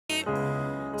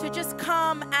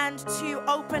come and to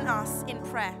open us in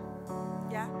prayer.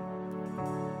 Yeah.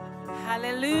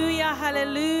 Hallelujah,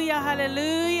 hallelujah,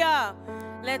 hallelujah.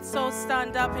 Let's all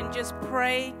stand up and just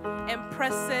pray and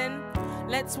press in.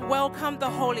 Let's welcome the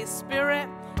Holy Spirit.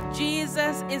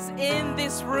 Jesus is in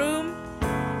this room.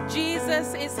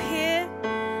 Jesus is here.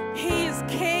 He is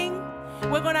King.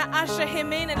 We're going to usher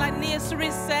him in, and like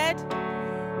Niasuri said,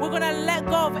 we're going to let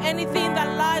go of anything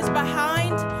that lies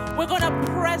behind. We're going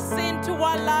to press into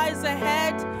what lies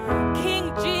ahead.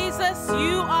 King Jesus,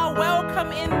 you are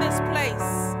welcome in this place.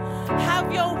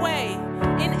 Have your way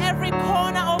in every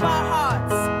corner of our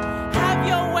hearts. Have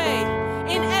your way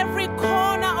in every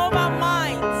corner of our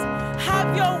minds.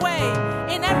 Have your way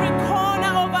in every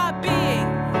corner of our being.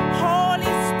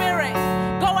 Holy Spirit,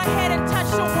 go ahead and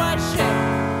touch the worship.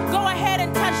 Go ahead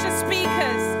and touch the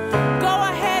speakers. Go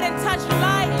ahead and touch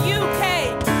Light UK.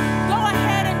 Go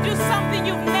ahead and do something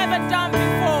you've never done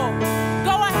before.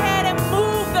 Go ahead and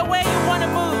move the way you want to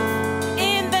move.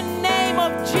 In the name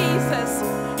of Jesus,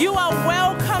 you are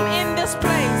welcome in this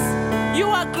place. You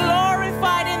are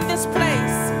glorified in this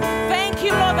place. Thank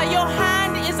you, Lord, that your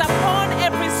hand is upon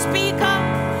every speaker,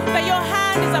 that your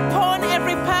hand is upon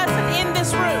every person in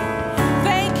this room.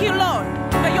 Thank you, Lord,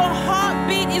 that your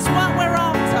heartbeat is what we're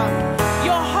after.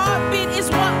 Your heartbeat is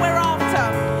what we're after.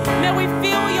 May we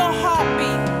feel your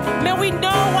heartbeat. May we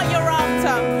know what you're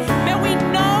after. May we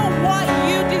know what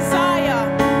you desire.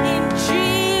 In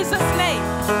Jesus' name.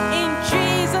 In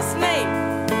Jesus' name.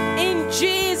 In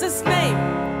Jesus' name.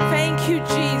 Thank you,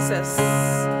 Jesus.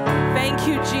 Thank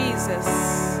you,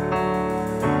 Jesus.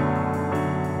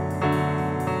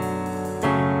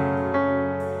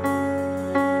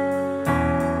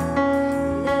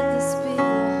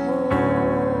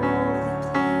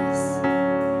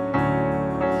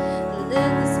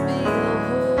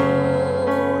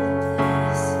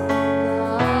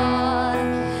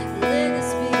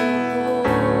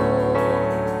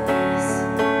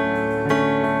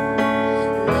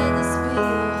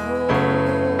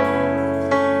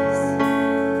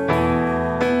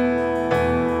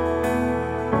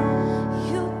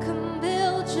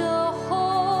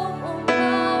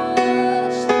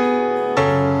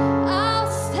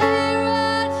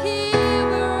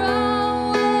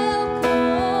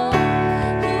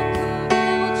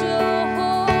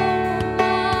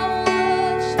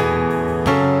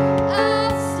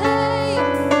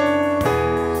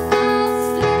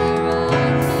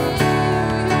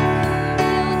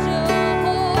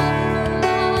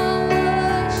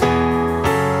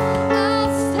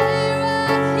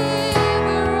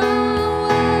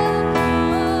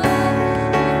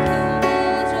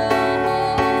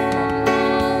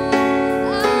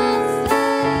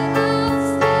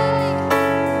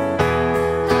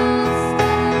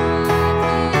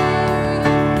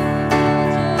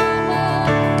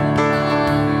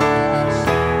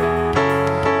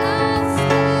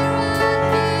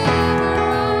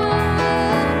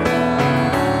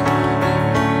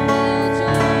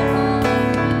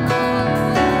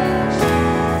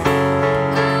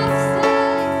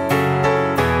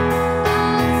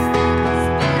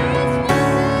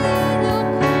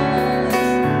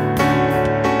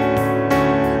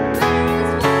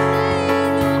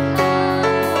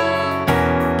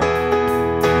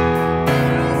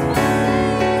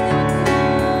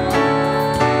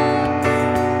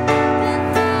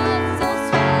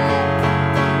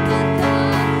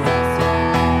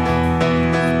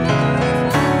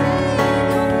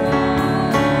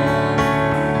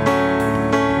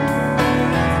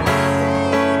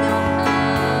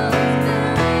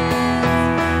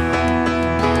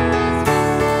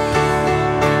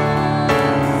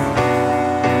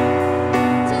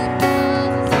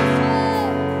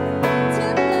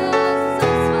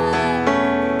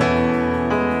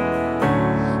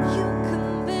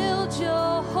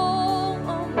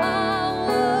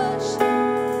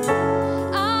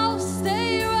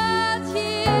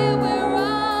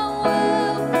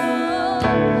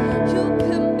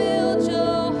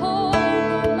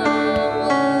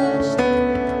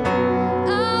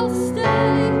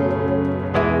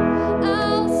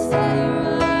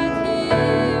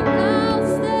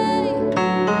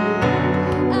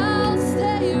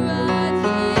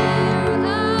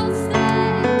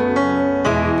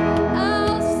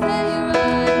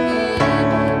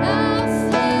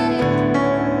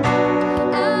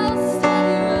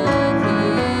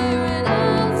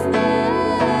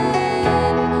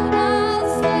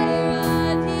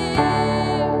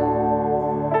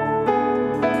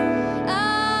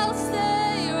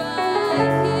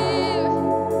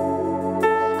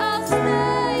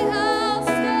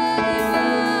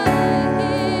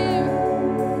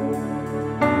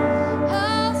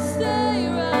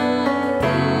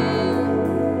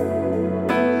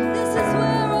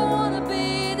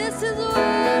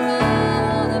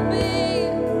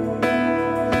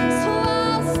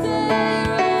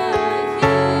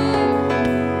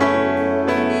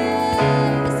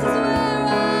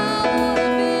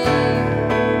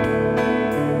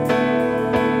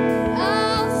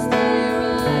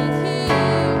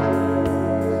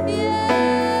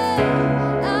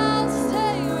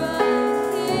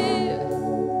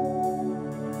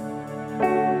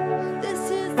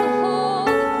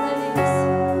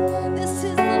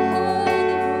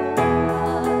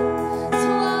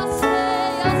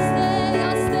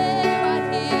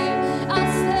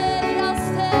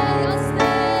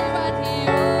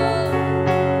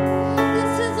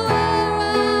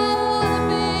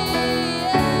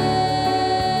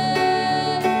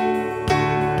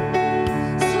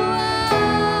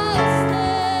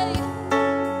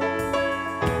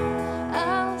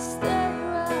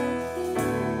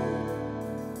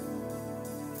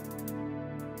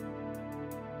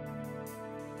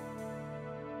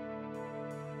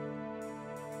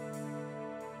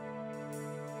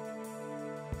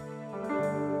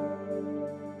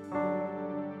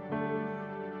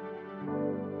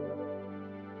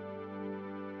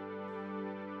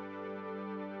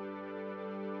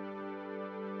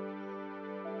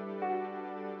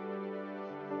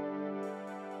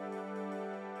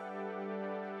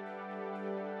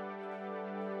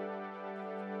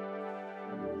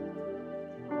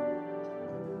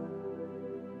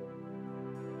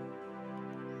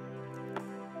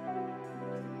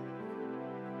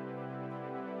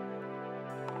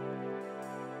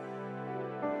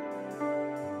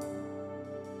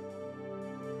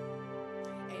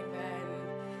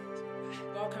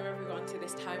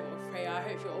 this time of prayer. I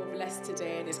hope you're all blessed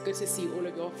today, and it's good to see all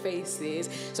of your faces.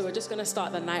 So we're just going to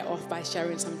start the night off by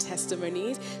sharing some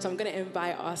testimonies. So I'm going to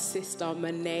invite our sister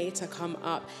Monet to come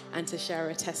up and to share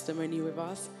a testimony with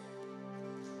us.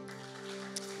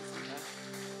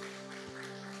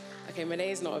 Okay,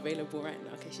 Monet is not available right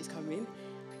now. Okay, she's coming.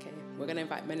 Okay, we're going to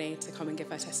invite Monet to come and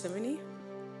give her testimony.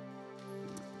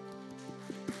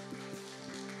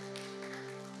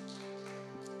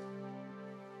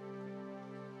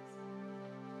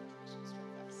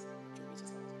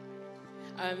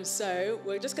 So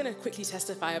we're just going to quickly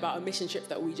testify about a mission trip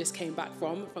that we just came back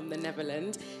from the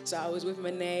Netherlands. So I was with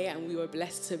Monet, and we were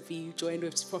blessed to be joined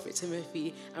with Prophet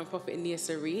Timothy and Prophet Nia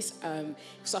Cerise.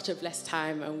 Such a blessed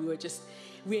time, and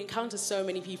we encountered so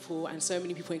many people, and so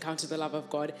many people encountered the love of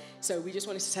God. So we just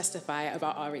wanted to testify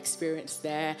about our experience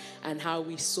there and how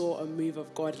we saw a move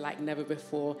of God like never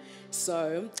before.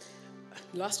 So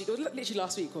last week, it was literally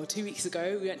last week or 2 weeks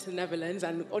ago, we went to the Netherlands,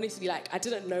 and honestly, I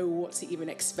didn't know what to even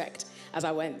expect as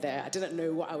I went there. I didn't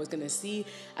know what I was going to see.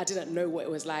 I didn't know what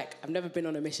it was like. I've never been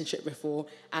on a mission trip before,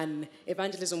 and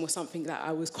evangelism was something that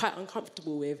I was quite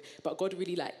uncomfortable with, but God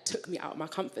really took me out of my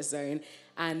comfort zone,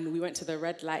 and we went to the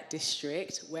red light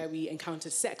district where we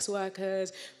encountered sex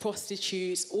workers,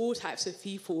 prostitutes, all types of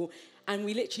people. And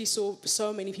we literally saw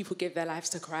so many people give their lives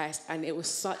to Christ, and it was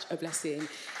such a blessing.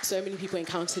 So many people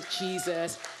encountered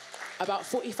Jesus. About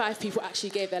 45 people actually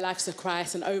gave their lives to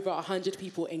Christ, and over 100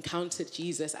 people encountered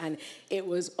Jesus. And it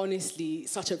was honestly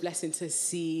such a blessing to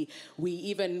see. We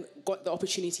even got the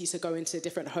opportunity to go into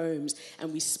different homes,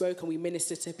 and we spoke and we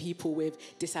ministered to people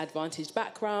with disadvantaged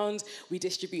backgrounds. We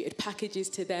distributed packages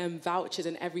to them, vouchers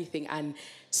and everything. And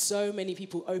so many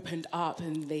people opened up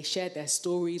and they shared their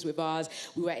stories with us.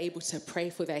 We were able to pray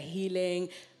for their healing.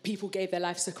 People gave their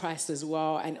lives to Christ as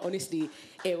well. And honestly,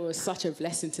 it was such a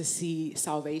blessing to see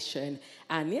salvation.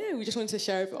 And yeah, we just wanted to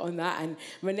share a bit on that. And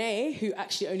Renee, who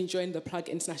actually only joined the Plug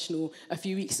International a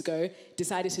few weeks ago,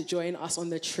 decided to join us on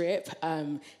the trip.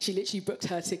 She literally booked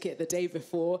her ticket the day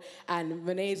before. And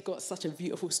Renee's got such a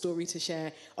beautiful story to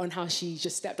share on how she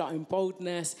just stepped out in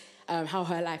boldness, how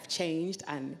her life changed.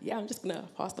 And yeah, I'm just going to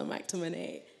pass the mic to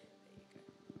Renee.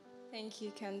 Thank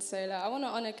you, Cansola. I want to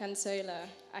honor Cansola.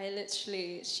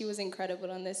 She was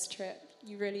incredible on this trip.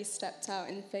 You really stepped out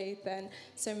in faith, and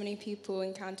so many people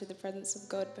encountered the presence of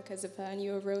God because of her, and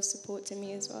you were a real support to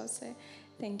me as well. So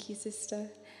thank you, sister.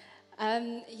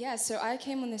 So I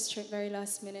came on this trip very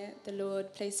last minute. The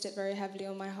Lord placed it very heavily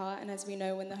on my heart, and as we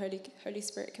know, when the Holy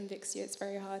Spirit convicts you, it's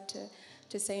very hard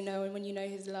to say no, and when you know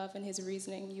his love and his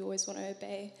reasoning, you always want to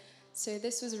obey. So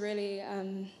this was really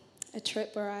a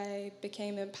trip where I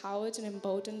became empowered and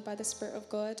emboldened by the Spirit of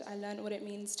God. I learned what it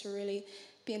means to really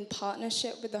be in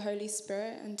partnership with the Holy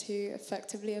Spirit and to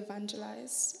effectively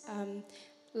evangelize.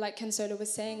 Like Consola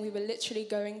was saying, we were literally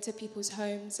going to people's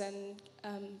homes and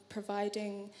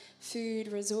providing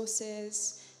food,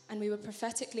 resources, and we were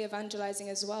prophetically evangelizing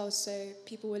as well. So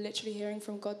people were literally hearing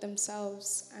from God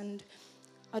themselves. And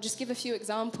I'll just give a few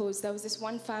examples. There was this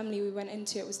one family we went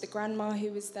into. It was the grandma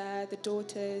who was there, the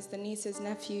daughters, the nieces,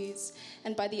 nephews.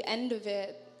 And by the end of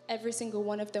it, every single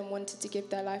one of them wanted to give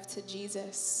their life to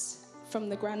Jesus. From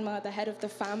the grandma, the head of the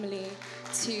family,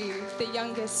 to the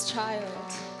youngest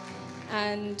child.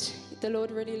 And the Lord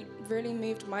really, really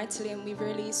moved mightily, and we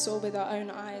really saw with our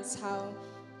own eyes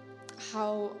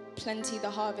how plenty the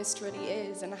harvest really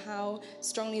is, and how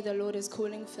strongly the Lord is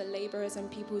calling for laborers and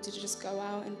people to just go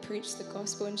out and preach the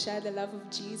gospel and share the love of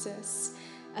Jesus.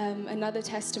 Another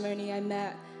testimony I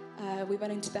met, we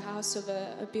went into the house of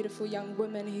a beautiful young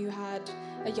woman who had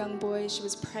a young boy. She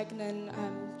was pregnant.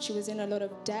 She was in a lot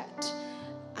of debt.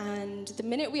 And the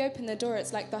minute we opened the door,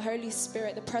 it's like the Holy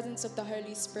Spirit, the presence of the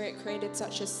Holy Spirit created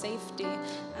such a safety.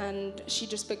 And she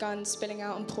just began spilling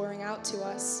out and pouring out to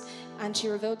us. And she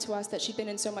revealed to us that she'd been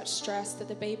in so much stress that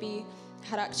the baby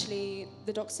had actually,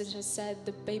 the doctor just said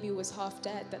the baby was half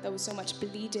dead, that there was so much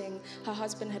bleeding. Her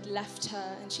husband had left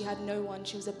her and she had no one.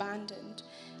 She was abandoned.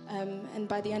 And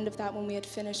by the end of that, when we had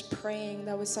finished praying,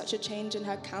 there was such a change in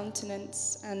her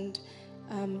countenance. And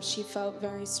she felt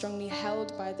very strongly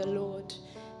held by the Lord.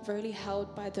 Really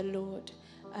held by the Lord.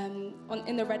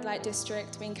 In the red light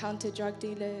district, we encountered drug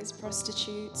dealers,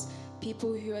 prostitutes,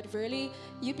 people who had really,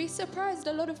 you'd be surprised,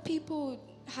 a lot of people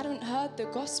hadn't heard the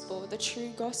gospel, the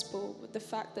true gospel, the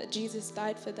fact that Jesus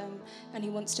died for them and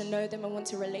he wants to know them and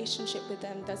wants a relationship with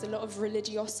them. There's a lot of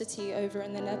religiosity over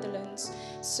in the Netherlands.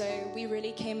 So we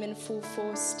really came in full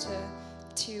force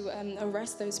to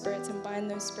arrest those spirits and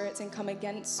bind those spirits and come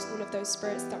against all of those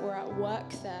spirits that were at work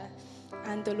there.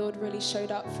 And the Lord really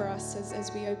showed up for us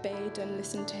as we obeyed and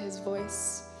listened to his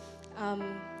voice.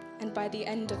 And by the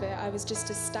end of it, I was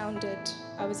just astounded.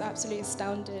 I was absolutely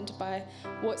astounded by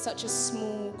what such a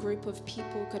small group of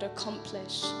people could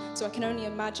accomplish. So I can only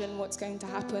imagine what's going to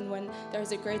happen when there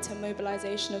is a greater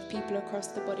mobilization of people across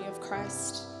the body of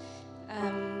Christ.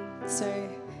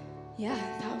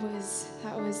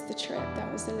 That was the trip.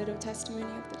 That was the little testimony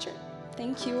of the trip.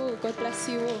 Thank you all. God bless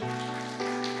you all.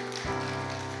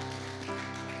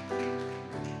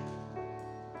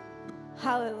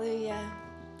 Hallelujah.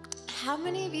 How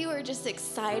many of you are just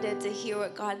excited to hear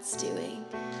what God's doing?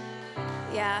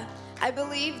 Yeah, I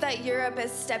believe that Europe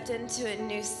has stepped into a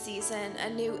new season, a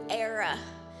new era,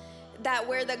 that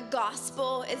where the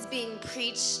gospel is being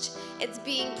preached, it's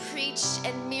being preached,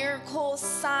 and miracles,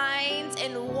 signs,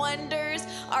 and wonders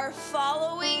are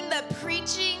following the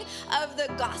preaching of the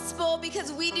gospel,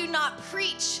 because we do not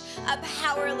preach a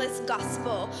powerless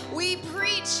gospel. We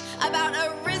preach about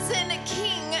a risen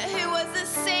King who was the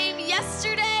same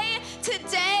yesterday,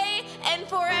 today, and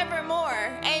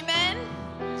forevermore. Amen?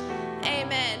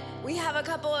 Amen. We have a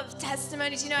couple of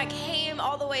testimonies. You know, I came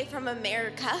all the way from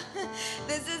America.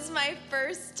 This is my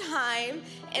first time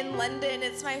in London.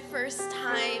 It's my first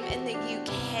time in the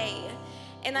UK.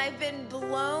 And I've been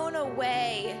blown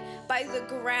away by the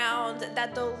ground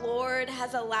that the Lord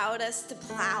has allowed us to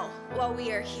plow while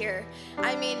we are here.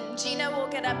 I mean, Gina will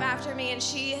get up after me, and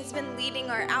she has been leading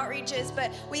our outreaches,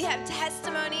 but we have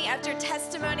testimony after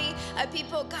testimony of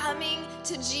people coming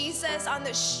to Jesus on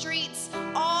the streets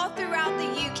all throughout the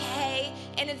UK,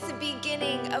 and it's the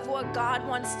beginning of what God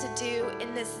wants to do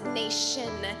in this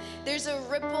nation. There's a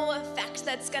ripple effect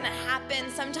that's going to happen.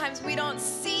 Sometimes we don't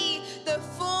see the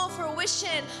full fruition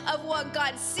of what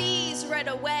God sees right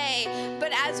away.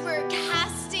 But as we're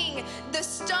casting the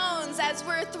stones, as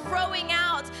we're throwing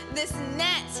out this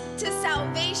net to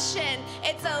salvation,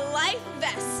 it's a life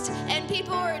vest, and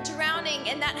people are drowning,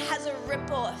 and that has a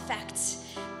ripple effect.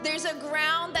 There's a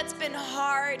ground that's been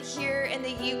hard here in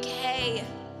the UK,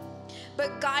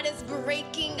 but God is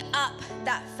breaking up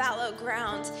that fallow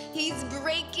ground. He's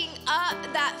breaking up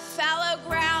that fallow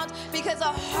ground because a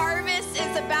harvest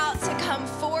is about to come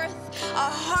forth. A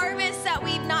harvest that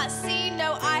we've not seen,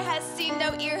 no eye has seen,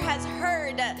 no ear has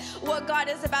heard what God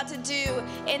is about to do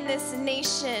in this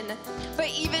nation. But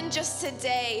even just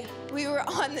today, we were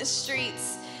on the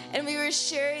streets and we were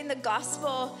sharing the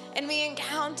gospel, and we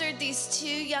encountered these two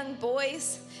young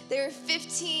boys. They were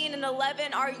 15 and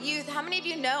 11, our youth. How many of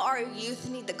you know our youth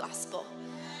need the gospel?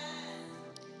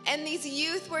 And these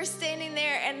youth were standing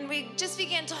there, and we just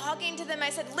began talking to them. I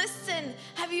said, listen,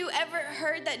 have you ever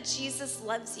heard that Jesus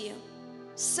loves you?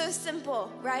 So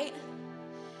simple, right?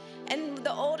 And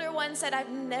the older one said, I've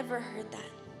never heard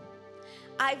that.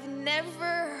 I've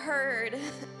never heard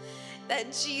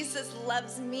that Jesus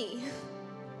loves me.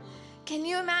 Can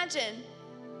you imagine?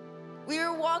 We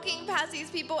were walking past these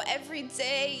people every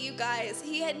day, you guys.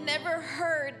 He had never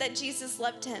heard that Jesus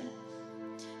loved him.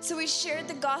 So we shared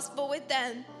the gospel with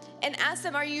them and asked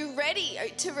them, are you ready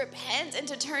to repent and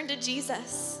to turn to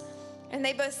Jesus? And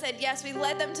they both said yes. We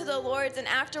led them to the Lord, and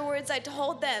afterwards I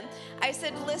told them, I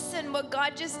said, listen, what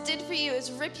God just did for you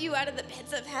is rip you out of the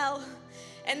pits of hell.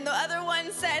 And the other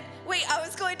one said, wait, I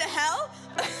was going to hell?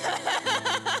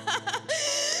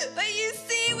 But you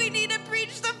see, we need to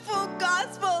preach the full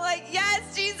gospel. Like,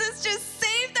 yes, Jesus just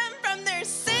saved them from their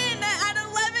sin at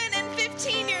 11 and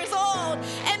 15 years old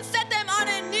and set them on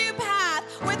a new path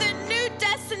with a new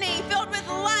destiny filled with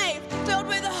life, filled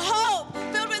with hope,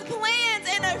 filled with plans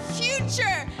and a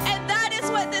future. And that is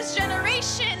what this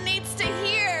generation needs to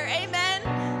hear. Amen.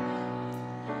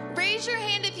 Raise your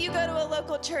hand if you go to a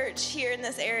local church here in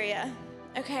this area.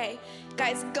 Okay,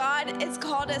 guys, God has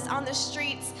called us on the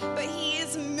streets, but he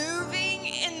is moving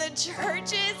in the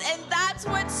churches, and that's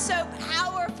what's so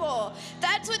powerful.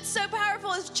 That's what's so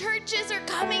powerful is churches are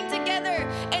coming together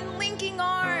and linking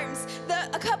arms.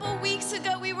 A couple weeks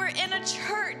ago, we were in a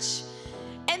church,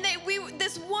 and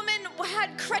this woman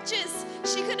had crutches.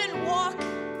 She couldn't walk.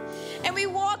 And we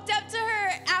walked up to her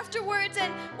afterwards,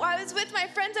 and I was with my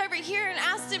friends over here and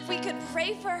asked if we could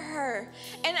pray for her.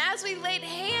 And as we laid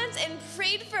hands and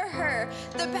prayed for her,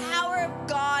 the power of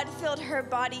God filled her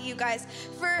body, you guys.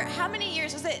 For how many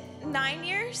years? Was it 9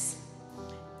 years?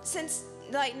 Since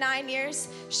like 9 years,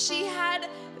 she had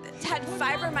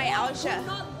fibromyalgia.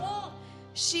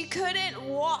 She couldn't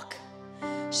walk.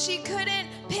 She couldn't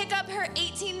pick up her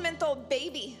 18-month-old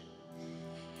baby.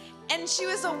 And she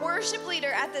was a worship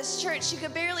leader at this church. She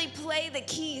could barely play the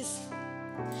keys.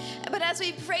 But as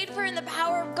we prayed for her and the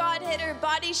power of God hit her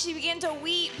body, she began to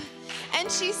weep. And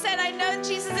she said, I know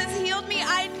Jesus has healed me.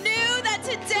 I knew that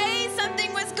today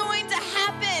something was going to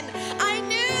happen. I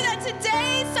knew that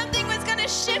today something was going to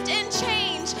shift and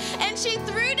change. And she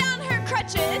threw down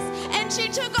she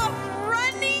took off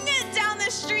running down the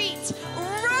street,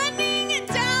 running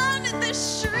down the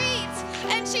street.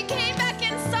 And she came back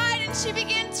inside and she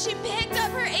picked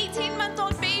up her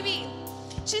 18-month-old baby.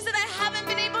 She said, I haven't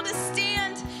been able to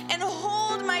stand and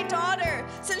hold my daughter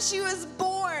since she was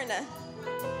born.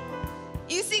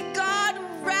 You see, God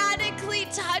radically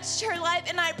touched her life,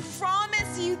 and I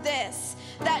promise you this,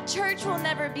 that church will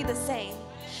never be the same.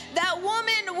 That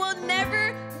woman will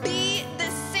never be the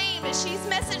same. She's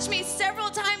messaged me several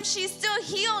times. She's still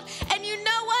healed. And you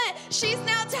know what? She's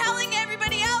now telling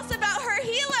everybody else about her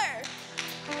healer.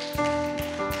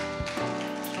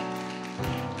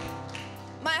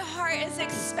 My heart is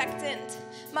expectant.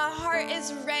 My heart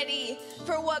is ready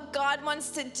for what God wants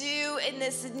to do in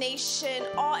this nation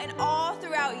and all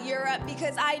throughout Europe,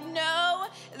 because I know,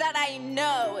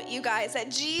 you guys, that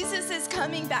Jesus is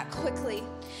coming back quickly.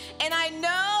 And I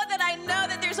know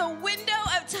that there's a window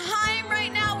of time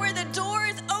right now where the door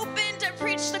is open to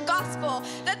preach the gospel,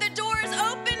 that the door is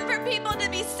open for people to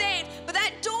be saved, but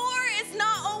that door is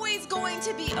not always going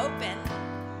to be open.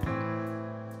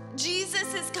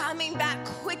 Jesus is coming back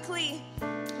quickly.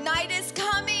 Night is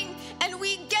coming, and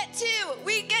we get to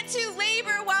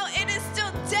labor while it is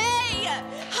still day.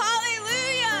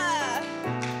 Hallelujah.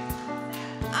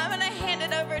 I'm going to hand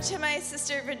it over to my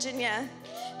sister Virginia,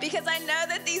 because I know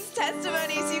that these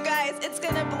testimonies, you guys, it's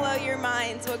going to blow your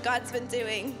minds what God's been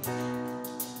doing.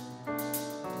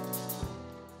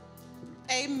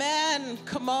 Amen.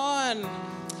 Come on.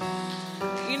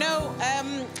 You know,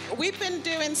 we've been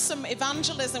doing some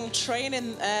evangelism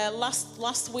training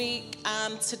last week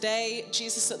and today,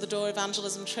 Jesus at the Door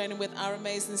evangelism training with our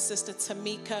amazing sister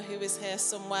Tamika, who is here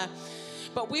somewhere.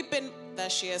 But there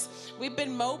she is. We've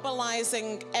been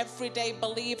mobilizing everyday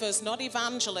believers, not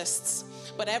evangelists,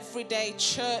 but everyday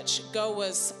church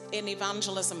goers in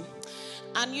evangelism.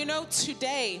 And you know,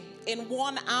 today, in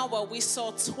 1 hour, we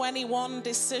saw 21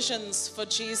 decisions for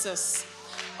Jesus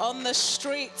on the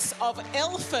streets of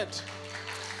Ilford.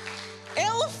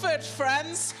 Ilford,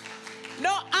 friends.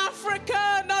 Not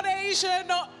Africa, not Asia,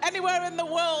 not anywhere in the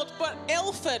world, but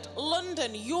Ilford,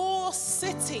 London, your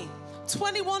city.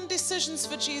 21 decisions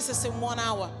for Jesus in 1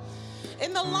 hour.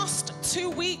 In the last 2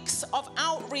 weeks of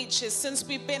outreaches, since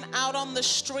we've been out on the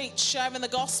street sharing the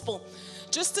gospel,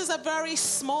 just as a very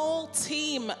small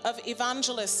team of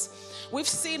evangelists, we've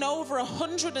seen over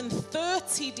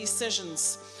 130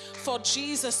 decisions for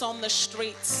Jesus on the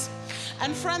streets.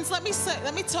 And friends, let me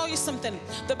tell you something.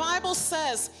 The Bible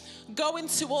says, go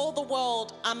into all the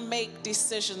world and make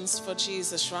decisions for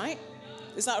Jesus, right?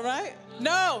 Is that right?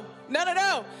 No.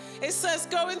 It says,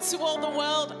 go into all the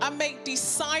world and make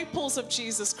disciples of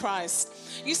Jesus Christ.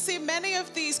 You see, many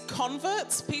of these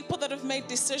converts, people that have made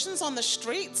decisions on the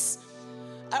streets,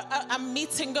 I'm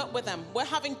meeting up with them. We're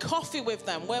having coffee with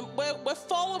them. We're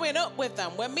following up with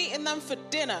them. We're meeting them for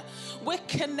dinner. We're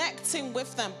connecting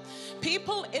with them.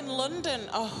 People in London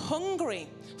are hungry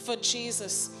for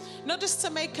Jesus. Not just to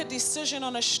make a decision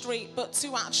on a street, but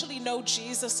to actually know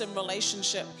Jesus in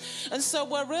relationship. And so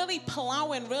we're really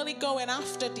plowing, really going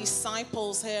after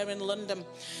disciples here in London.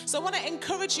 So I want to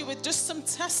encourage you with just some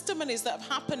testimonies that have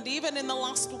happened even in the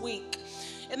last week.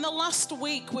 In the last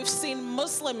week, we've seen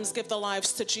Muslims give their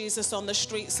lives to Jesus on the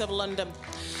streets of London.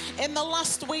 In the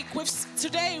last week,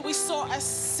 today we saw a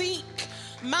Sikh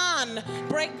man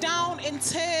break down in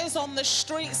tears on the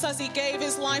streets as he gave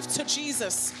his life to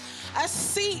Jesus. A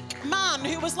Sikh man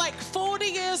who was like 40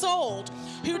 years old,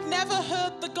 who'd never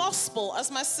heard the gospel, as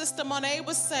my sister Monet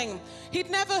was saying. He'd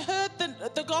never heard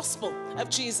the gospel of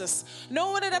Jesus.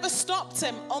 No one had ever stopped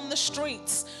him on the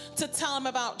streets to tell him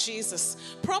about Jesus.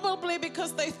 Probably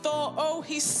because they thought, oh,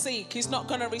 he's Sikh, he's not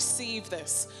going to receive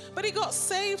this. But he got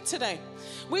saved today.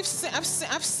 I've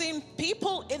seen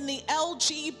people in the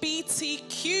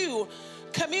LGBTQ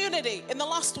community in the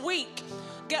last week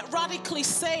get radically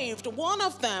saved. One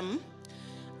of them,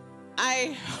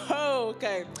 I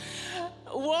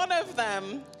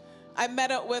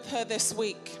met up with her this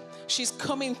week. She's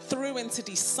coming through into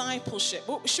discipleship.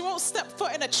 She won't step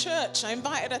foot in a church. I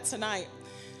invited her tonight.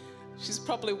 She's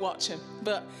probably watching,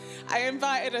 but I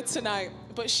invited her tonight.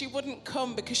 But she wouldn't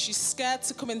come because she's scared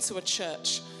to come into a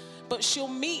church. But she'll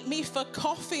meet me for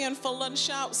coffee and for lunch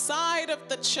outside of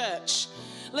the church.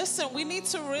 Listen, we need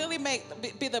to really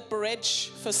be the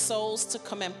bridge for souls to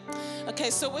come in. Okay,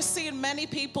 so we're seeing many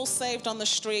people saved on the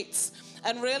streets.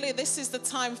 And really, this is the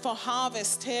time for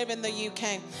harvest here in the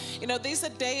UK. You know, these are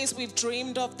days we've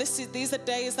dreamed of. These are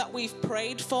days that we've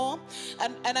prayed for.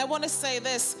 And I want to say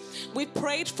this. We've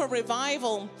prayed for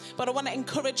revival, but I want to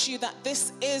encourage you that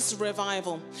this is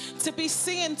revival. To be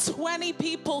seeing 20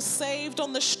 people saved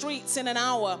on the streets in an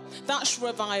hour, that's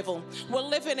revival. We're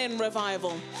living in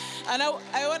revival. And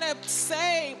I want to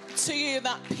say to you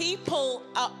that people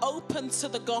are open to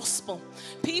the gospel.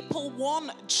 People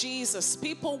want Jesus.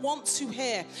 People want to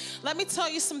hear. Let me tell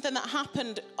you something that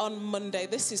happened on Monday.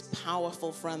 This is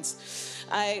powerful, friends.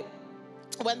 I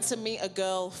went to meet a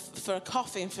girl for a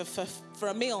coffee, for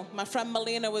a meal. My friend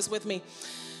Melina was with me.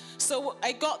 So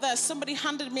I got there, somebody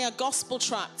handed me a gospel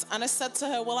tract, and I said to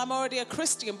her, well, I'm already a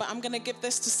Christian, but I'm going to give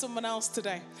this to someone else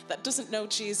today that doesn't know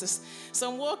Jesus.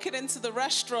 So I'm walking into the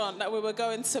restaurant that we were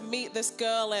going to meet this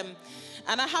girl in,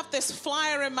 and I have this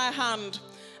flyer in my hand,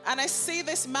 and I see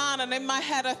this man, and in my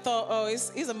head I thought, oh,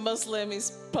 he's a Muslim,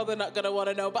 he's probably not going to want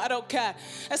to know, but I don't care.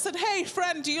 I said, hey,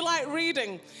 friend, do you like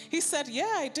reading? He said,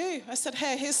 yeah, I do. I said,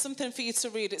 hey, here's something for you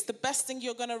to read. It's the best thing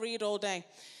you're going to read all day.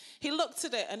 He looked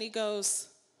at it, and he goes,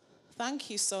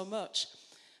 thank you so much.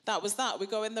 That was that. We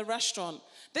go in the restaurant.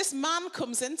 This man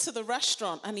comes into the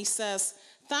restaurant and he says,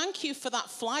 thank you for that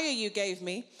flyer you gave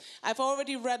me. I've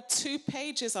already read 2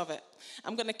 pages of it.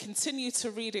 I'm going to continue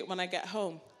to read it when I get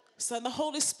home. So the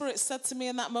Holy Spirit said to me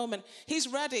in that moment, he's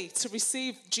ready to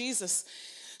receive Jesus.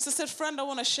 So I said, friend, I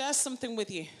want to share something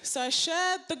with you. So I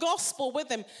shared the gospel with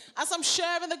him. As I'm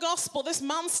sharing the gospel, this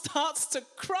man starts to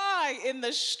cry in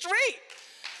the street.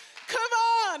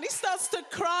 Come on. He starts to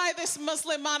cry, this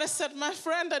Muslim man. I said, my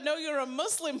friend, I know you're a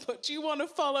Muslim, but do you want to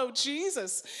follow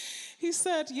Jesus? He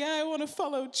said, yeah, I want to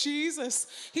follow Jesus.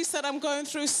 He said, I'm going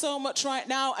through so much right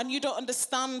now and you don't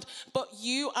understand, but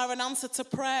you are an answer to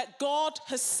prayer. God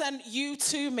has sent you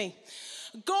to me.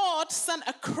 God sent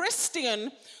a Christian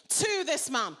to this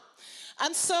man.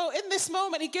 And so in this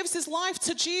moment, he gives his life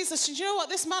to Jesus. And you know what?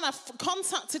 This man, I've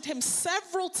contacted him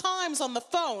several times on the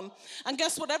phone. And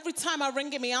guess what? Every time I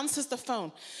ring him, he answers the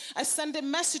phone. I send him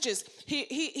messages.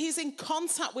 He's in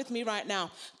contact with me right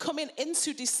now, coming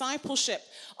into discipleship.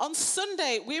 On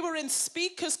Sunday, we were in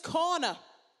Speaker's Corner,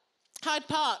 Hyde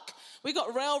Park. We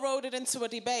got railroaded into a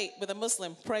debate with a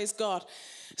Muslim, praise God.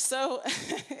 So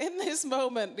in this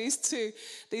moment,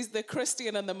 the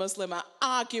Christian and the Muslim are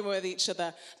arguing with each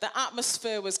other. The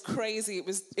atmosphere was crazy.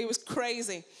 It was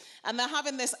crazy. And they're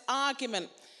having this argument.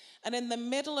 And in the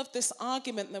middle of this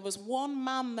argument, there was one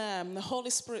man there, and the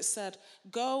Holy Spirit said,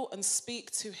 go and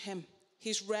speak to him.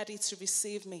 He's ready to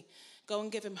receive me. Go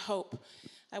and give him hope.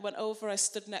 I went over, I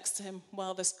stood next to him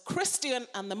while this Christian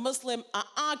and the Muslim are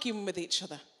arguing with each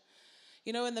other.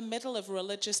 You know, in the middle of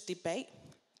religious debate,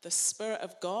 the Spirit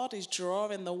of God is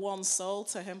drawing the one soul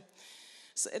to him.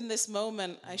 So in this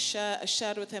moment, I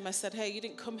shared with him, I said, hey, you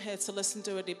didn't come here to listen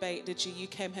to a debate, did you? You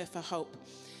came here for hope.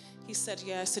 He said,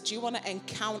 yeah. I said, do you want to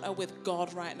encounter with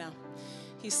God right now?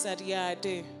 He said, yeah, I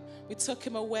do. We took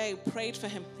him away, prayed for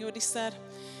him. You know what he said?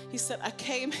 He said,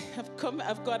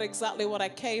 I've got exactly what I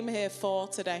came here for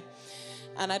today.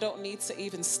 And I don't need to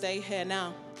even stay here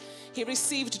now. He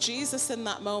received Jesus in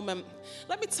that moment.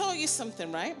 Let me tell you something,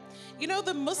 right? You know,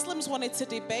 the Muslims wanted to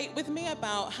debate with me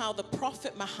about how the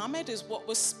Prophet Muhammad is what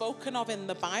was spoken of in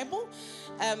the Bible,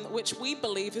 which we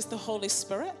believe is the Holy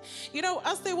Spirit. You know,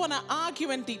 as they want to argue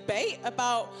and debate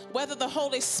about whether the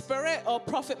Holy Spirit or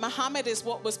Prophet Muhammad is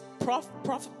what was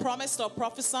promised or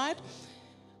prophesied,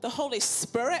 the Holy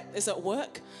Spirit is at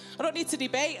work. I don't need to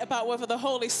debate about whether the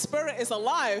Holy Spirit is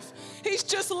alive. He's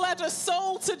just led a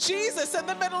soul to Jesus in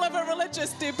the middle of a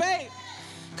religious debate.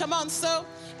 Come on, so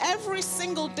every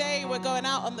single day we're going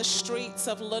out on the streets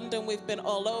of London. We've been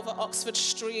all over Oxford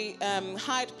Street,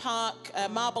 Hyde Park,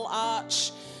 Marble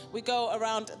Arch. We go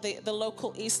around the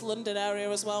local East London area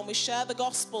as well, and we share the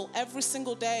gospel every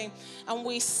single day, and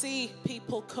we see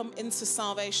people come into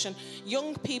salvation.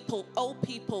 Young people, old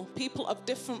people, people of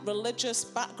different religious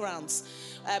backgrounds,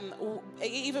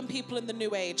 even people in the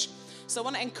New Age. So I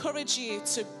want to encourage you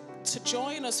to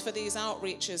join us for these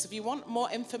outreaches. If you want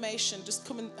more information, just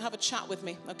come and have a chat with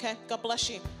me, okay? God bless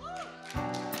you.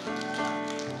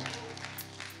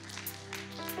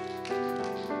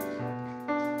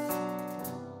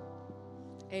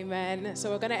 Amen.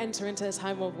 So we're going to enter into a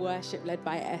time of worship led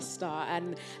by Esther.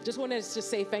 And I just wanted to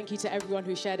say thank you to everyone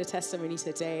who shared a testimony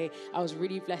today. I was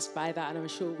really blessed by that, and I'm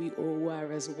sure we all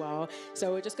were as well.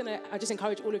 So I just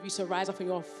encourage all of you to rise up on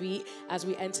your feet as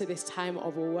we enter this time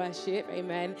of worship.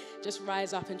 Amen. Just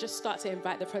rise up and just start to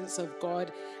invite the presence of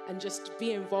God and just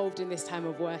be involved in this time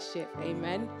of worship.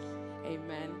 Amen.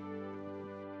 Amen.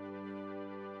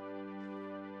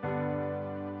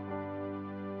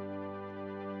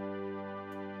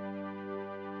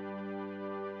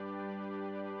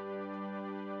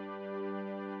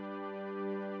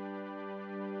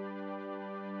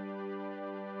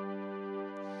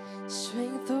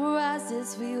 Strength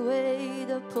arises, we wait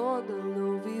upon the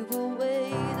Lord. We will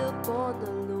wait upon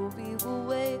the Lord. We will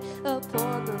wait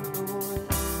upon the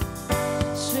Lord.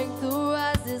 Strength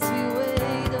arises, we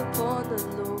wait upon the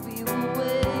Lord. We will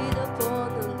wait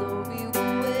upon the Lord. We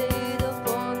will wait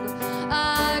upon the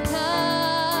our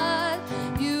God.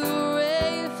 You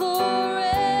reign forever.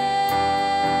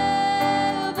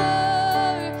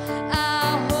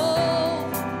 Our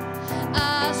hope,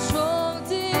 our strong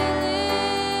deliverer.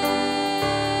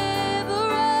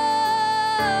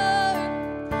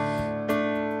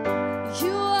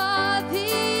 You are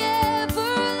the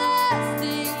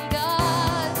everlasting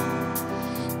God,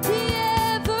 the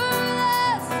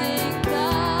everlasting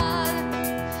God.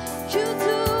 You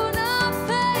do not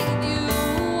faint, you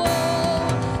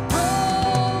won't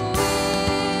grow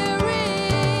weary.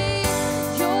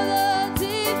 You're the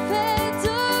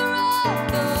defender of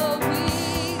the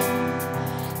weak.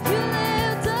 You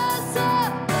lift us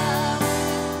up,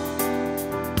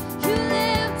 you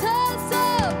lift us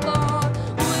up on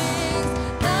wings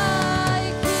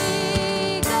like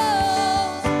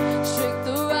eagles. Strength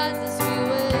arises, we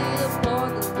wait upon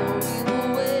the Lord. We will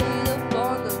wait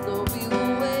upon the Lord. We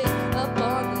will wait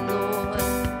upon the Lord.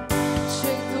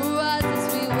 Strength arises,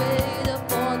 we wait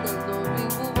upon the Lord. We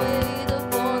will wait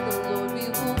upon the Lord. We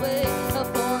will wait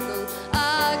upon the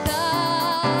our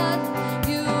God.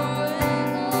 You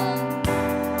reign on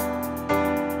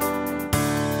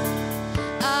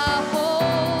our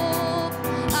hope,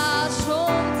 our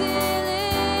strong deliverer.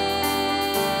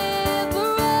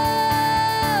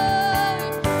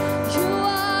 You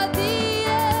are the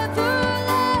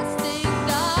everlasting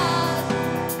God,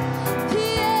 the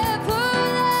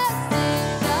everlasting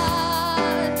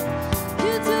God.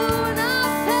 You do not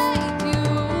faint, you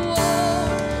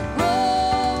won't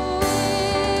grow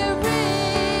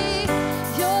weary.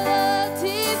 You're the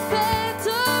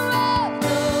defender of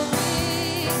the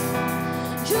weak.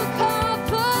 You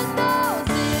comfort those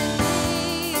in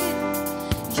need.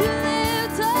 You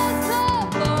lift us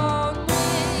up on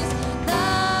wings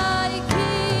like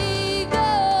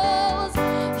eagles.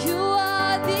 You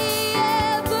are the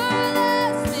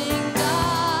everlasting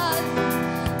God,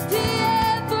 the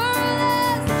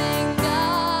everlasting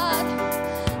God.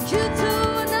 You do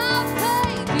not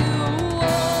faint, you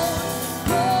won't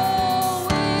grow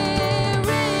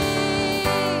weary.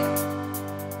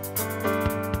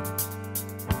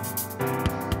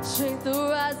 Strength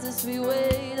arises, we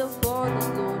wait upon the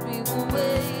Lord. We will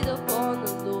wait upon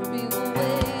the Lord. We will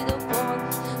wait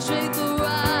upon. Strength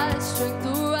arises,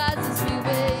 we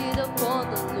wait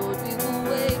upon the Lord. We will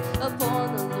wait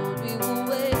upon the Lord. We will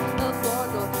wait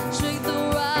upon the strength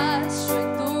arises,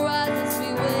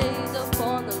 we wait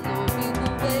upon the Lord. We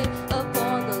will wait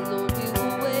upon the Lord. We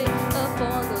will wait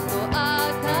upon the Lord.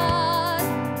 Our God,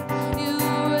 you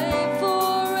reign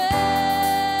forever.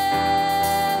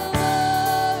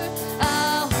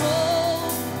 Our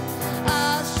hope,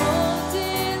 our strong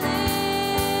deliverer.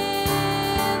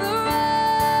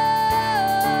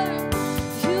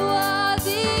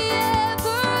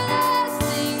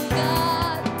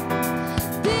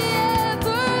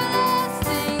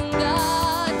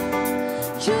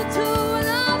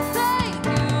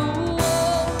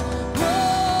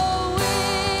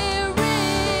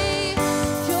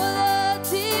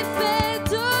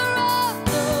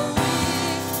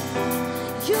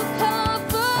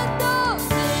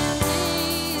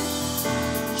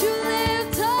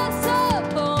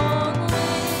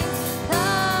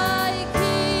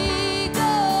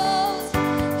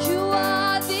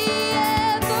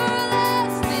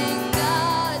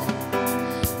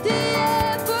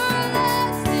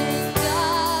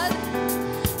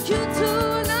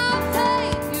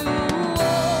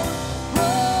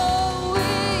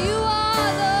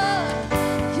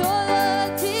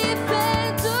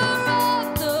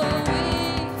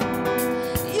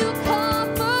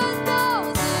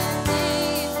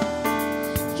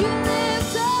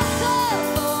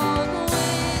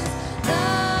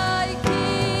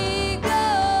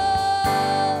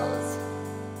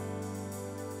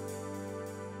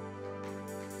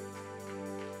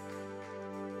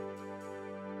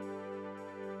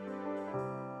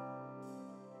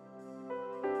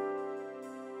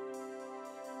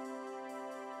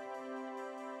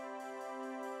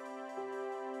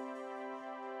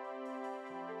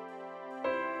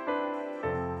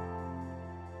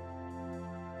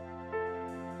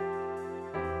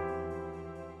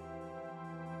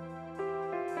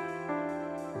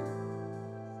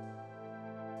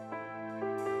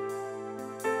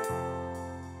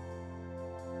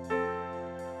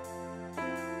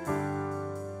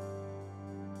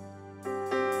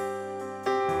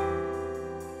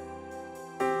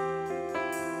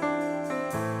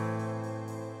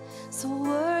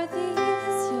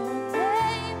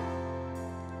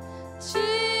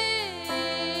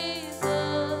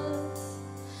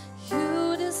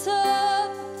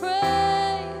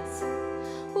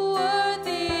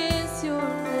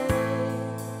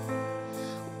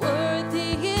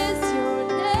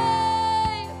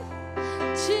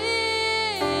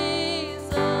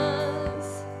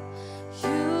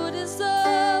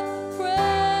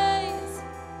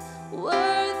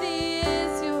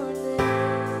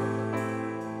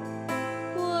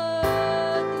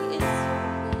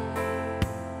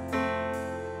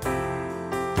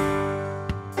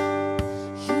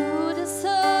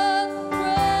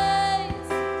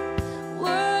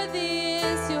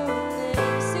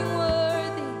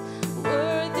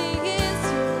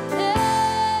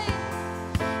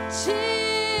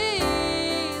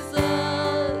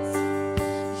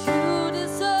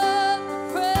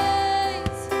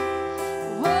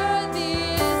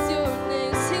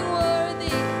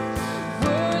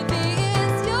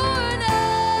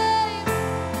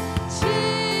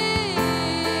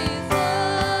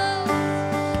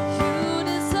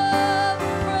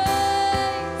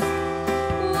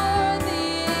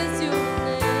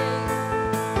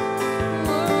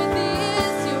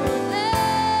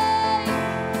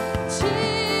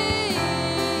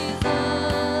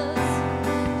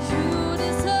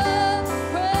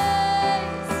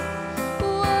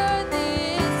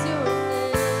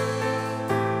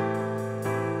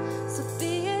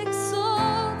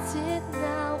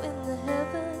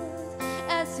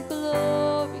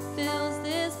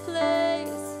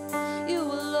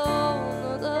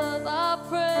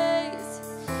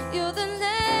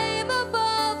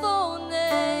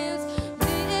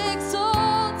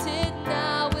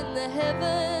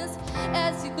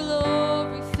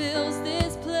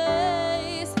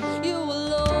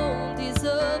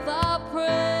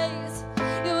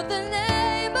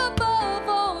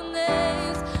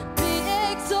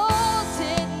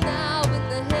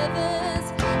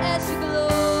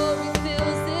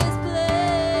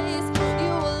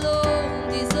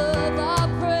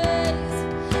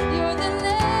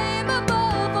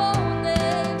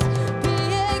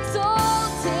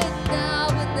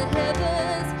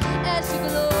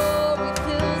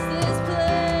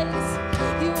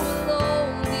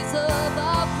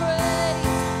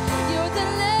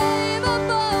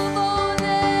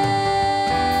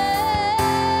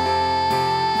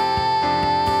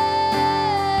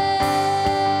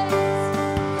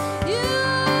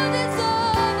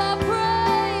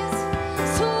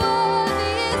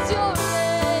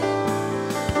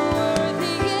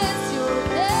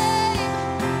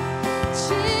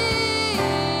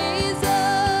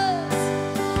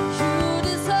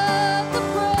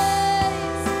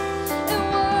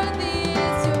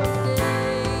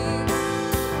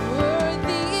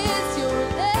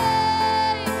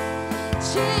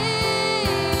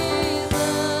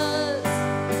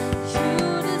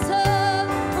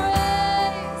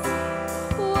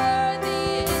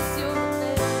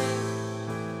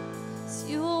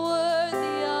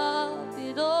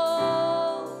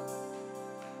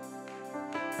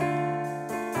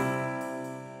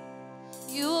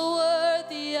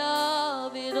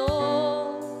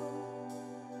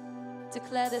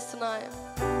 Declare this tonight.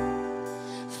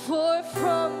 For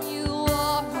from you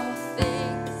are all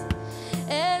things,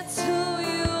 and to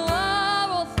you are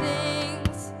all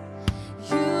things.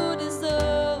 You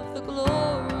deserve the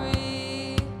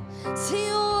glory. See,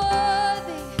 you're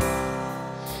worthy.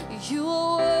 You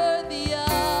are worthy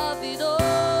of it all.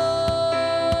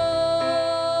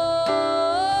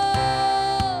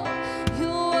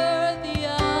 You're worthy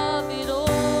of it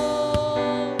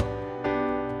all.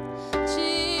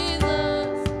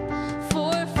 Jesus,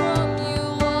 for from you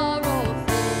are all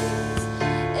things,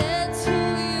 and to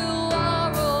you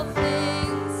are all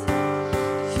things.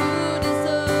 You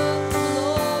deserve the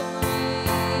glory.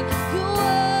 You're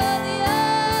worthy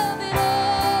of it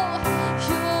all.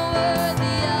 You're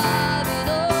worthy of it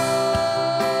all.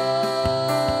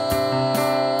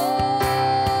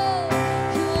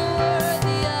 You're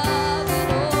worthy of it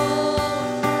all.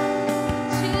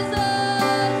 Jesus,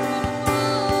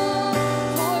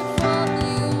 for from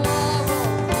you are all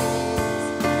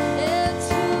things, and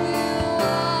to you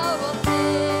are all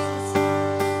things.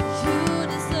 You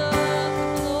deserve the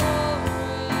glory.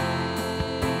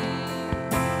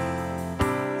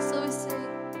 So we sing.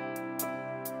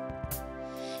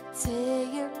 Day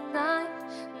and night,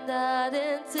 night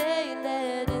and day,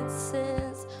 let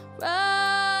incense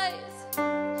rise.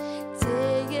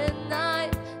 Day and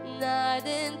night, night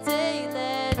and day,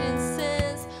 let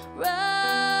incense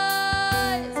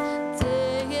rise.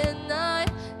 Day and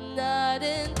night, night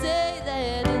and day,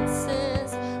 let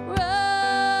incense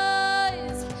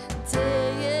rise.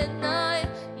 Day and night,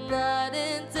 night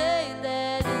and day,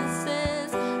 let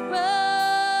incense rise.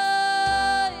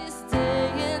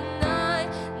 Day and night,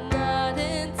 night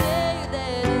and day,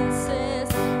 let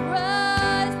incense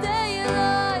rise. Day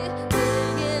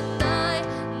and night,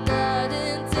 night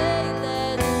and day,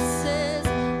 let incense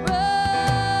rise.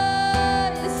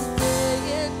 Day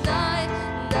and night,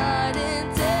 night and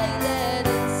day, let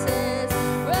incense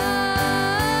rise.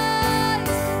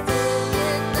 Day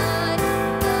and night,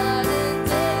 night and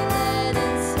day, let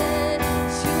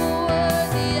incense. You're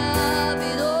worthy of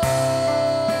it all.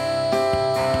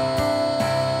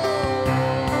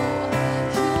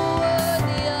 You're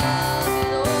worthy of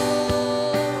it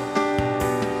all.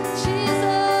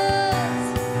 Jesus,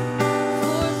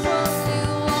 for from you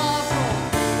are all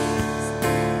things,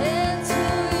 and to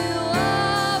you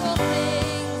are all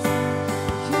things.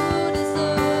 You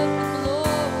deserve the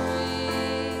glory.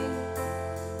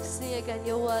 Sing again,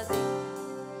 you're worthy.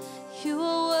 You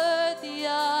are worthy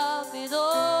of it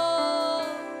all.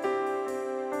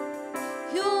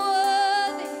 You're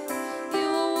worthy. You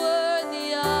are worthy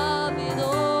of it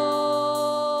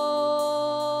all.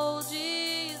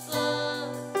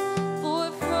 Jesus, for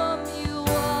from you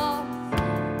are,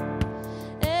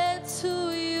 and to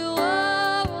you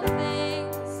are all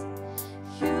things.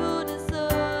 You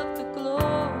deserve the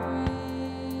glory.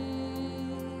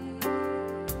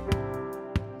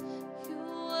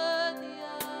 You're worthy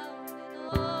of it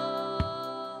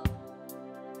all.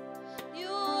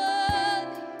 You're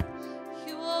worthy.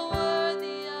 You are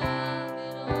worthy of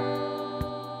it all.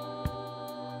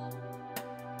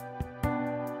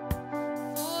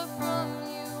 For from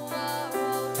you are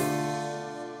all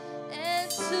things, and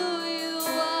to you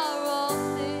are all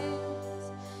things.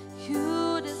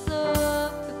 You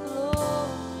deserve the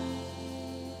glory.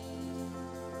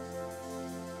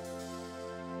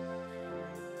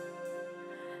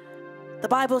 The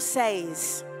Bible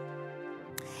says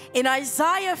in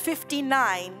Isaiah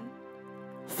 59,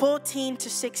 14 to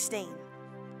 16,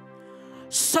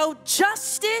 so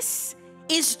justice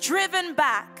is driven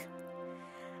back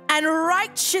and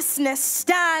righteousness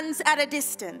stands at a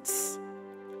distance.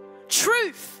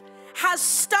 Truth has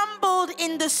stumbled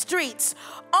in the streets.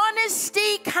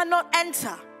 Honesty cannot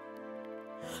enter.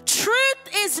 Truth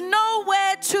is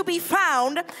nowhere to be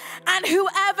found, and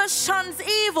whoever shuns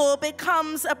evil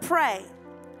becomes a prey.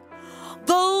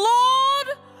 The Lord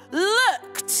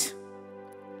looked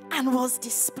and was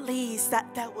displeased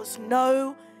that there was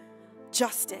no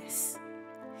justice.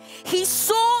 He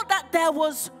saw that there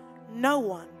was no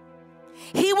one.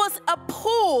 He was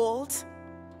appalled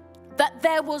that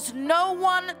there was no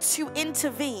one to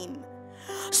intervene.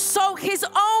 So his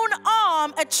own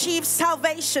arm achieved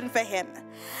salvation for him,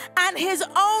 and his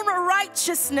own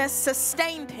righteousness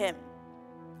sustained him.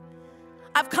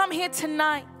 I've come here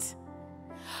tonight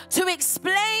to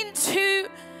explain to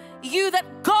you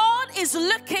that God is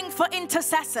looking for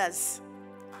intercessors.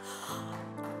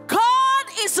 God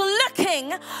is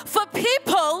looking for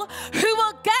people who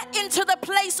will get into the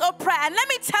place of prayer. And let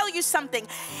me tell you something.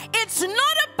 It's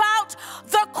not about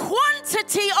the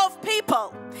quantity of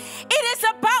people. It is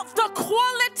about the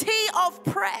quality of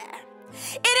prayer.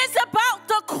 It is about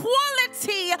the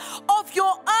quality of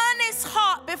your earnest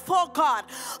heart before God.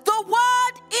 The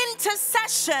word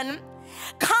intercession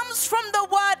comes from the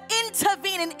word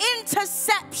intervene and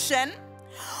interception,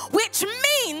 which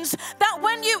means that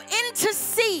when you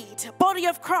intercede, body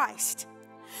of Christ,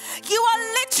 you are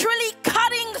literally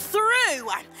cutting through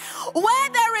where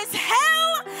there is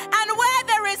hell and where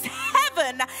there is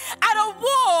heaven at a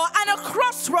war and a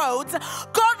crossroads.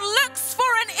 God looks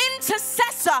for an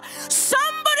intercessor,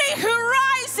 somebody who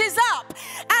rises up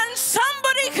and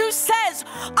somebody who says,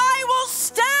 I will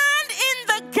stand in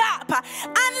the gap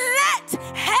and let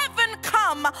heaven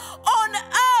come on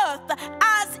earth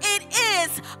as it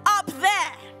is up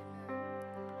there.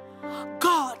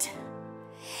 God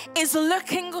is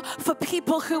looking for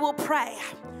people who will pray,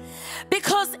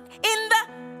 because in the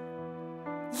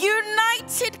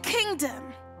United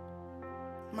Kingdom,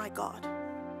 my God,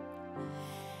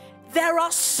 there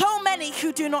are so many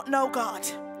who do not know God.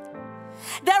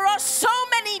 There are so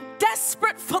many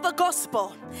desperate for the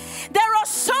gospel. There are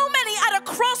so many at a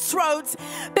crossroads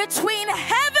between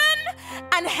heaven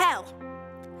and hell.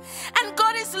 And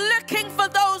God is looking for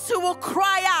those who will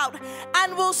cry out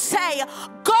and will say,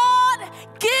 God,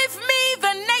 give me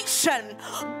the nation.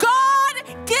 God,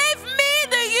 give me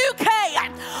the UK.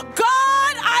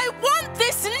 God, I want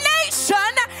this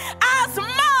nation as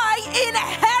my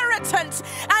inheritance.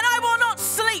 And I will not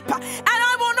sleep and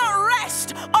I will not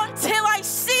rest until I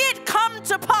see it come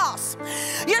to pass.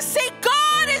 You see,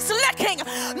 God is looking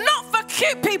not for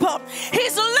cute people.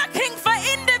 He's looking for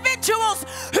individuals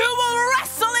who will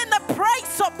wrestle in the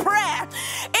place of prayer.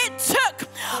 It took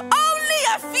only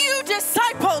a few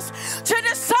disciples to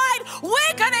decide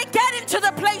we're going to get into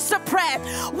the place of prayer.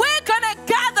 We're going to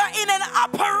gather in an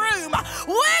upper room.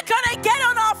 We're going to get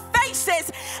on our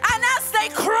faces. And as they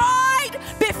cried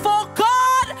before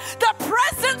God, the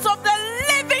presence of the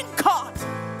living God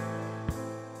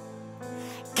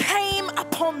came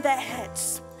upon their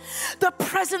heads. The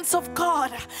presence of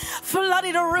God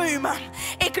flooded a room,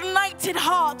 ignited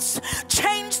hearts,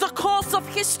 changed the course of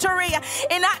history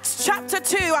in Acts chapter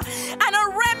 2. And a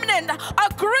remnant, a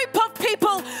group of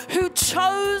people who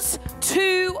chose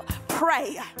to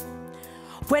pray,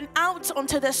 went out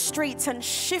onto the streets and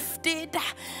shifted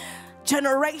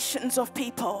generations of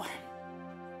people.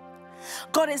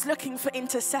 God is looking for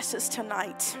intercessors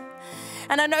tonight.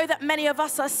 And I know that many of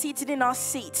us are seated in our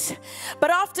seats.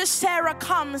 But after Sarah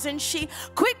comes and she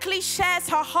quickly shares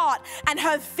her heart and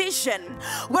her vision,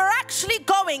 we're actually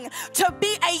going to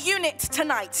be a unit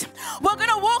tonight. We're going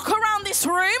to walk around this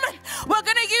room. We're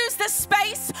going to use the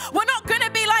space. We're not going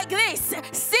to be like this,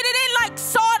 sitting in like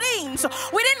sardines.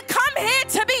 We didn't come here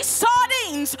to be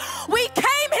sardines. We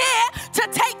came here to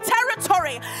take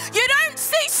territory. You don't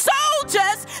see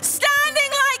soldiers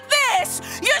standing like this.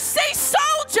 You see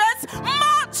soldiers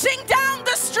marching down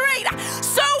the street.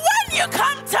 So when you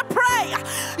come to pray,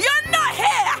 you're not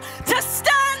here to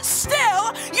stand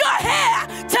still. You're here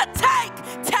to take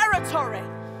territory.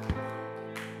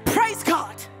 Praise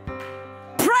God.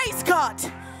 Praise God.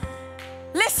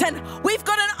 Listen, we've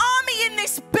got an army in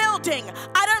this building.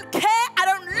 I don't care. I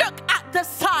don't look at the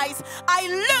size. I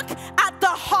look at the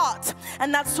heart.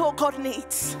 And that's all God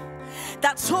needs.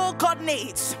 That's all God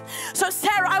needs. So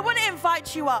Sarah, I want to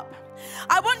invite you up.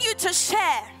 I want you to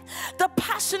share the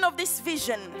passion of this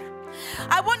vision.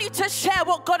 I want you to share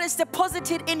what God has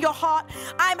deposited in your heart.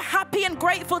 I'm happy and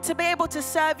grateful to be able to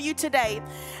serve you today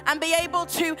and be able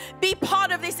to be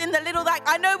part of this in the little that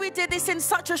I know we did this in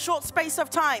such a short space of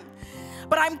time.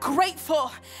 But I'm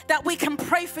grateful that we can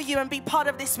pray for you and be part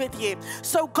of this with you.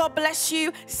 So God bless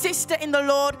you, sister in the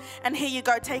Lord. And here you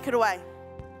go. Take it away.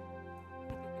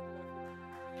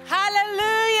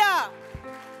 Hallelujah.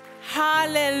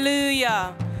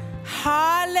 Hallelujah.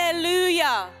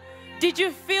 Hallelujah. Did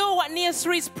you feel what Nia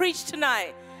Cerise preached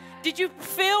tonight? Did you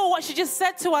feel what she just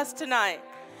said to us tonight?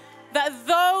 That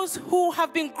those who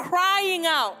have been crying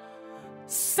out,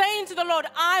 saying to the Lord,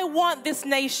 I want this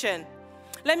nation.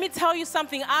 Let me tell you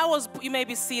something. You may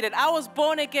be seated. I was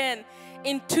born again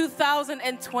in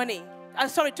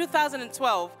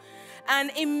 2012.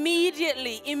 And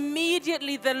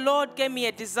immediately the Lord gave me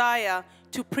a desire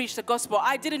to preach the gospel.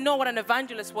 I didn't know what an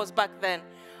evangelist was back then.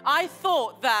 I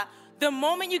thought that the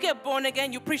moment you get born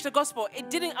again, you preach the gospel. It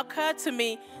didn't occur to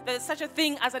me that there's such a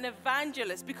thing as an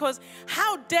evangelist, because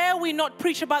how dare we not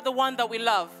preach about the one that we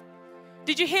love?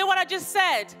 Did you hear what I just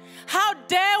said? How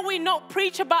dare we not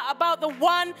preach about the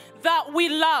one that we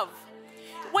love?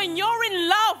 When you're in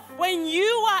love, when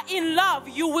you are in love,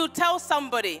 you will tell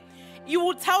somebody. You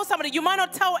will tell somebody. You might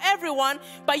not tell everyone,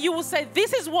 but you will say,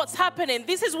 this is what's happening.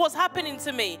 This is what's happening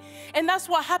to me. And that's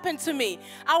what happened to me.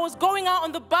 I was going out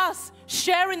on the bus,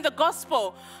 sharing the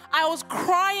gospel. I was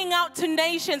crying out to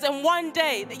nations. And one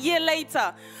day, a year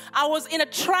later, I was in a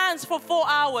trance for 4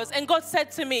 hours. And God said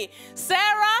to me,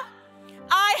 Sarah,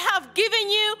 I have given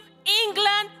you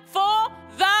England for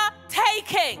the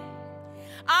taking.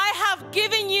 I have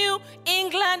given you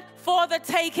England for the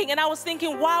taking. And I was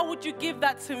thinking, why would you give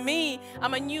that to me?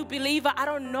 I'm a new believer. I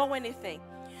don't know anything.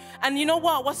 And you know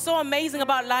what? What's so amazing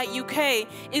about Light UK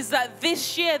is that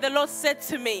this year the Lord said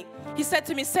to me, He said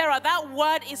to me, Sarah, that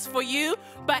word is for you,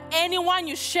 but anyone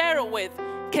you share it with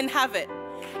can have it.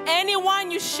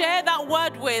 Anyone you share that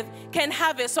word with can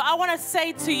have it. So I want to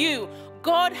say to you,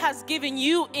 God has given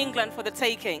you England for the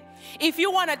taking. If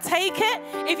you want to take it,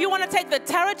 if you want to take the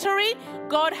territory,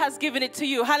 God has given it to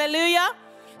you. Hallelujah.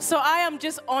 So I am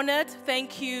just honored.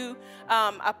 Thank you,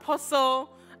 Apostle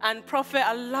and Prophet.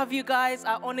 I love you guys.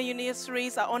 I honor you, Nia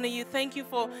Cerise. I honor you. Thank you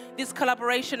for this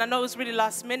collaboration. I know it was really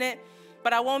last minute,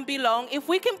 but I won't be long. If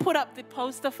we can put up the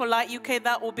poster for Light UK,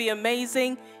 that will be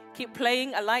amazing. Keep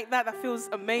playing. I like that. That feels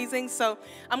amazing. So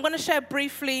I'm going to share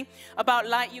briefly about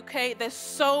Light UK. There's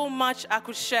so much I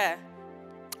could share.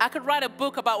 I could write a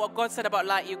book about what God said about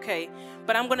Light UK,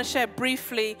 but I'm going to share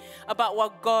briefly about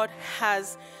what God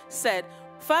has said.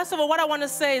 First of all, what I want to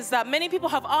say is that many people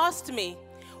have asked me,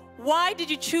 why did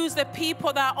you choose the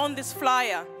people that are on this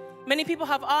flyer? Many people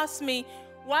have asked me,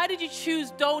 why did you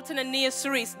choose Dalton and Nia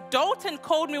Cerise? Dalton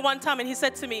called me one time and he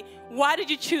said to me, why did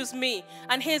you choose me?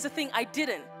 And here's the thing, I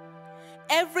didn't.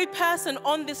 Every person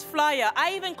on this flyer,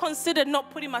 I even considered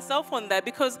not putting myself on there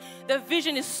because the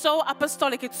vision is so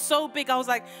apostolic, it's so big. I was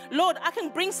like, Lord, I can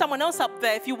bring someone else up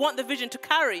there if you want the vision to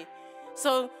carry.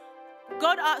 So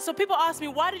people ask me,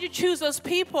 why did you choose those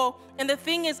people? And the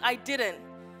thing is, I didn't.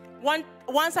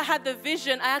 Once I had the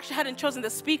vision, I actually hadn't chosen the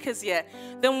speakers yet.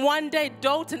 Then one day,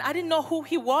 Dalton, I didn't know who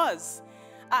he was.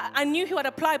 I knew he would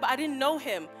apply, but I didn't know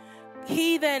him.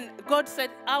 God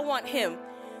said, I want him.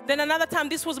 Then another time,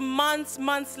 this was months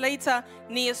later,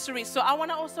 Nia Cerise. So I want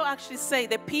to also actually say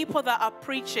the people that are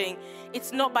preaching,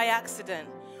 it's not by accident.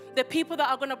 The people that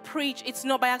are going to preach, it's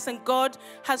not by accident. God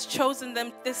has chosen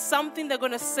them. There's something they're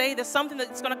going to say. There's something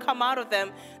that's going to come out of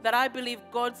them that I believe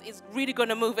God is really going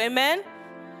to move. Amen?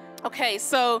 Okay,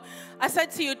 so I said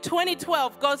to you,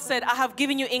 2012, God said, I have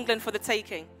given you England for the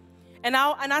taking. And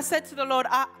I said to the Lord,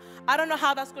 I don't know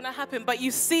how that's going to happen, but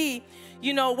you see,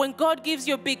 when God gives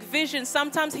you a big vision,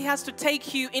 sometimes He has to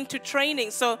take you into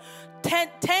training. So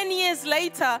 10 years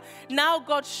later, now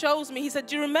God shows me. He said,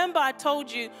 do you remember I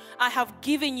told you I have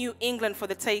given you England for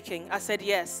the taking? I said,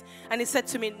 yes. And He said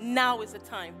to me, now is the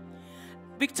time.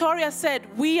 Victoria said,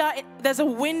 there's a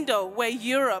window where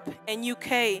Europe and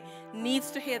UK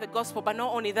needs to hear the gospel, but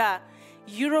not only that,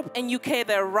 Europe and UK,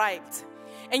 they're ripe.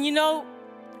 And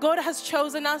God has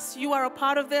chosen us. You are a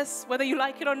part of this, whether you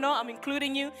like it or not. I'm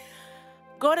including you.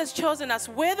 God has chosen us.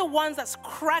 We're the ones that's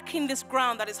cracking this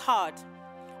ground that is hard.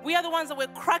 We are the ones that we're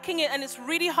cracking it, and it's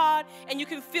really hard, and you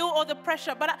can feel all the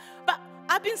pressure. But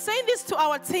I've been saying this to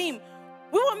our team.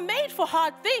 We were made for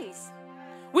hard things.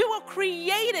 We were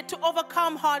created to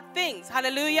overcome hard things.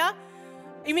 Hallelujah.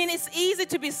 I mean, it's easy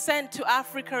to be sent to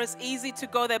Africa. It's easy to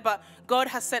go there, but God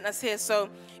has sent us here.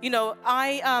 So,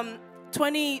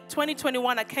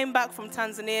 2021, I came back from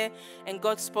Tanzania and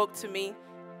God spoke to me.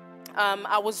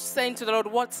 I was saying to the Lord,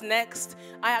 what's next?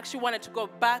 I actually wanted to go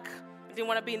back. I didn't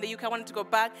want to be in the UK. I wanted to go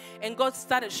back. And God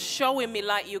started showing me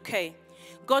Light UK.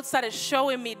 God started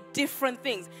showing me different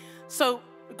things. So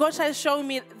God started showing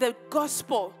me the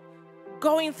gospel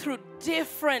going through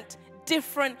different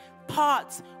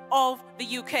parts of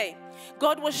the UK.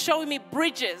 God was showing me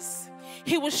bridges.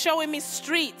 He was showing me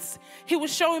streets. He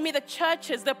was showing me the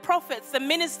churches, the prophets, the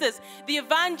ministers, the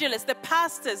evangelists, the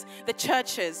pastors, the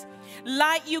churches.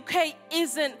 Light UK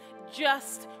isn't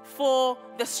just for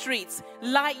the streets.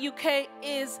 Light UK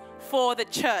is for the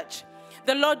church.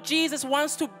 The Lord Jesus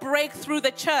wants to break through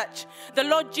the church. The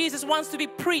Lord Jesus wants to be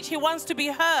preached. He wants to be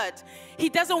heard. He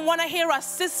doesn't want to hear our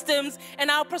systems and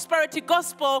our prosperity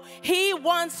gospel. He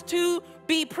wants to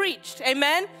be preached.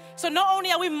 Amen? So not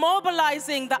only are we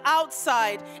mobilizing the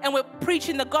outside and we're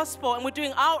preaching the gospel and we're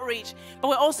doing outreach, but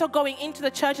we're also going into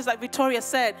the churches like Victoria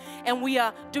said, and we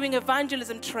are doing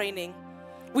evangelism training.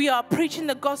 We are preaching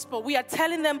the gospel. We are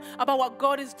telling them about what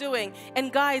God is doing.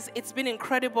 And guys, it's been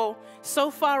incredible.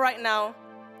 So far right now,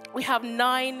 we have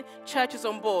 9 churches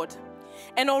on board.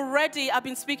 And already I've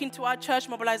been speaking to our church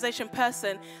mobilization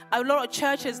person. A lot of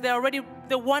churches, they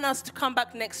want us to come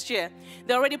back next year.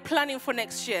 They're already planning for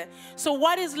next year. So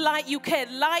what is Light UK?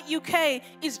 Light UK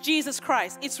is Jesus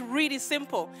Christ. It's really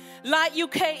simple. Light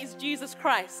UK is Jesus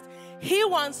Christ. He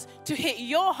wants to hit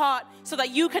your heart so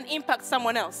that you can impact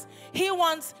someone else. He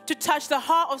wants to touch the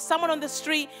heart of someone on the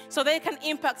street so they can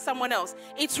impact someone else.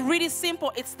 It's really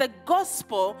simple. It's the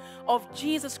gospel of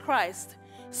Jesus Christ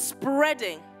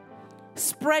spreading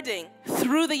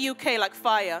through the UK like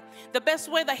fire. The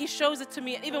best way that he shows it to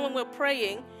me, even when we're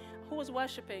praying, who was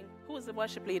worshiping? Who was the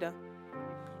worship leader?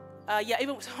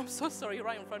 I'm so sorry, you're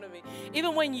right in front of me.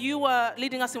 Even when you were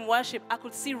leading us in worship, I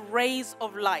could see rays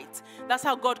of light. That's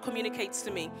how God communicates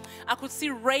to me. I could see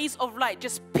rays of light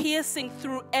just piercing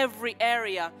through every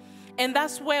area. And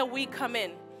that's where we come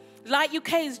in. Light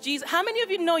UK is Jesus. How many of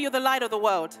you know you're the light of the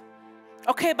world?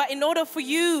 Okay, but in order for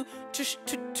you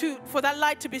for that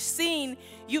light to be seen,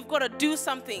 you've got to do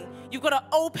something. You've got to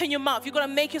open your mouth. You've got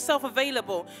to make yourself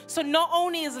available. So not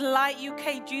only is Light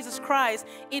UK Jesus Christ,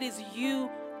 it is you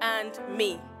and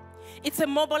me. It's a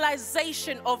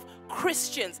mobilization of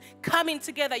Christians coming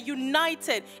together,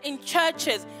 united in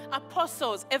churches,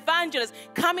 apostles, evangelists,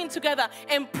 coming together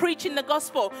and preaching the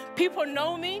gospel. People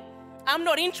know me. I'm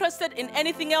not interested in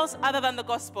anything else other than the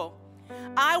gospel.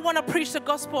 I want to preach the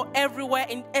gospel everywhere,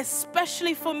 and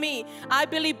especially for me, I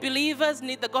believe believers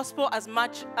need the gospel as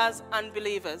much as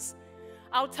unbelievers.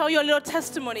 I'll tell you a little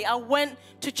testimony. I went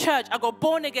to church. I got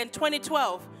born again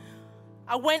 2012.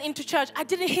 I went into church. I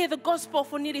didn't hear the gospel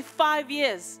for nearly 5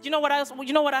 years. You know what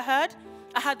I heard?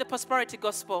 I heard the prosperity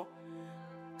gospel.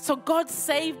 So God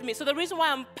saved me. So the reason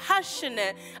why I'm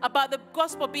passionate about the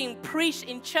gospel being preached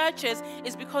in churches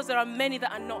is because there are many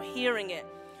that are not hearing it.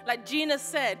 Like Gina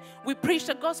said, we preach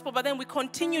the gospel, but then we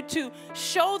continue to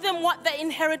show them what their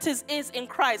inheritance is in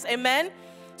Christ. Amen?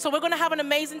 So we're going to have an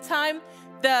amazing time.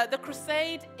 The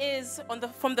crusade is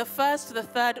from the 1st to the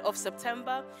 3rd of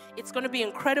September. It's going to be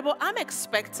incredible. I'm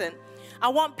expectant. I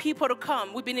want people to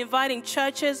come. We've been inviting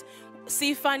churches.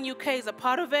 CFAN UK is a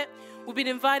part of it. We've been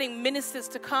inviting ministers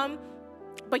to come.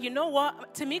 But you know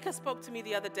what? Tamika spoke to me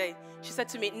the other day. She said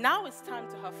to me, now it's time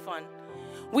to have fun.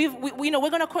 We're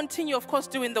going to continue, of course,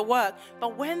 doing the work.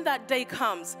 But when that day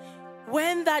comes,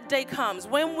 when the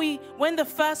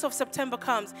 1st of September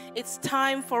comes, it's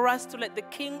time for us to let the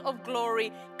King of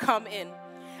Glory come in.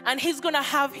 And he's going to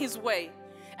have his way.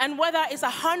 And whether it's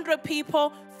 100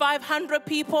 people, 500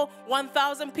 people,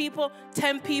 1,000 people,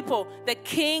 10 people, the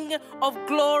King of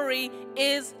Glory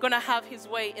is going to have his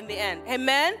way in the end.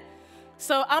 Amen?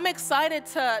 So I'm excited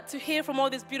to hear from all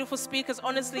these beautiful speakers.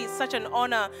 Honestly, it's such an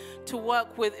honor to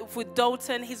work with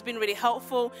Dalton. He's been really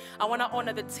helpful. I want to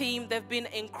honor the team. They've been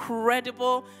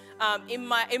incredible. In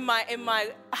my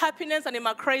happiness and in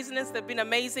my craziness, they've been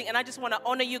amazing. And I just want to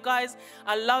honor you guys.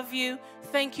 I love you.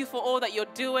 Thank you for all that you're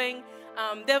doing.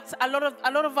 There's a lot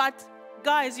of our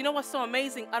guys. You know what's so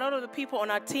amazing? A lot of the people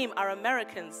on our team are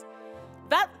Americans.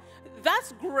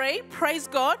 That's great. Praise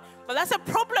God. But that's a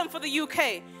problem for the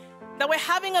UK. That we're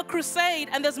having a crusade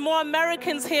and there's more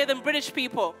Americans here than British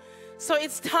people. So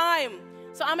it's time.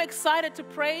 So I'm excited to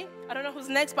pray. I don't know who's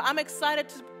next, but I'm excited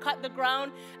to cut the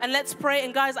ground and let's pray.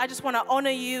 And guys, I just want to honor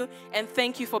you and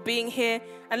thank you for being here.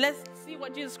 And let's see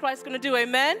what Jesus Christ is going to do.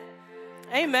 Amen?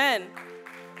 Amen.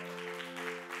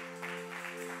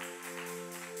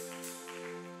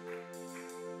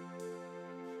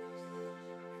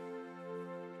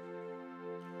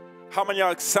 How many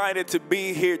are excited to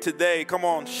be here today? Come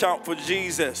on, shout for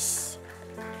Jesus.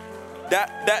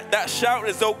 That shout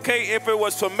is okay if it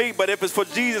was for me, but if it's for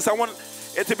Jesus, I want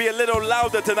it to be a little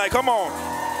louder tonight. Come on.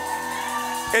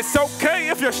 It's okay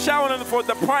if you're shouting for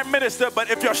the Prime Minister, but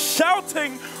if you're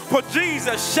shouting for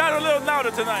Jesus, shout a little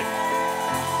louder tonight.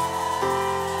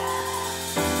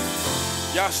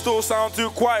 Y'all still sound too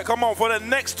quiet. Come on, for the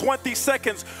next 20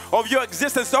 seconds of your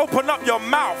existence, open up your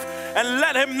mouth and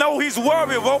let him know he's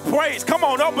worthy of all praise. Come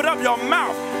on, open up your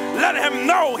mouth. Let him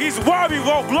know he's worthy of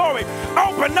all glory.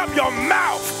 Open up your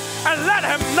mouth and let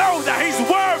him know that he's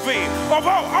worthy of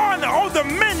all honor, all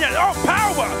dominion, all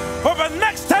power. For the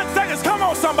next 10 seconds, come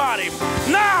on, somebody.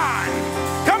 9.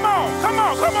 Come on, come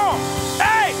on, come on.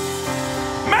 8.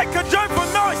 Make a joyful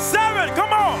noise. 7.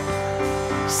 Come on.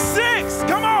 6.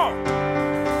 Come on.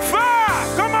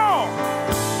 5. Come on.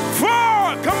 4.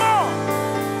 Come on.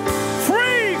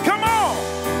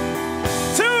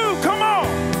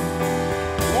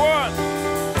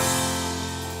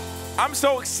 I'm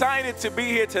so excited to be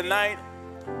here tonight.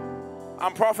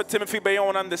 I'm Prophet Timothy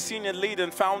Bayon. I'm the senior leader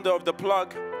and founder of The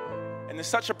Plug. And it's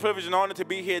such a privilege and honor to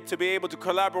be here, to be able to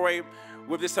collaborate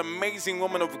with this amazing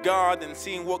woman of God and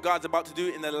seeing what God's about to do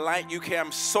in the Light UK.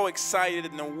 I'm so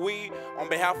excited. And we, on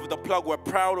behalf of The Plug, we're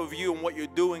proud of you and what you're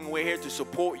doing. We're here to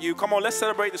support you. Come on, let's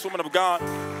celebrate this woman of God.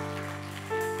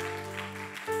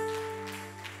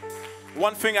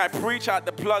 One thing I preach at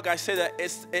The Plug, I say that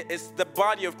it's the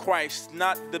body of Christ,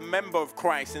 not the member of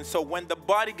Christ. And so when the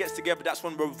body gets together, that's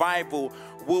when revival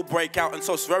will break out. And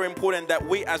so it's very important that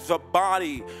we as the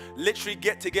body literally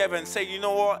get together and say, you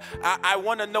know what, I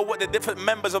want to know what the different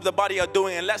members of the body are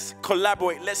doing, and let's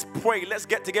collaborate, let's pray, let's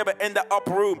get together in the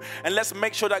upper room, and let's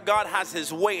make sure that God has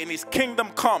his way and his kingdom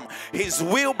come, his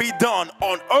will be done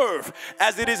on earth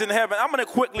as it is in heaven. I'm going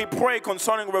to quickly pray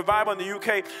concerning revival in the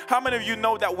UK. How many of you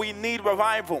know that we need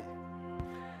revival?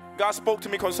 God spoke to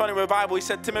me concerning revival. He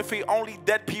said, Timothy, only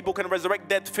dead people can resurrect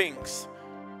dead things.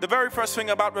 The very first thing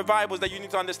about revival is that you need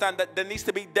to understand that there needs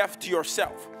to be death to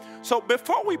yourself. So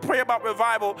before we pray about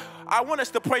revival, I want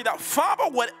us to pray that, Father,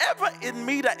 whatever in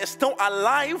me that is still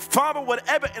alive, Father,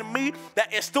 whatever in me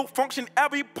that is still functioning,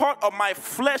 every part of my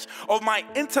flesh, of my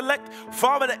intellect,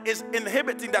 Father, that is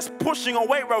inhibiting, that's pushing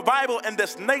away revival in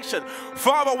this nation,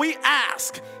 Father, we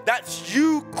ask that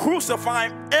you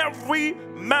crucify every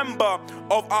member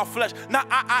of our flesh. Now,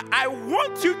 I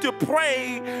want you to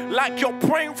pray like you're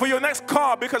praying for your next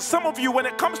car, because some of you, when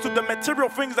it comes to the material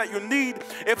things that you need,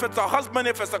 if it's a husband,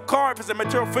 if it's a car, if it's a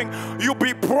material thing, you'll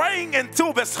be praying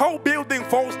until this whole building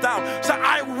falls down. So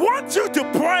I want you to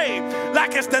pray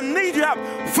like it's the need you have.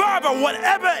 Father,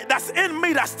 whatever that's in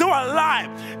me that's still alive,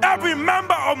 every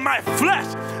member of my flesh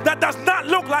that does not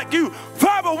look like you,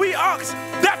 Father, we ask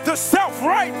death to self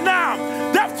right now,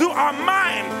 death to our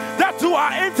mind, death to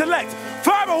our intellect.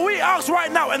 Father, we ask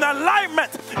right now in alignment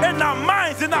in our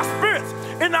minds, in our spirits,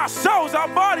 in our souls, our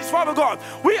bodies, Father God.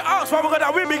 We ask, Father God,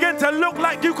 that we begin to look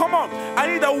like you. Come on. I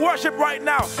need a worship right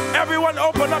now. Everyone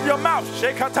open up your mouth.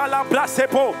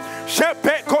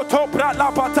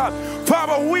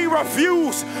 Father, we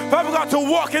refuse, Father God, to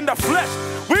walk in the flesh.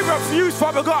 We refuse,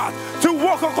 Father God, to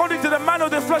walk according to the man of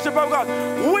the flesh, Father God.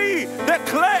 We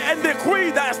declare and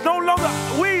decree that it's no longer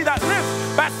we that live,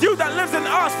 but you that lives in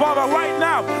us, Father, right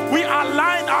now. We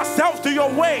align ourselves to your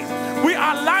ways. We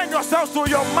align ourselves to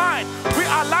your mind. We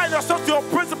align ourselves to your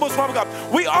principles, Father God.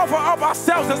 We offer up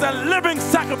ourselves as a living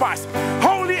sacrifice,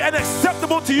 holy and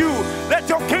acceptable to you. Let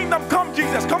your kingdom come,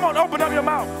 Jesus. Come on, open up your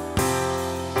mouth.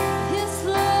 Yes,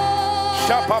 Lord.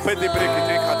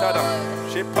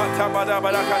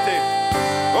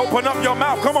 Open up your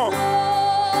mouth. Come on.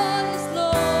 Yes,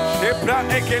 Lord.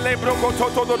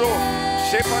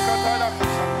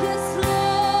 Yes, Lord.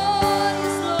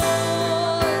 Yes, Lord.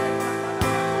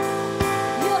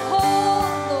 You're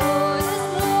whole, Lord. Yes,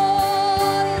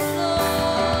 Lord. Yes,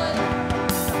 Lord.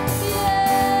 Yeah.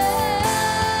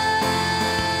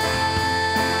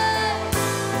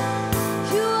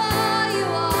 You are, you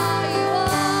are, you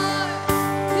are.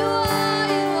 You are,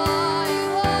 you are,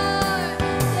 you are.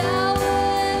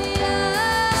 Yahweh, Yahweh.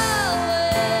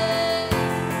 Yahweh,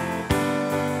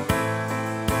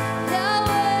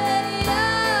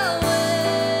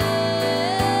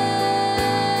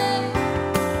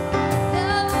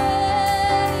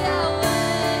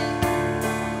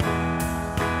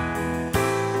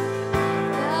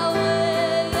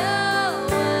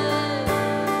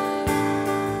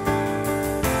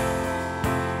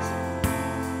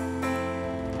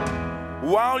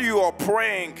 While you are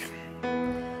praying,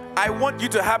 I want you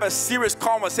to have a serious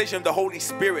conversation with the Holy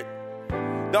Spirit.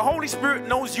 The Holy Spirit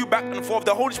knows you back and forth.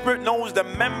 The Holy Spirit knows the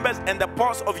members and the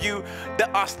parts of you that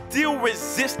are still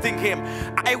resisting him.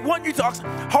 I want you to ask,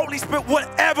 Holy Spirit,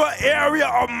 whatever area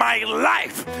of my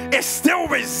life is still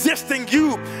resisting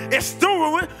you, it's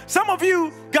still, some of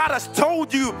you, God has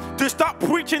told you to stop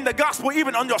preaching the gospel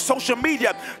even on your social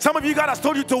media. Some of you, God has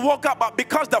told you to walk up, but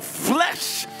because the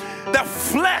flesh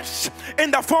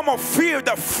in the form of fear,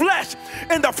 the flesh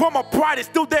in the form of pride is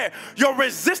still there. You're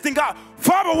resisting God.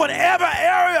 Father, whatever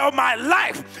area of my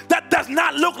life that does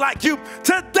not look like you,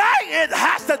 today it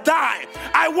has to die.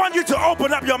 I want you to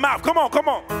open up your mouth. Come on, come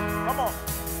on, come on.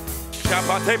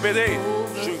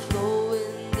 overflow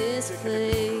in this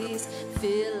place.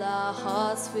 Fill our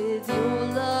hearts with your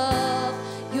love.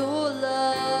 Your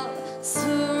love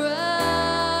surrounds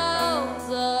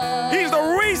us. He's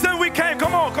the reason we came.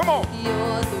 Come on, come on.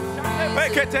 You're the reason we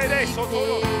came to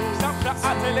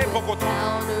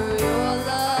encounter your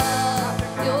love.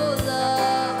 Your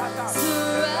love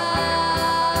surrounds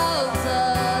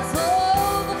us.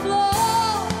 Overflow,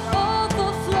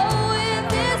 overflow in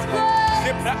this place.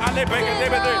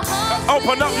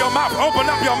 Open up your mouth. Open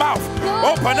up your mouth.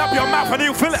 Open up your mouth and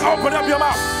you feel it. Open up your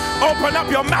mouth. Open up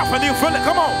your mouth and you feel it.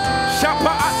 Come on.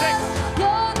 Shapa atek.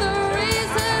 You're the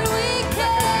reason we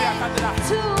came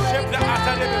to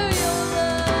encounter your love.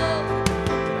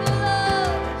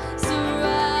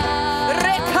 Surround.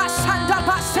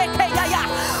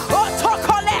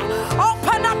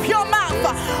 Open up your mouth.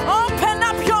 Open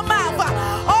up your mouth.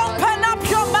 Open up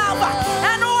your mouth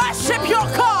and worship your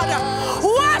God.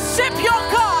 Worship your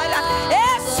God.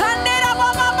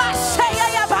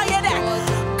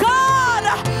 God,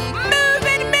 move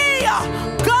in me.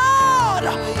 God,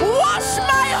 wash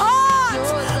my heart.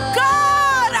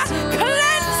 God,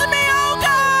 cleanse me, oh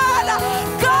God.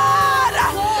 God,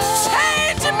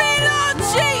 change me, Lord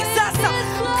Jesus.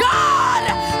 God,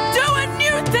 do a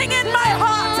new thing in my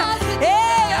heart.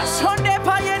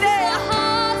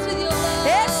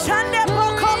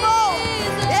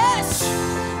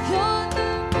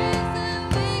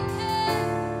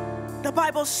 The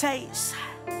Bible says,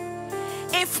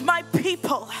 if my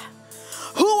people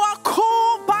who are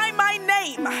called by my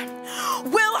name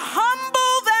will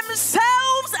humble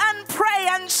themselves and pray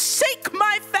and seek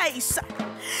my face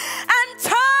and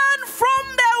turn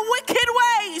from their wicked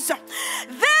ways,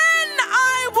 then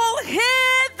I will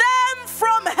hear them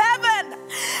from heaven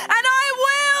and I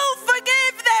will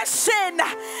forgive their sin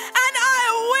and I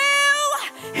will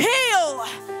heal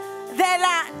their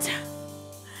land.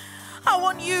 I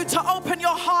want you to open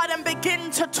your heart and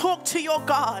begin to talk to your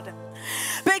God.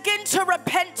 Begin to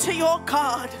repent to your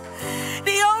God.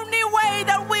 The only way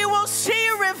that we will see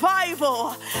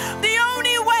revival, the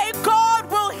only way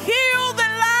God will heal the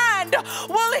land,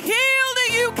 will heal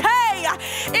the UK,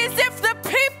 is if the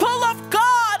people of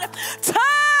God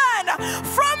turn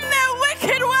from their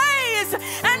wicked ways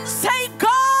and say,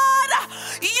 God,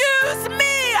 use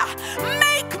me,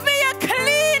 make me a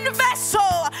clean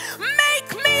vessel,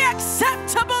 make me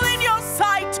acceptable in your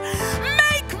sight,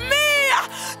 make me,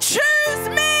 choose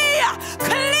me,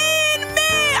 clean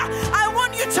me. I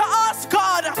want you to ask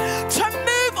God to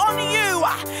move on you.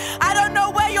 I don't know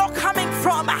where you're coming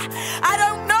from. I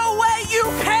don't know where you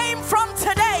came from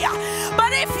today.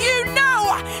 But if you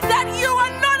know that you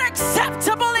are not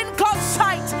acceptable in God's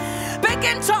sight,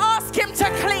 begin to ask Him to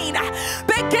clean.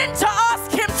 Begin to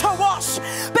ask Him to wash.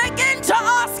 Begin to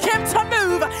ask Him to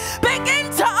move.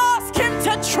 Begin to ask Him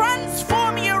to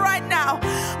transform you right now.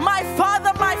 My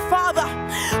Father, my Father,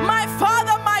 my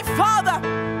Father, my Father,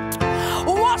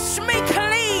 wash me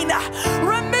clean.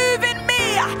 Remove in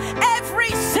me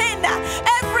every sin,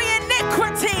 every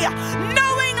iniquity,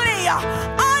 knowingly,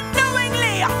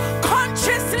 unknowingly,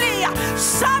 consciously,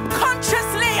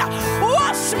 subconsciously.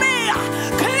 Wash me,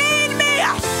 clean me,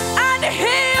 and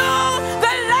heal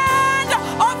the land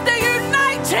of the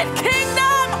United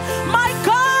Kingdom. My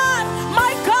God,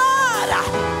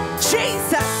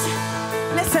 Jesus.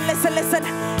 Listen, listen, listen,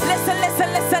 listen, listen,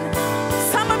 listen.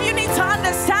 Some of you need to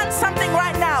understand something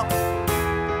right now.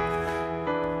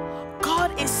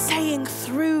 God is saying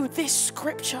through this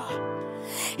scripture,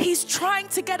 He's trying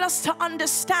to get us to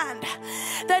understand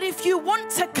that if you want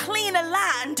to clean a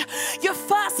land, you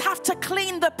first have to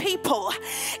clean the people.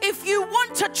 If you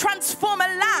want to transform a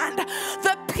land,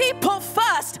 the people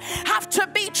first have to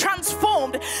be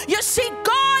transformed. You see,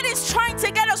 God is trying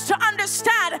to get us to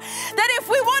understand that if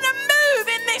we want to move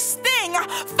in this thing,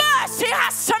 first He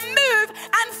has to move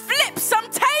and flip some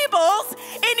tables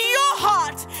in your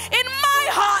heart, in my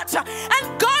heart.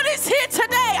 And God is here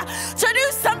today to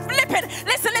do some flipping.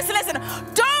 Listen, listen, listen.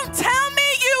 Don't tell me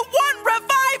you want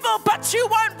revival, but you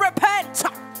won't repent.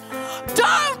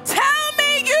 Don't tell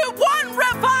me you want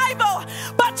revival,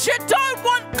 but you don't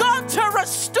want God to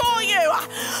restore you.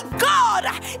 God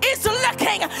is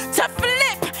looking to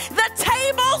flip the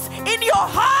tables in your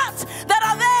heart that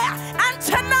are there. And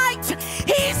tonight,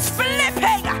 He's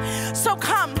flipping. So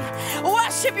come,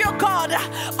 worship your God.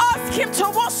 Ask Him to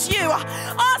wash you.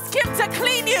 Ask Him to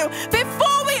clean you.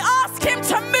 Before we ask Him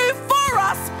to move for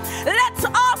us, let's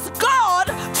ask God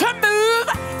to move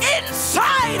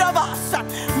inside of us.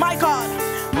 My God,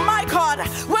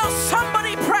 will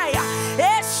somebody pray?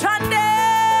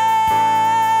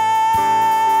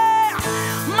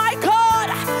 My God,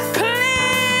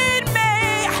 clean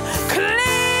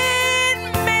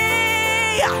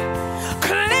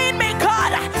me,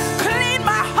 God, clean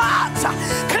my heart,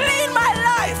 clean my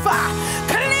life,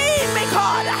 clean me,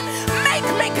 God, make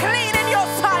me clean in your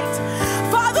sight.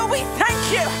 Father, we thank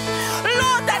you,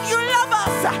 Lord, that you love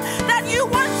us, that you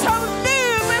want to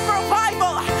move with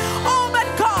revival. Oh, but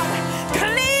God,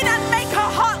 clean and make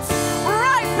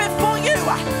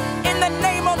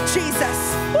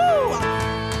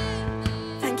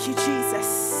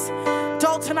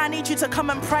you to come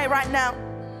and pray right now.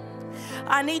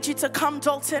 I need you to come,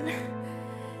 Dalton.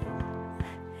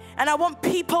 And I want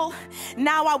people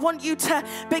now, I want you to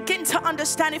begin to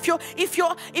understand, if you're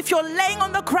laying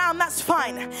on the ground, that's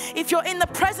fine. If you're in the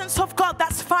presence of God,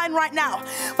 that's fine right now.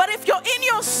 But if you're in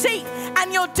your seat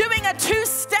and you're doing a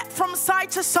two-step from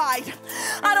side to side,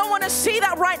 I don't want to see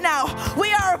that right now.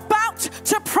 We are about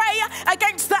to pray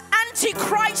against the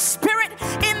Antichrist spirit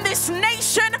in this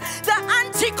nation, the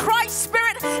Antichrist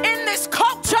spirit in this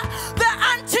culture, the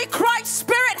Antichrist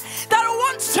spirit that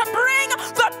wants to bring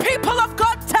the people of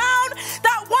God down,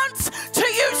 that wants to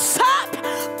usurp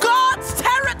God's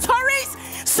territories.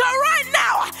 So right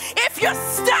now, if you're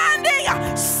standing,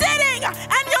 sitting,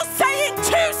 and you're saying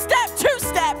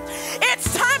two-step,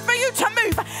 it's time for you to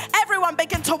move. Everyone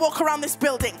begin to walk around this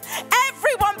building.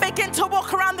 Everyone begin to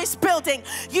walk around this building.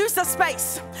 Use the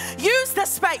space. Use the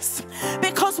space,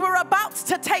 because we're about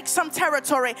to take some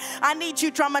territory. I need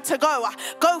you, drummer, to go.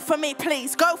 Go for me,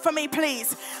 please. Go for me,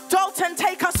 please. Dalton,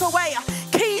 take us away.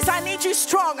 Keys, I need you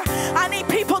strong. I need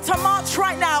people to march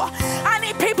right now. I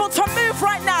need people to move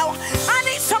right now. I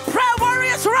need some prayer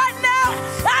warriors right now.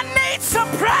 I need some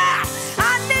prayer.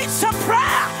 I need some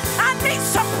prayer. I need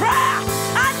some prayer.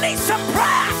 I need some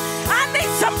prayer. I need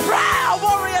some prayer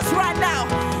warriors right now.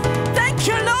 Thank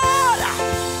you, Lord.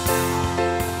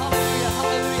 Hallelujah,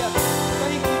 hallelujah.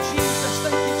 Thank you, Jesus.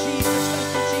 Thank you, Jesus. Thank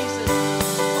you, Jesus.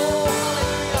 Oh,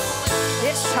 hallelujah, hallelujah.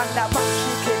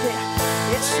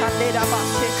 Yes,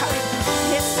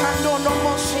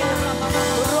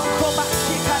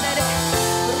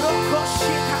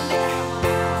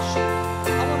 I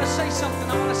want to say something.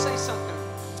 I want to say something.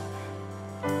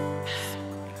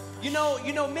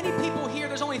 You know, many people here,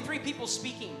 there's only 3 people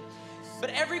speaking.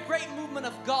 But every great movement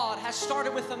of God has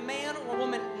started with a man or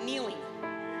woman kneeling.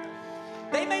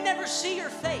 They may never see your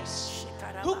face.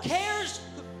 Who cares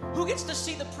who gets to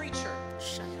see the preacher?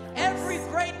 Every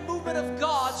great movement of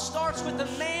God starts with a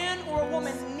man or a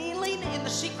woman kneeling in the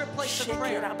secret place of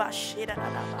prayer.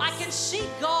 I can see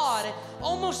God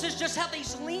almost as just how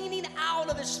he's leaning out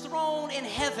of his throne in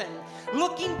heaven,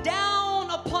 looking down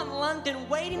upon London,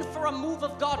 waiting for a move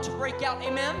of God to break out.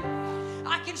 Amen?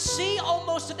 I can see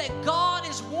almost that God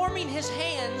is warming his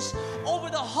hands over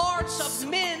the hearts of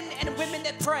men and women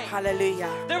that pray. Hallelujah.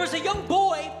 There was a young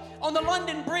boy on the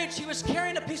London Bridge. He was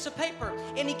carrying a piece of paper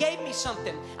and he gave me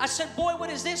something. I said, boy, what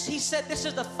is this? He said, this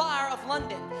is the fire of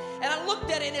London. And I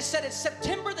looked at it and it said, it's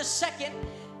September the 2nd,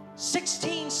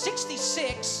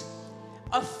 1666.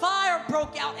 A fire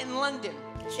broke out in London.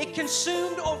 It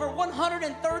consumed over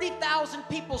 130,000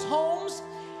 people's homes.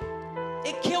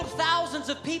 It killed thousands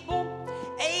of people.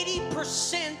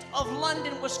 80% of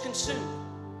London was consumed.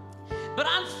 But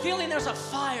I'm feeling there's a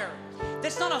fire.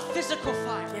 That's not a physical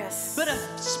fire, yes, but a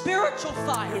spiritual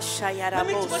fire. Let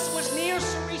me, what Nia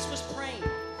Cerise was praying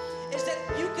is that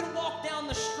you can walk down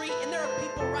the street and there are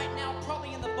people right now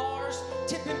probably in the bars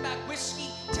tipping back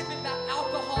whiskey, tipping back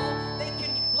alcohol. They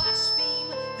can blaspheme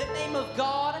the name of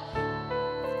God.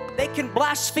 They can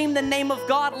blaspheme the name of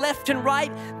God left and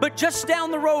right. But just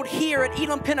down the road here at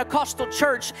Elam Pentecostal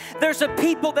Church, there's a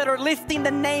people that are lifting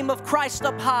the name of Christ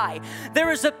up high.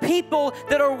 There is a people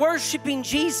that are worshiping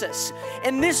Jesus.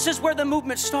 And this is where the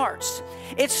movement starts.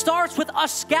 It starts with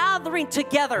us gathering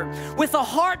together with a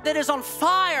heart that is on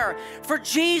fire for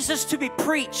Jesus to be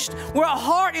preached, where a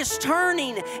heart is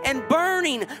turning and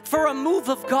burning for a move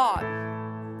of God.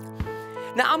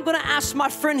 Now I'm going to ask my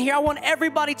friend here, I want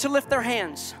everybody to lift their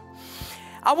hands.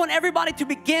 I want everybody to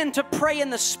begin to pray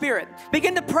in the Spirit.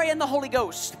 Begin to pray in the Holy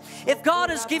Ghost. If God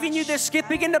is giving you this gift,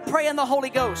 begin to pray in the Holy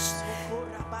Ghost.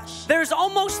 There's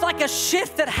almost like a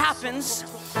shift that happens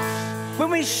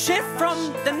when we shift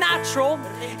from the natural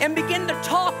and begin to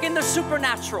talk in the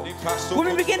supernatural. When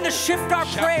we begin to shift our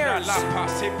prayers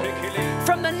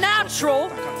from the natural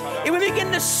and we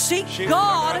begin to seek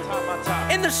God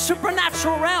in the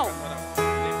supernatural realm.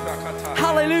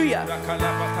 Hallelujah.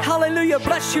 Hallelujah.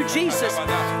 Bless you, Jesus.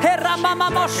 Louder,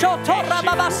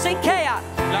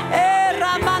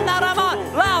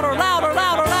 louder, louder,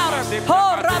 louder.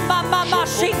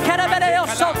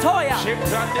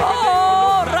 Oh,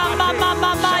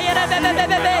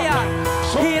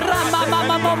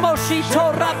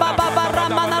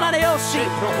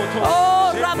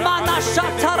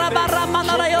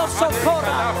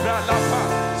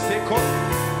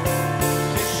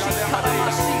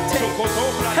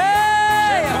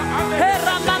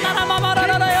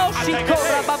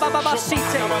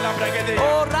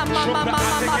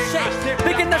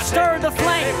 begin Begin to stir the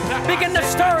flame. Begin to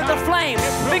stir the flame.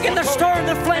 Begin to stir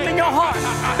the flame in your heart.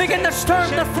 Begin to stir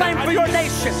the flame for your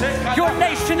nation. Your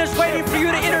nation is waiting for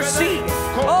you to intercede.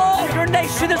 Oh, your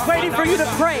nation is waiting for you to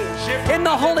pray in the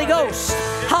Holy Ghost.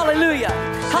 Hallelujah.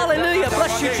 Hallelujah.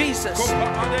 Bless you, Jesus.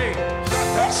 Hallelujah.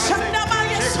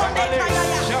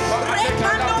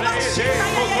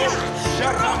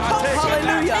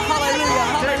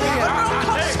 Hallelujah. Hallelujah.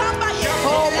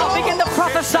 Oh, begin to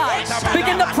prophesy.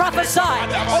 Begin to prophesy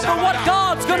over what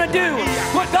God's going to do.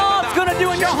 What God's going to do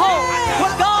in your home.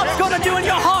 What God's going to do in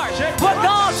your heart. What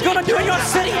God's going to do in your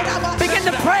city. Begin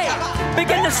to pray.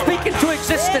 Begin to speak into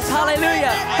existence. Hallelujah.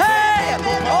 Hey!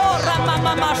 Oh,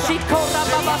 Ramamamashiko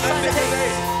Ramabasante.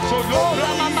 Oh,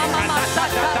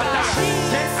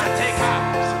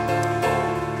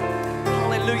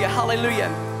 Hallelujah.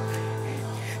 Hallelujah.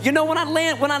 You know, when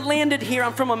I landed here,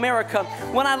 I'm from America.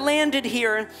 When I landed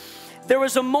here, there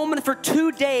was a moment for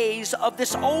 2 days of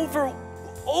this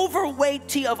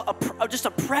overweighty of just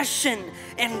oppression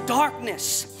and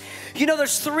darkness. You know,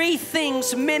 there's 3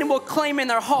 things men will claim in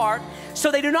their heart so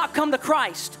they do not come to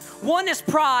Christ. One is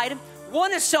pride,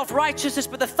 one is self-righteousness,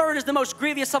 but the third is the most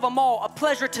grievous of them all, a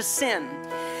pleasure to sin.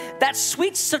 That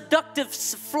sweet seductive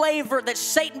flavor that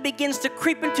Satan begins to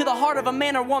creep into the heart of a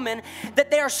man or woman,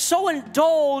 that they are so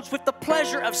indulged with the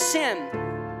pleasure of sin.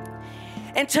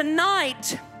 And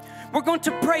tonight, we're going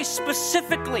to pray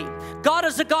specifically. God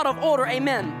is a God of order,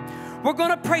 amen. We're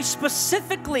going to pray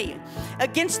specifically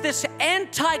against this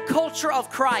anti-culture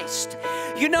of Christ.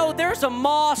 You know, there's a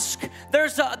mosque,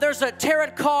 there's a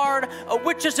tarot card, a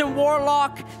witches and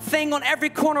warlock thing on every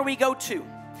corner we go to.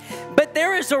 But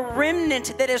there is a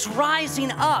remnant that is rising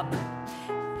up.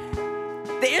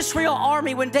 The Israel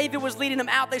army, when David was leading them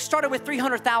out, they started with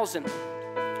 300,000.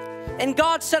 And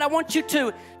God said, I want you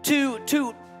to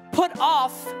put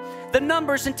off the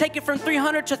numbers and take it from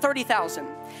 300 to 30,000.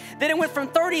 Then it went from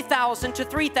 30,000 to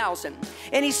 3,000.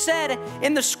 And he said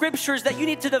in the scriptures that you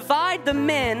need to divide the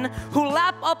men who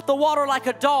lap up the water like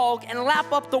a dog and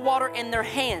lap up the water in their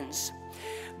hands.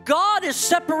 God is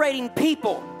separating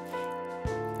people.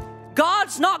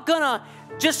 God's not gonna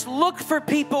just look for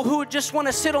people who just want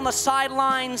to sit on the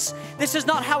sidelines. This is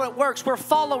not how it works. We're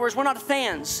followers, we're not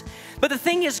fans. But the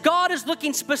thing is, God is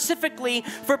looking specifically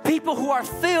for people who are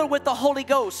filled with the Holy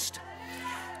Ghost.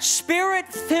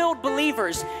 Spirit-filled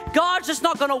believers. God's just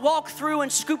not going to walk through and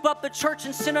scoop up the church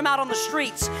and send them out on the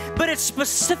streets. But it's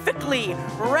specifically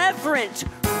reverent,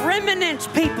 remnant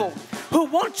people who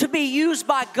want to be used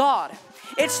by God.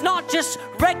 It's not just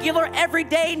regular,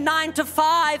 everyday 9 to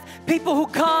 5 people who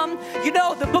come. You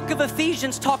know, the book of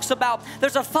Ephesians talks about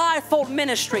there's a 5-fold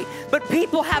ministry, but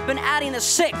people have been adding a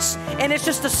 6th, and it's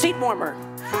just a seat warmer.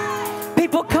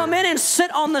 People come in and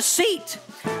sit on the seat,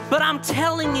 but I'm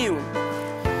telling you,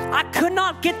 I could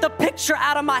not get the picture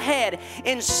out of my head.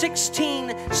 In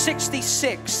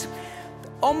 1666,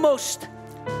 almost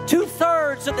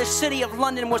 2/3 of the city of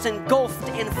London was engulfed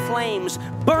in flames,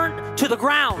 burnt to the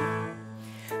ground.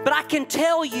 But I can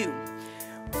tell you,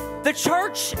 the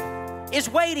church is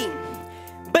waiting.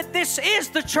 But this is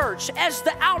the church. As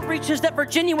the outreaches that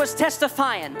Virginia was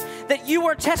testifying, that you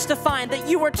were testifying, that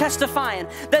you were testifying,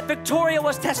 that Victoria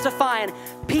was testifying,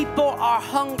 people are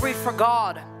hungry for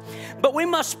God. But we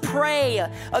must pray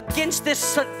against this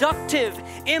seductive,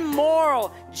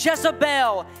 immoral,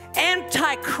 Jezebel,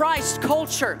 anti-Christ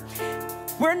culture.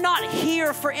 We're not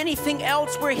here for anything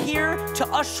else. We're here to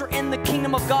usher in the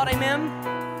kingdom of God, amen?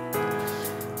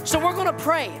 So we're going to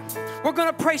pray. We're going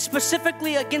to pray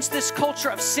specifically against this culture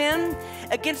of sin,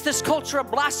 against this culture of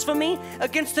blasphemy,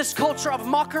 against this culture of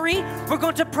mockery. We're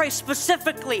going to pray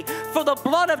specifically for the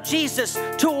blood of Jesus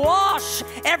to wash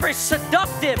every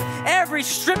seductive, every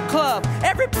strip club,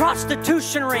 every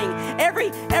prostitution ring,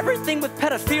 everything with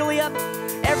pedophilia,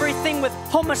 everything with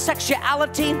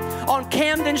homosexuality on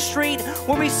Camden Street,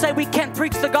 where we say we can't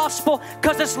preach the gospel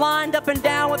because it's lined up and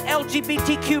down with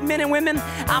LGBTQ men and women.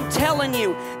 I'm telling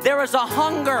you, there is a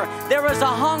hunger. There is a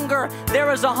hunger. There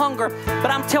is a hunger.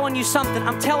 But I'm telling you something.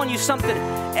 I'm telling you something.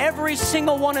 Every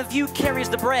single one of you carries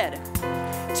the bread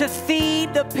to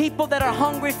feed the people that are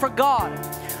hungry for God.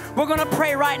 We're going to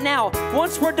pray right now.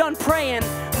 Once we're done praying,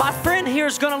 my friend here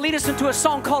is going to lead us into a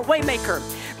song called Waymaker.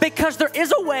 Because there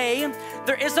is a way,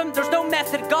 there's no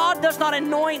method. God does not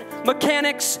anoint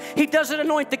mechanics. He doesn't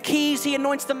anoint the keys. He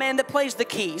anoints the man that plays the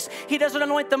keys. He doesn't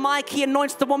anoint the mic. He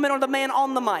anoints the woman or the man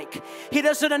on the mic. He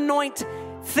doesn't anoint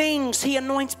things. He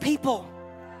anoints people.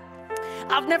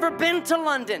 I've never been to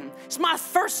London. It's my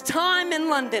first time in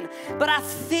London, but I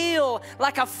feel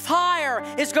like a fire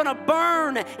is going to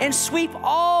burn and sweep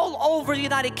all over the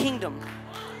United Kingdom.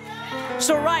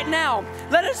 So right now,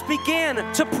 let us begin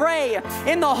to pray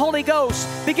in the Holy Ghost.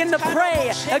 Begin to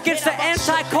pray against the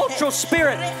anti-cultural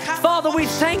spirit. Father, we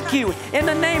thank you in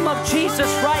the name of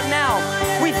Jesus right now.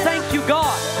 We thank you,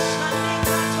 God.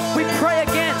 We pray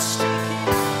against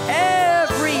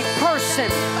every person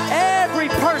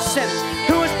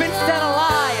who has been fed a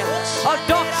lie, a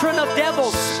doctrine of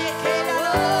devils.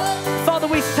 Father,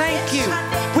 we thank you.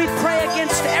 We pray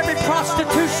against every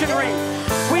prostitution ring.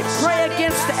 We pray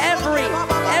against every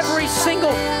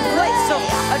single place of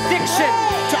addiction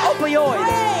to opioid,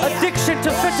 addiction to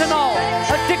fentanyl,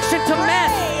 addiction to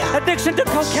meth, addiction to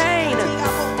cocaine,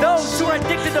 those who are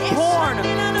addicted to porn.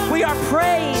 We are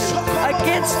praying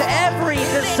against every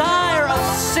desire of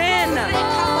sin.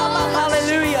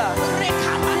 Hallelujah.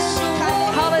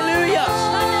 Hallelujah.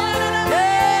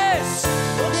 Yes.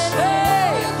 Hey.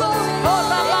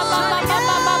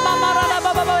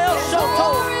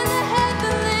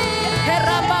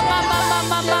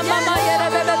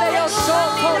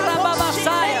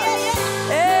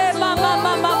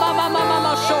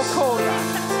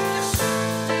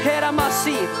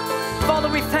 Father,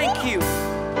 we thank you.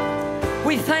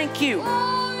 We thank you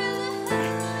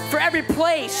for every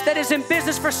place that is in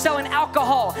business for selling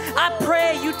alcohol. I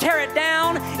pray you tear it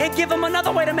down and give them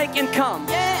another way to make income.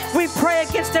 Yes. We pray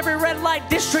against every red light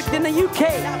district in the UK,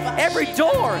 every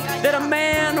door that a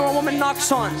man or a woman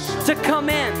knocks on to come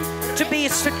in, to be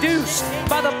seduced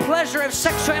by the pleasure of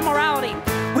sexual immorality.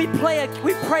 We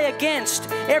pray against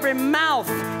every mouth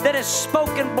that has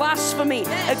spoken blasphemy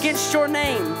against your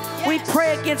name. Yes. We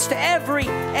pray against every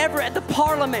at the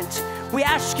parliament. We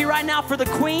ask you right now for the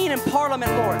Queen and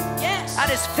Parliament, Lord. Yes. I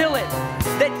just feel it,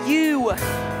 that you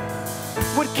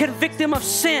would convict them of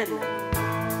sin.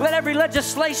 Let every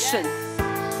legislation,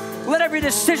 let every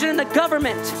decision in the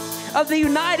government of the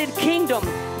United Kingdom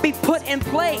be put in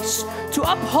place to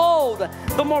uphold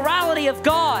the morality of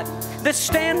God, the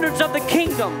standards of the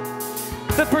kingdom,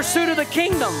 the pursuit of the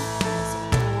kingdom.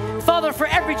 Father, for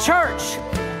every church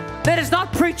that is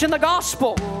not preaching the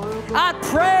gospel, I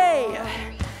pray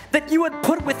that you would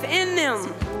put within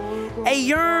them a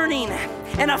yearning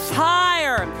and a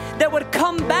fire that would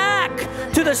come back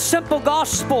to the simple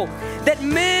gospel, that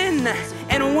men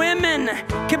and women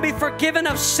can be forgiven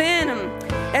of sin.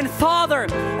 And Father,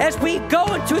 as we go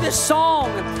into this song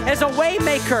as a way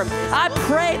maker, I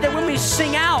pray that when we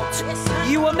sing out,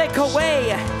 you will make a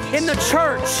way in the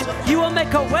church. You will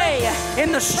make a way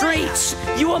in the streets.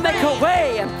 You will make a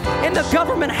way in the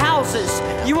government houses.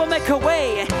 You will make a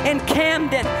way in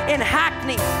Camden, in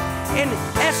Hackney, in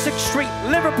Essex Street,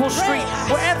 Liverpool Street,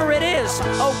 wherever it is,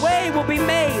 a way will be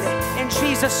made in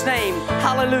Jesus' name.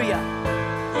 Hallelujah.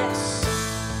 Yes.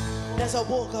 There's a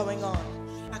war going on.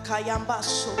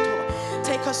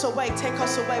 Take us away with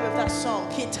that song.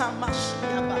 War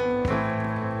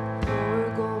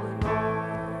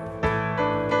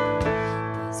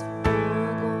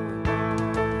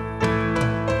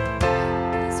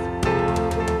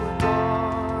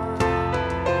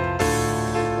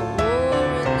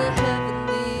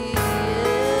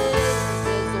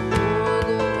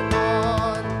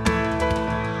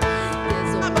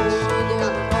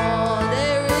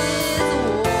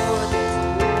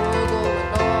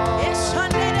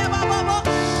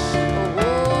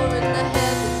in the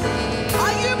heavenly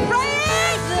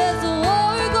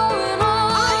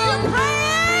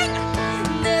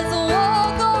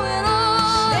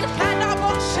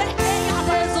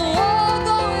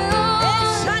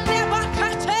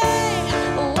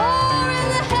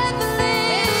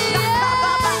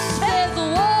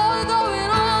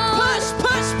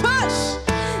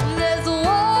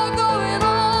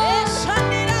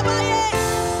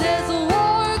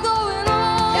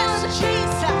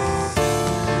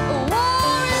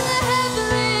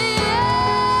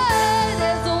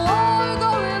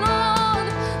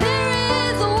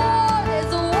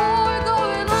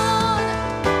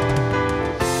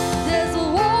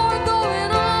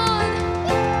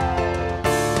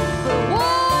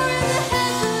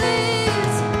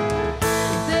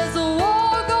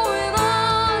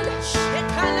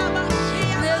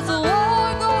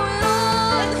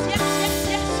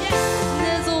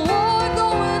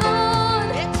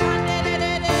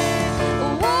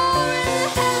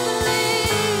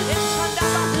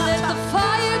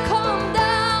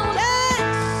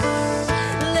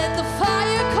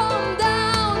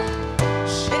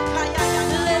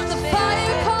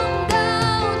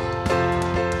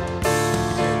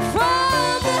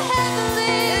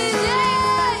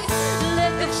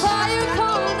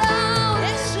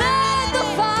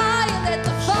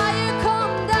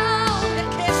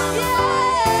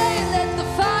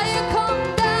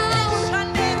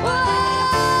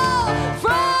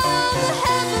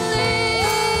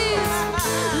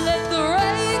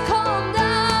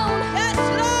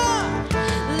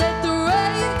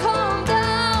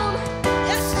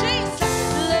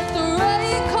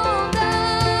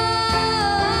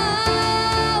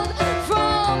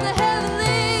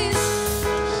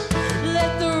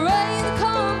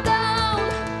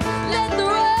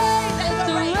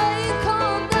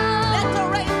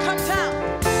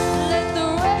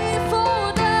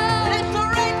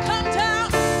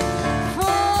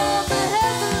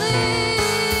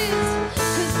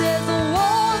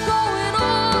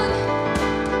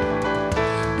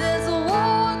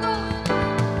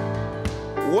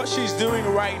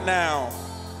right now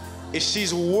is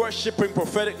she's worshiping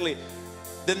prophetically.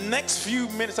 The next few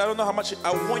minutes, I don't know how much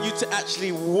I want you to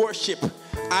actually worship.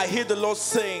 I hear the Lord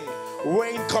saying,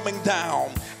 rain coming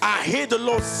down. I hear the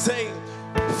Lord saying,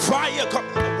 fire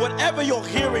coming. Whatever you're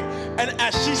hearing, and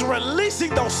as she's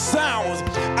releasing those sounds,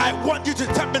 I want you to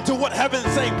tap into what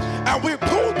heaven's saying. And we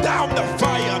pull down the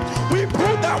fire. We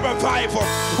pull down revival.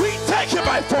 We take it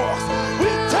by force. We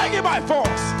take it by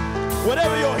force.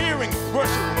 Whatever you're hearing,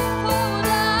 worship.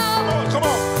 Come on, come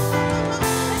on.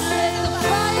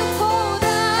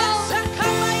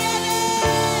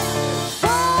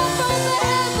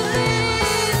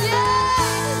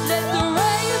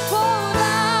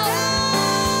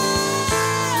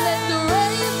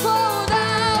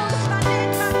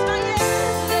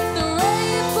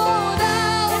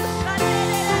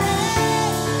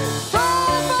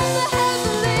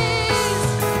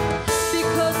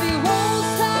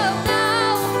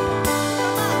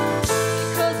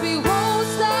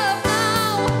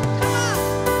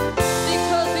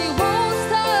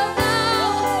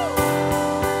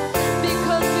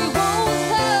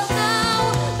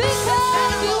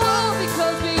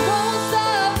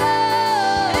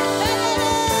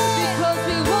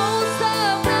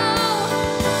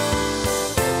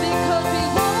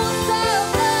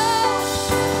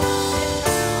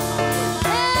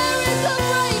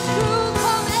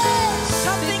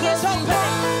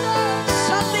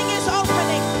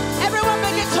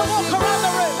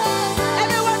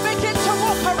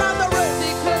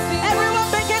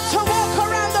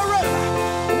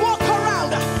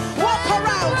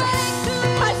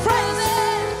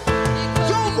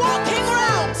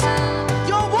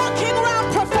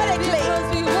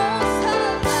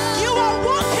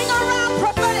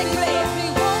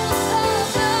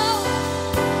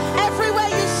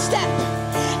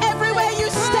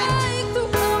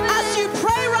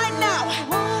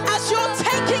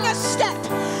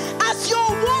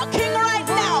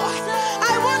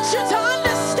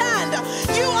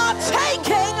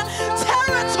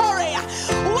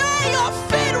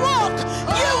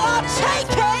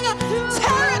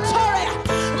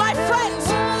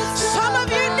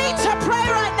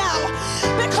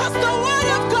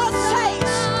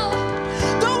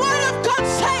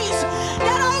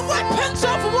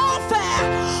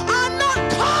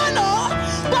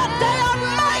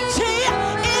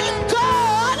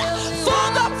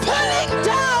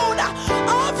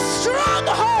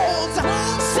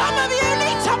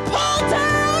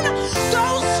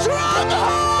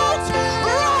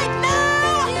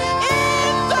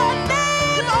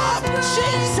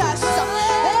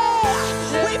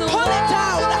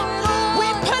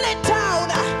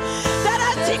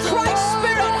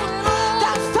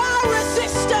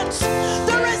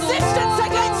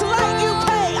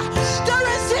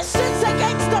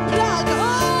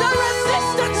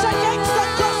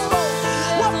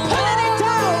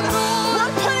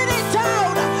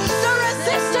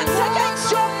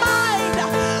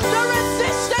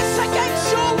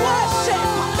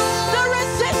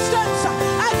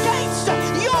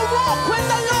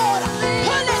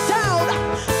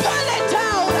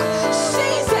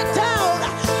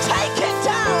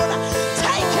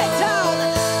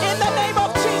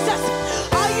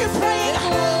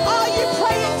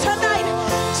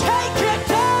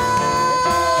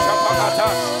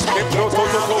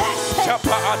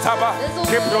 Ataba,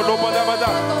 Shepro Lobadabada,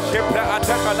 Shepra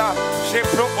Atakala,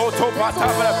 Shepro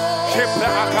Otopatabra, Shepra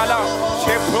Akala,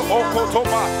 Shepro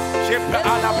Okotoba, Shepra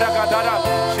Alabragadara,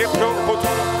 Shepro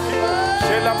Kotoba,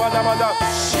 Shela Badabada,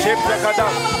 Shepra Gada,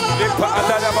 Lepa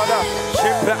Adabada,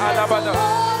 Shepra Alabada,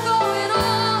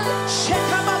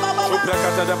 Shepra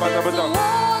Katada.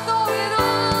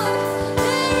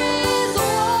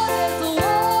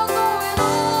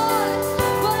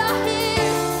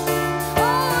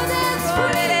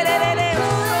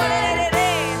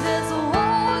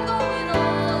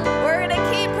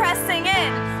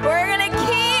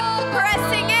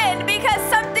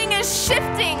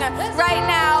 Right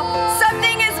now,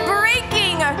 something is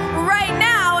breaking right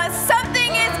now.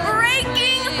 Something is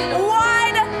breaking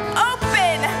wide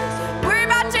open. We're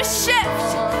about to shift.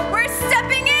 We're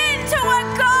stepping into what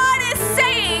God is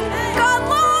saying. God,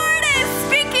 Lord is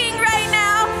speaking right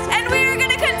now, and we are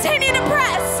going to continue to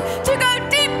press, to go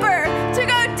deeper, to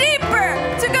go deeper,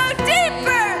 to go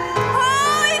deeper.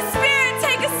 Holy Spirit,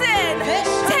 take us in.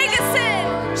 Take us in.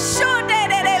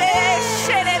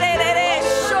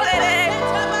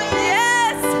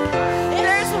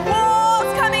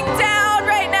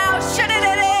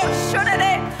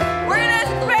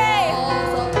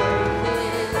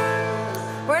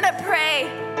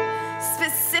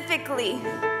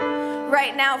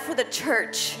 Right now for the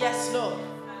church. Yes, Lord.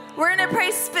 We're going to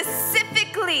pray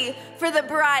specifically for the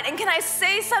bride. And can I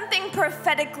say something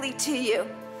prophetically to you?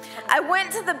 I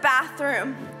went to the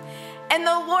bathroom, and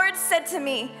the Lord said to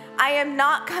me, I am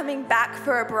not coming back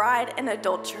for a bride in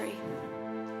adultery.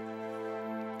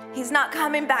 He's not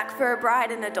coming back for a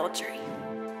bride in adultery.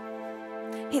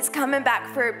 He's coming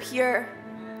back for a pure,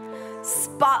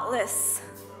 spotless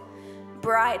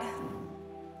bride.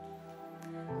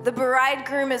 The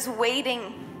bridegroom is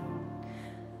waiting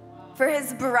for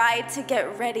his bride to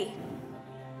get ready.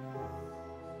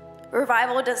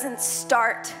 Revival doesn't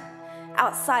start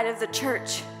outside of the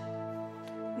church.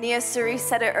 Nia Cerise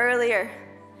said it earlier.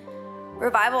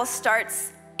 Revival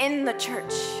starts in the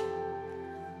church.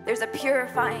 There's a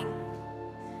purifying.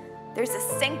 There's a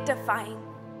sanctifying.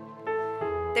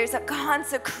 There's a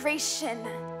consecration.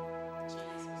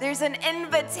 There's an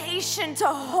invitation to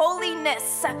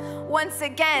holiness once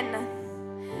again.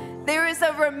 There is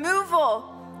a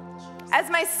removal. As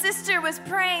my sister was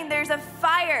praying, there's a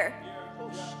fire.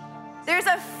 There's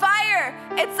a fire.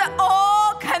 It's an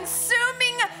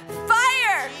all-consuming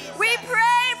fire. We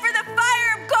pray for the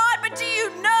fire of God, but do you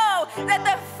know that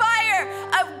the fire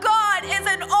of God is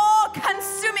an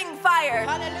all-consuming fire?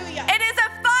 Hallelujah. It is a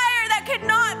fire that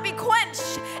cannot be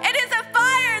quenched. It is a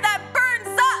fire that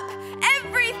burns up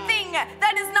everything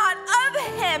that is not of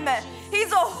him.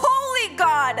 He's a holy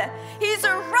God. He's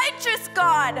a righteous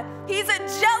God. He's a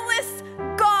jealous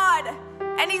God.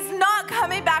 And he's not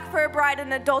coming back for a bride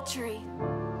in adultery.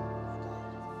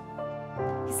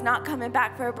 He's not coming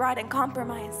back for a bride in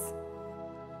compromise.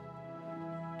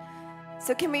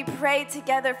 So can we pray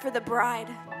together for the bride?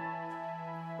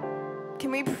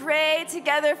 Can we pray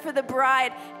together for the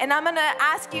bride? And I'm going to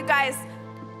ask you guys,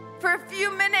 for a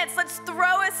few minutes, let's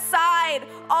throw aside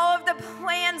all of the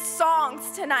planned songs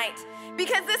tonight.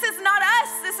 Because this is not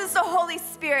us, this is the Holy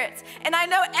Spirit. And I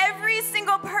know every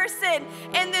single person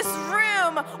in this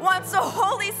room wants the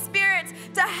Holy Spirit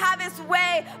to have his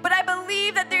way. But I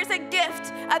believe that there's a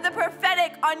gift of the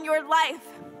prophetic on your life.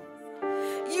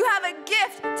 You have a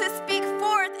gift to speak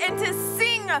forth and to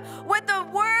sing what the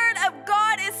Word of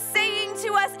God is saying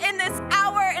to us in this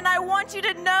hour. And I want you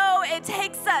to know it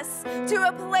takes us to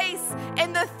a place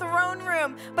in the throne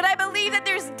room. But I believe that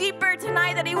there's deeper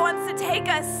tonight that he wants to take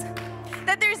us.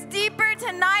 That there's deeper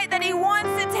tonight that he wants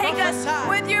to take us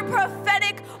with your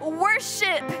prophetic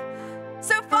worship.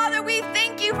 So, Father, we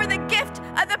thank you for the gift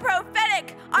of the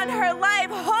prophetic on her life.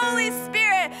 Holy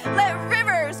Spirit, let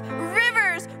rivers,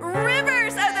 rivers,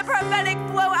 rivers of the prophetic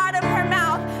flow out of her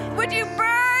mouth. Would you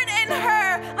burn in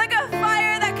her like a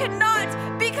fire that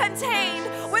cannot be contained?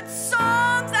 Would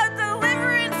songs of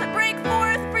deliverance break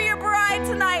forth for your bride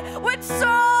tonight? Would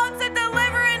songs of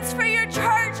deliverance for your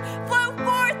church flow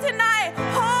forth tonight?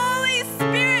 Holy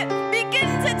Spirit, begin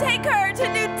to take her to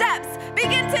new depths.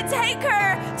 Begin to take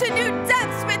her to new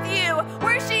depths with you,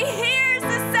 where she hears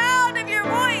the sound of your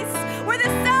voice, where the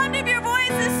sound of your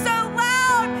voice is so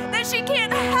loud that she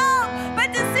can't help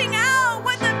but to sing out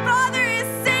what the Father is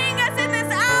saying us in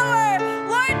this hour.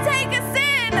 Lord, take us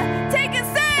in, take us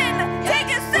in, take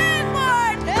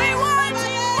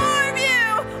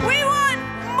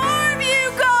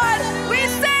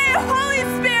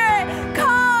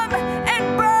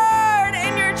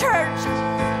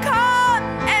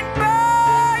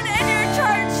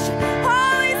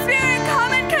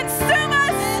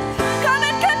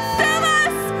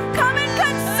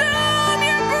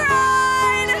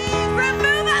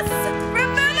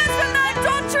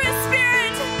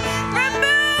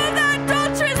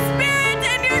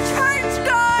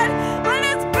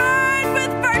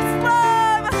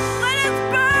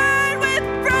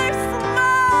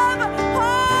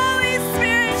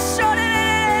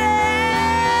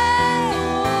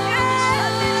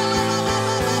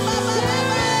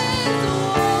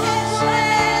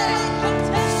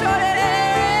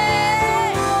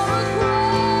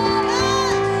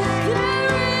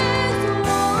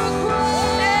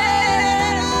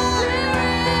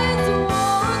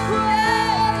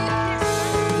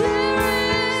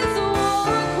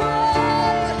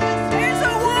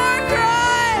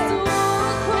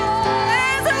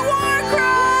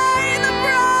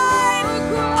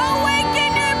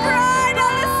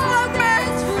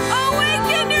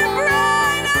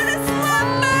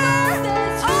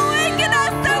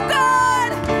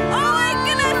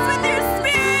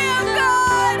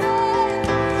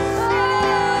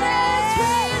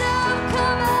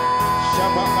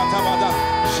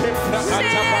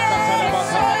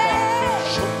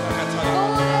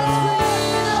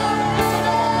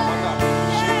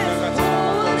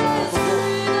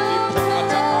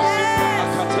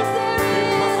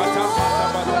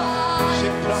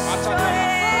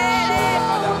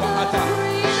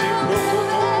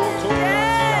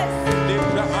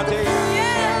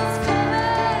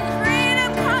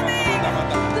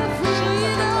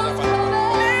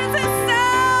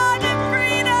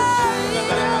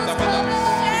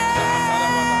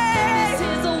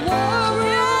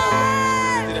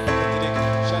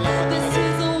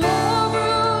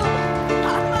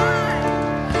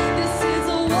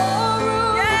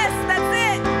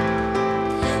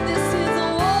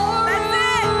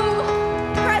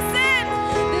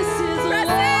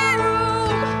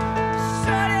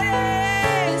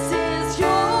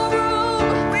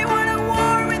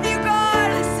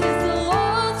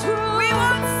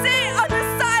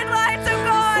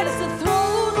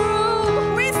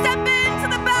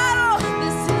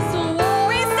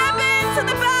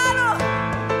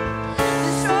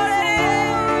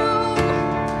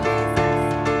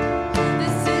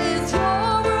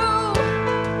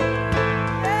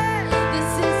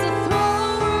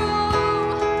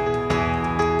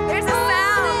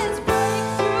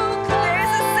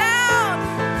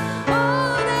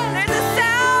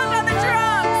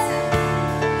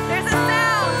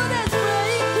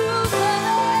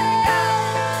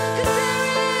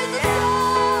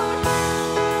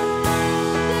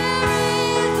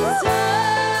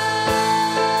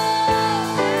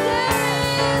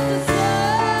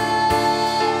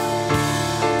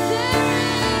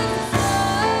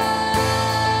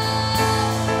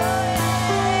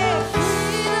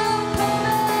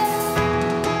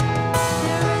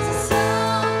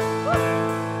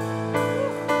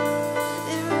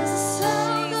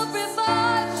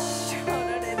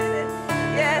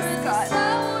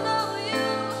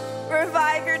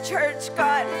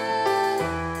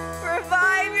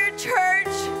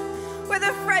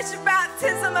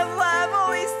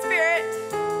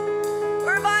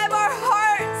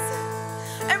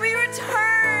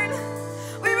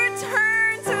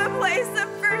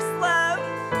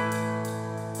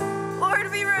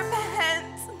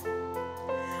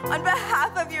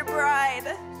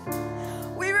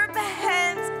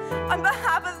on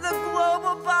behalf of the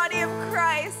global body of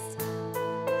Christ.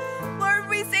 Lord,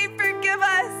 we say forgive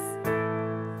us.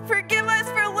 Forgive us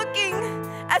for looking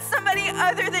at somebody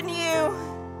other than you.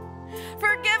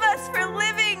 Forgive us for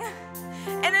living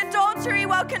in adultery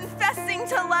while confessing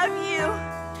to love you.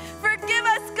 Forgive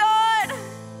us, God,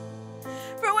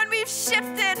 for when we've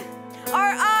shifted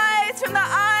our eyes from the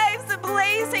eyes of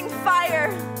blazing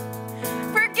fire.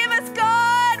 Forgive us,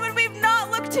 God, when we've not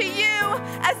looked to you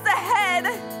as the head,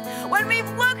 when we've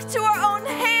looked to our own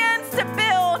hands to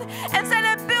build instead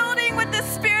of building what the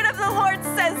Spirit of the Lord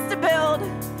says to build.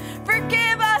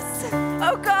 Forgive us,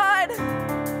 oh God.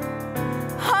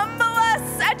 Humble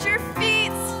us at your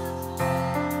feet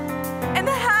and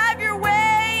have your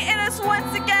way in us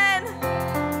once again.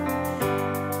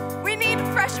 We need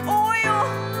fresh oil.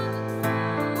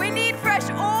 We need fresh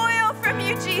oil from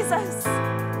you, Jesus.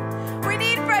 We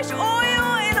need fresh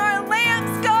oil in our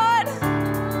lamps, God.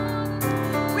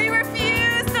 We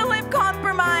refuse to live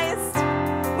compromised.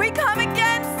 We come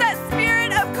against that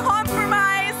spirit of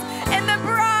compromise in the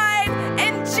bride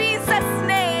in Jesus'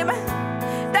 name.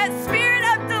 That spirit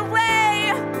of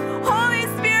delay, Holy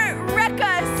Spirit, wreck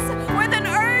us with an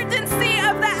urgency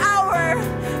of the hour.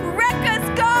 Wreck us,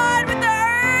 God, with the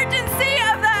urgency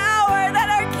of the hour that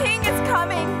our King is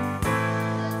coming.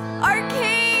 Our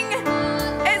King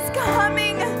is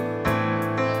coming.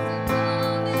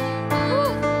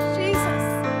 Ooh, Jesus.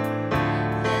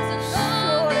 There's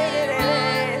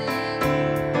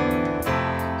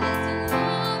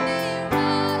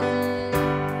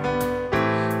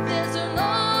an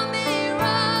army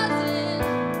rising.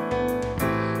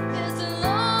 There's an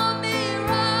army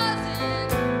rising.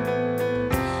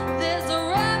 There's a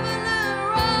remnant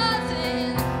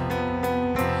rising.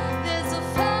 There's a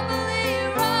family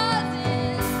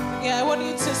rising. Yeah, I want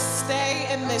you to stay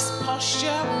in this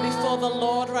posture before the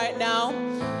Lord right now,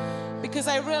 because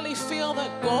I really feel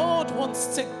that God wants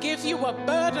to give you a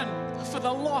burden for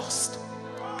the lost.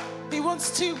 He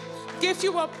wants to give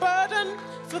you a burden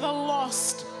for the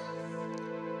lost.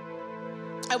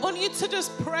 I want you to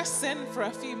just press in for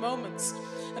a few moments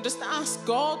and just ask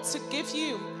God to give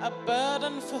you a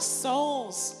burden for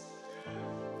souls.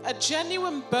 A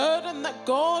genuine burden that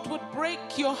God would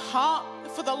break your heart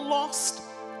for the lost.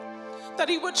 That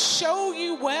He would show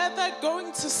you where they're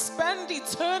going to spend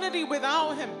eternity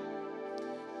without Him.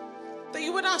 That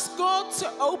you would ask God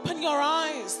to open your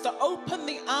eyes, to open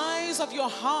the eyes of your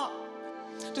heart.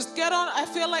 Just get on, I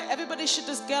feel like everybody should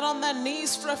just get on their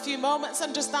knees for a few moments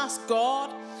and just ask God.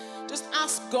 Just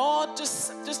ask God,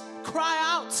 just cry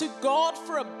out to God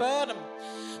for a burden.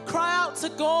 Cry out to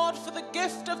God for the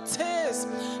gift of tears,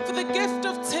 for the gift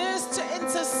of tears to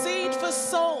intercede for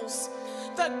souls.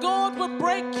 That God would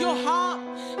break your heart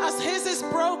as His is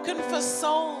broken for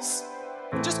souls.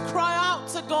 Just cry out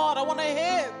to God. I want to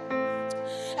hear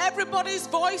everybody's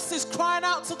voices crying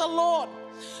out to the Lord.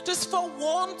 Just for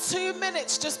 1-2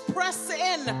 minutes, just press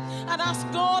in and ask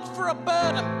God for a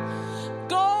burden.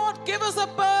 God, give us a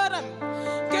burden.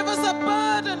 Give us a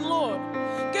burden, Lord.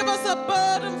 Give us a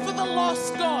burden for the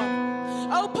lost, God.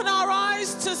 Open our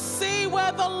eyes to see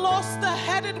where the lost are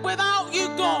headed without you,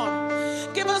 God.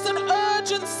 Give us an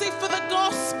urgency for the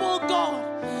gospel,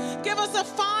 God. Give us a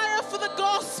fire for the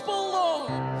gospel,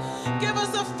 Lord. Give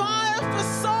us a fire for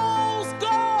souls,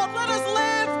 God. Let us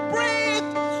live,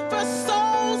 breathe for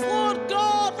souls, Lord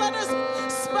God. Let us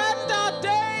spend our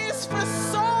days for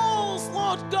souls,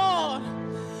 Lord God.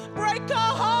 Break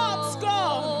our hearts,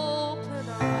 God.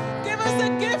 Give us a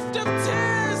gift of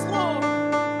tears, Lord.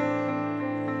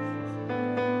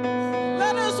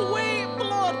 Let us weep,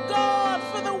 Lord God,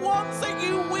 for the ones that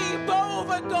you weep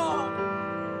over, God.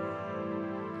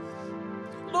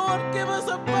 Lord, give us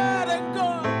a burden,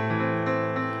 God.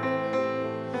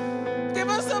 Give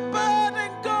us a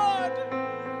burden, God.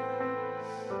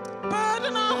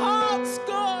 Burden our hearts,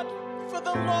 God, for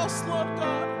the lost, Lord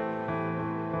God.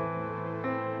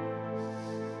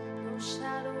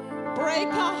 Break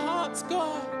our hearts,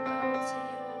 God.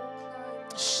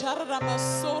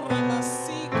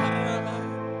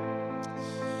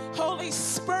 Holy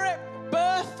Spirit,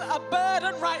 birth a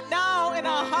burden right now in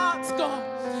our hearts, God.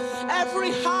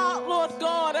 Every heart, Lord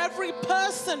God, every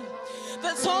person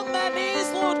that's on their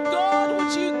knees, Lord God,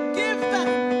 would you give them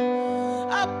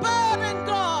a burden,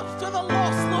 God, for the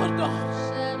lost, Lord God.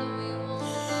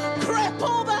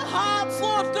 Cripple their hearts,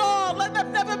 Lord God. Let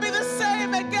them never be the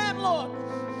same again, Lord.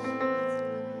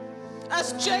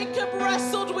 As Jacob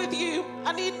wrestled with you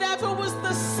and he never was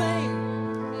the same.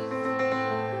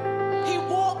 He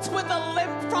walked with a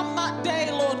limp from that day,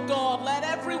 Lord God. Let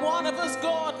every one of us,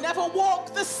 God, never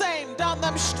walk the same down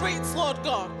them streets, Lord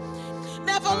God.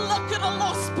 Never look at a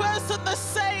lost person the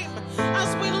same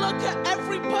As we look at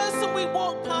every person we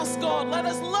walk past, God, let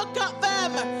us look at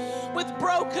them with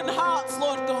broken hearts,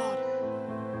 Lord God.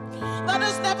 Let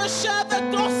us never share the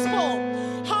gospel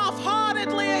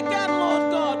half-heartedly again,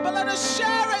 Lord God, but let us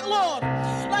share it, Lord,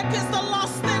 like it's the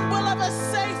last thing we'll ever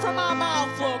say from our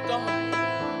mouth, Lord God.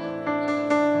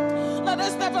 Let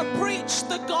us never preach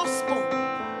the gospel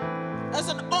as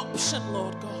an option,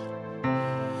 Lord God,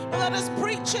 but let us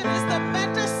preach it as the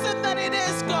medicine that it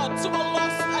is, God, to a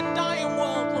lost and dying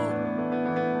world, Lord.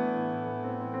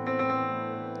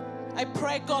 I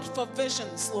pray, God, for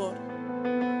visions, Lord,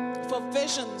 for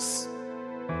visions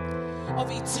of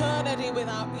eternity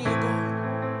without you, God.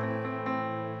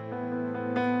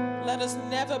 Let us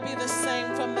never be the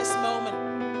same from this moment.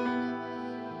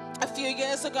 A few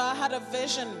years ago, I had a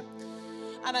vision,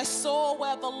 and I saw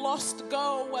where the lost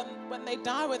go when they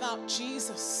die without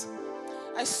Jesus.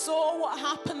 I saw what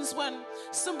happens when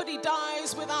somebody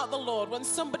dies without the Lord, when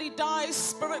somebody dies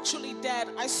spiritually dead.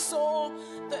 I saw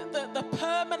the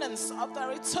permanence of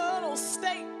their eternal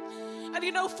state. And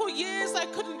you know, for years I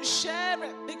couldn't share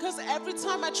it because every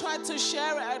time I tried to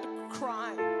share it, I'd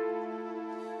cry.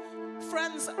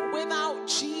 Friends, without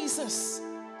Jesus,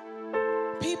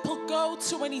 people go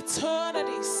to an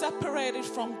eternity separated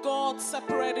from God,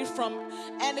 separated from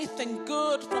anything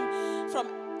good, from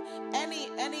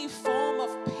any form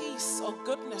of peace or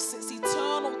goodness. It's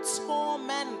eternal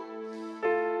torment.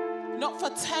 Not for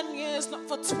 10 years, not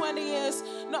for 20 years,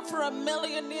 not for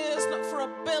 1,000,000 years, not for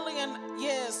 1,000,000,000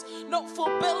 years, not for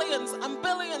billions and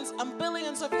billions and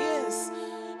billions of years,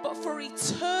 but for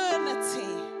eternity,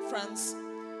 friends.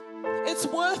 It's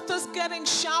worth us getting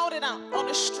shouted at on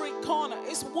a street corner.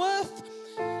 It's worth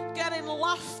getting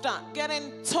laughed at,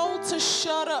 getting told to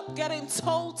shut up, getting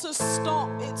told to stop.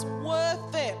 It's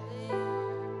worth it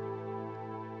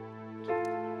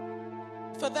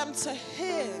for them to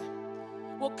hear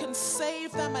what can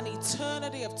save them an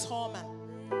eternity of torment.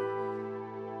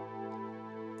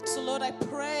 So Lord, I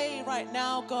pray right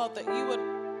now, God, that you would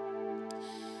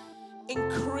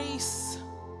increase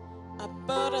a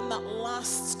burden that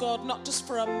lasts, God, not just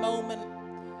for a moment,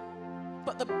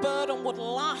 but the burden would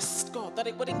last, God, that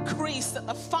it would increase, that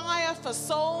the fire for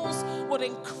souls would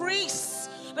increase,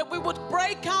 that we would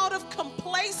break out of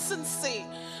complacency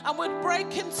and would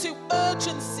break into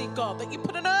urgency, God, that you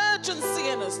put an urgency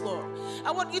in us, Lord.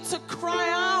 I want you to cry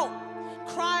out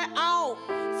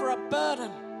for a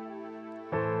burden.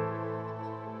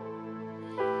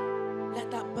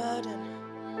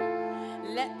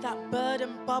 Let that burden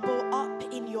bubble up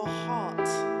in your heart.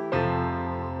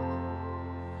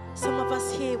 Some of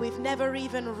us here, we've never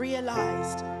even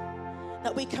realized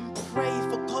that we can pray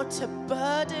for God to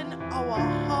burden our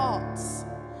hearts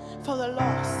for the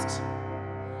lost.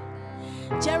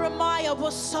 Jeremiah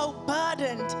was so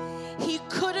burdened, he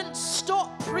couldn't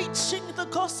stop preaching the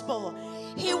gospel.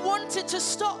 He wanted to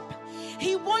stop.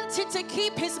 He wanted to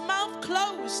keep his mouth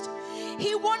closed.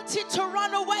 He wanted to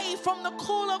run away from the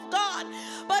call of God.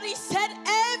 But he said,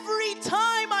 every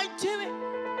time I do it,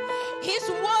 his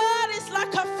word is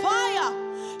like a fire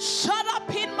shut up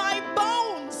in my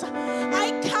bones.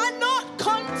 I cannot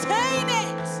contain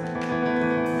it.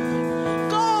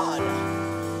 God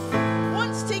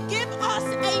wants to give us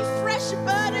a fresh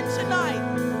burden tonight,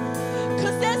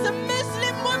 because there's a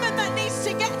Muslim woman that needs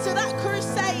to get to that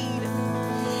crusade.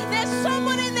 There's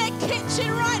someone in their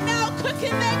kitchen right now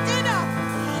cooking their dinner,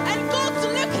 and God's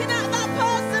looking at that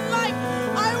person like,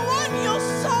 I want your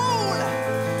soul.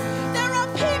 There are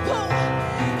people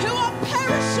who are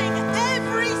perishing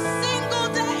every single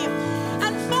day.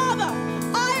 And Father,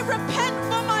 I repent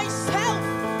for myself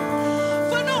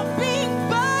for not being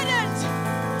burdened.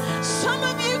 Some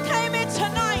of you came in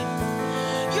tonight,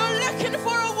 you're looking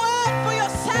for a word for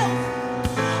yourself.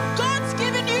 God's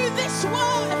given you this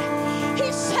word.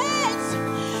 He says,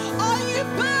 are you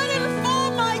burdened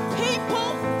for my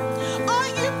people? Are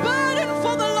you burdened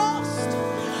for the lost?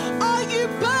 Are you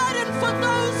burdened for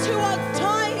those who are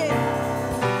dying?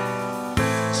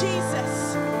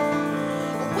 Jesus,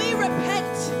 we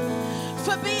repent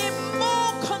for being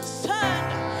more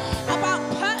concerned about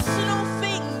personal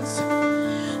things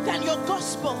than your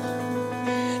gospel,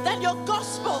 than your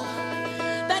gospel,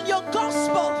 than your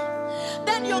gospel,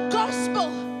 than your gospel.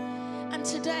 And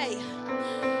today,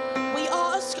 we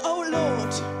ask, oh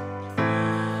Lord,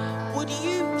 would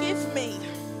you give me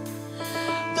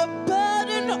the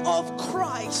burden of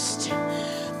Christ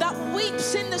that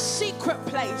weeps in the secret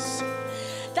place,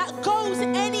 that goes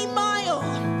any mile,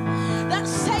 that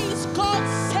says, God,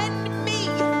 send me.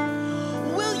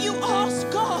 Will you ask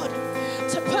God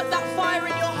to put that fire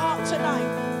in your heart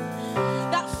tonight?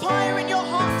 That fire in your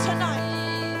heart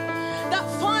tonight. That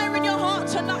fire in your heart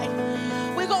tonight.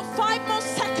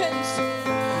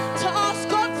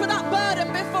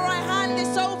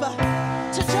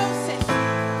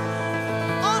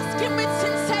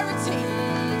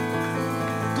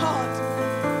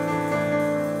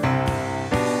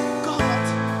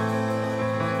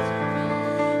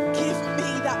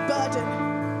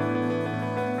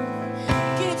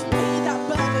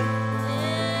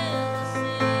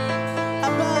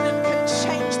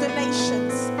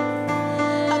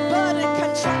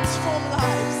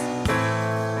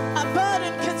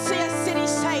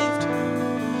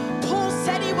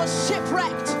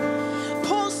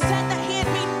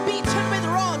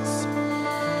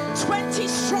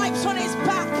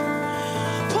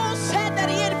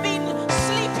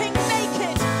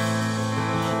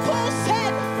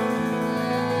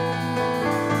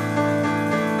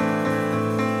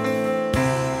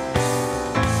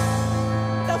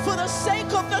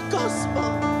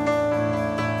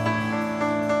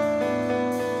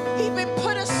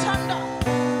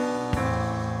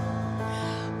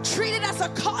 as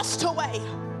a castaway.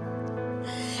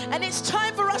 And it's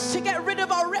time for us to get rid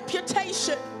of our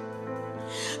reputation.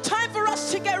 Time for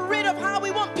us to get rid of how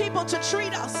we want people to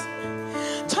treat us.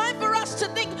 Time for us to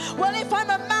think, well, if I'm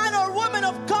a man or woman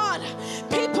of God,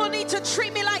 people need to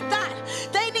treat me like that.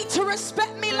 They need to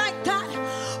respect me like that.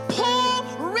 Paul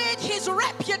rid his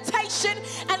reputation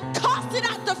and cast it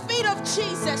at the feet of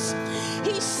Jesus.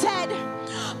 He said,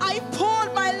 I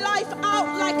poured my life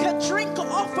out like a drink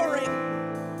offering.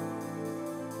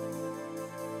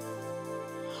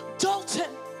 Dalton,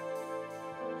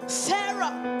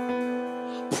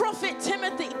 Sarah, Prophet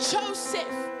Timothy,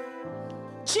 Joseph,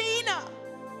 Gina,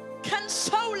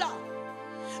 Consola,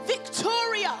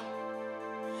 Victoria.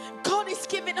 God is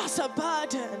giving us a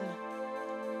burden.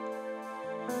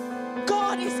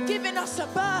 God is giving us a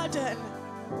burden.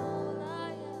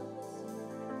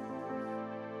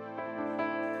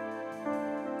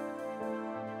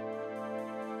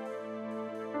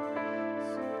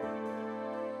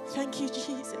 Thank you,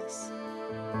 Jesus.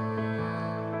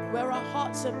 Where our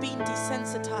hearts have been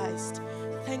desensitized,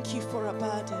 thank you for a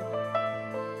burden.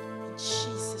 In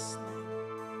Jesus'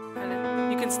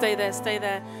 name. You can stay there, stay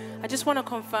there. I just want to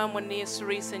confirm what Nia,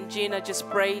 Cerise, and Gina just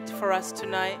prayed for us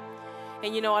tonight.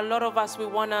 And you know, a lot of us,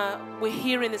 we're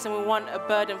hearing this and we want a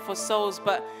burden for souls.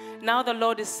 But now the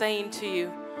Lord is saying to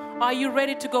you, are you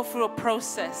ready to go through a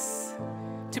process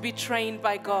to be trained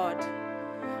by God?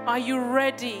 Are you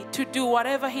ready to do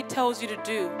whatever He tells you to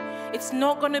do? It's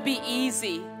not going to be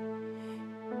easy.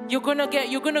 You're going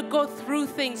to go through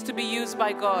things to be used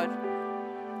by God.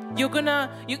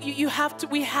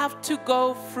 We have to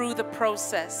go through the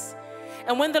process.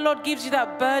 And when the Lord gives you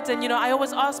that burden, you know, I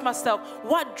always ask myself,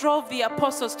 what drove the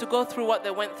apostles to go through what they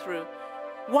went through?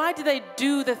 Why did they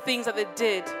do the things that they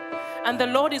did? And the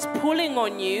Lord is pulling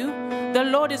on you. The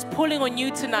Lord is pulling on you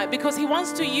tonight because He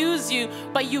wants to use you,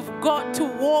 but you've got to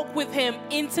walk with Him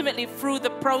intimately through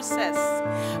the process.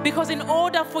 Because in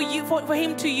order for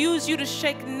Him to use you to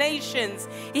shake nations,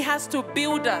 He has to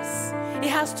build us. He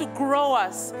has to grow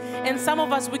us. And some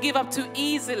of us, we give up too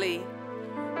easily.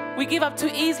 We give up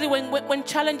too easily when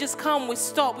challenges come, we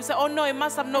stop. We say, oh no, it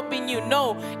must have not been you.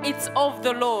 No, it's of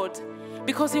the Lord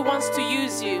because He wants to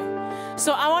use you.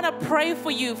 So I want to pray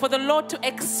for you, for the Lord to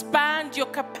expand your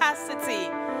capacity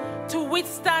to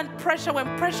withstand pressure.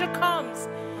 When pressure comes,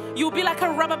 you'll be like a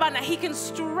rubber band and He can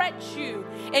stretch you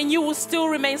and you will still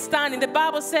remain standing. The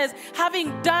Bible says,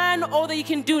 having done all that you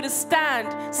can do to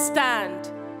stand, stand.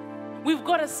 We've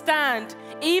got to stand.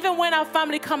 Even when our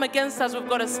family come against us, we've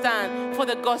got to stand for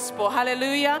the gospel.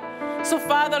 Hallelujah. So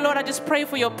Father, Lord, I just pray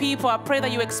for your people. I pray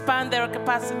that you expand their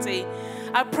capacity.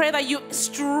 I pray that you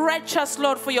stretch us,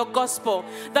 Lord, for your gospel.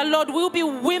 That, Lord, we'll be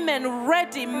women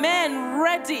ready, men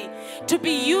ready to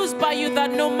be used by you,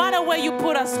 that no matter where you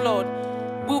put us, Lord,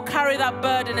 we'll carry that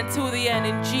burden until the end,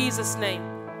 in Jesus' name.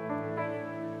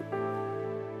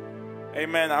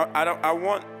 Amen. I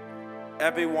want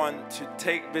everyone to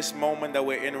take this moment that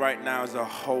we're in right now as a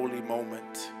holy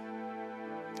moment.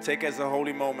 Take it as a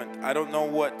holy moment. I don't know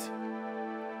what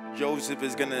Joseph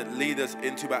is going to lead us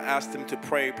into, but I asked him to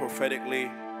pray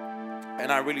prophetically. And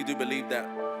I really do believe that.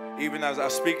 Even as I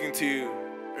was speaking to you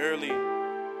early,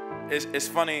 it's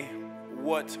funny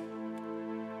what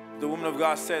the woman of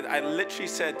God said. I literally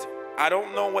said, I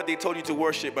don't know what they told you to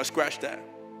worship, but scratch that.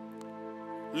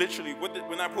 Literally,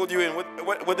 when I pulled you in,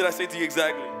 what did I say to you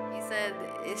exactly? You said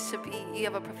it should be, you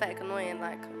have a prophetic anointing,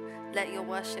 like let your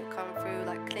worship come through,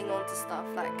 like cling on to stuff,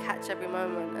 like catch every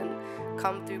moment and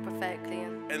come through prophetically.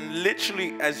 And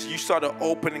literally, as you started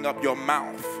opening up your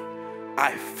mouth,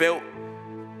 I felt,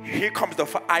 here comes the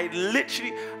fire. I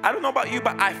don't know about you,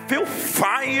 but I feel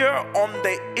fire on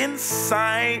the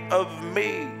inside of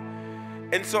me.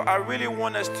 And so I really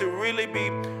want us to really be,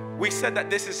 we said that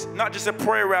this is not just a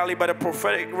prayer rally, but a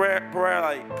prophetic prayer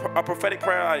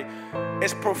rally.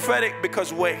 It's prophetic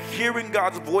because we're hearing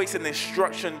God's voice and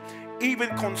instruction, even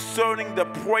concerning the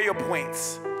prayer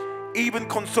points, even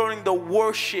concerning the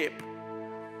worship.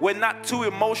 We're not too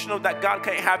emotional that God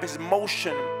can't have His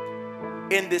motion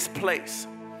in this place.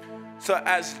 So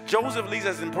as Joseph leads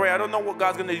us in prayer, I don't know what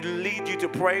God's going to lead you to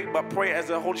pray, but pray as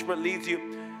the Holy Spirit leads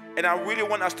you. And I really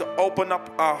want us to open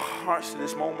up our hearts to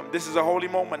this moment. This is a holy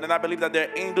moment, and I believe that there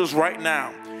are angels right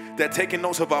now. They're taking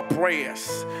notes of our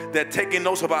prayers. They're taking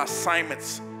notes of our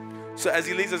assignments. So as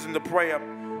He leads us into prayer,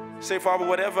 say, Father,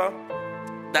 whatever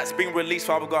that's being released,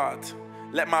 Father God,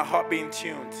 let my heart be in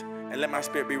tuned and let my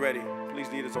spirit be ready. Please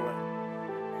lead us away.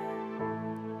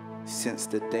 Since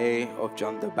the day of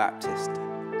John the Baptist,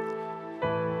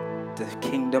 the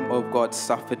kingdom of God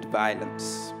suffered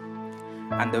violence,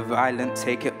 and the violent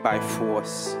take it by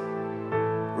force.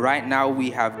 right now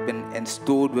we have been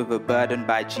installed with a burden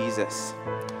by Jesus.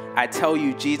 I tell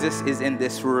you, Jesus is in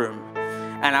this room.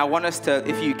 And I want us to,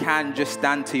 if you can, just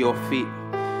stand to your feet.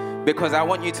 Because I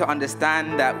want you to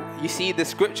understand that, you see, the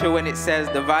scripture when it says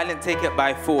the violent take it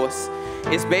by force,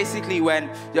 it's basically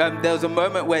when there was a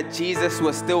moment where Jesus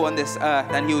was still on this earth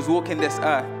and he was walking this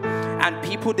earth. And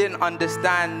people didn't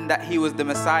understand that he was the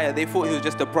Messiah. They thought he was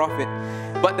just a prophet.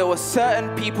 But there were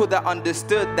certain people that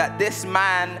understood that this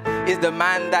man is the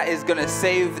man that is going to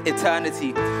save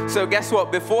eternity. So guess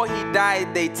what? Before he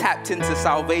died, they tapped into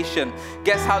salvation.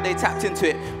 Guess how they tapped into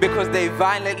it? Because they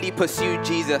violently pursued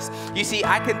Jesus. You see,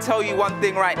 I can tell you one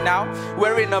thing right now.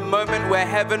 We're in a moment where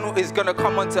heaven is going to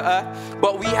come onto earth,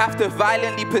 but we have to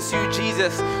violently pursue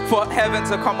Jesus for heaven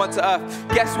to come onto earth.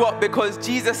 Guess what? Because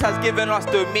Jesus has given us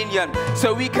dominion,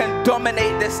 so we can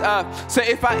dominate this earth. So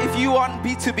if you want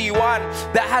me to be one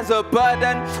that has a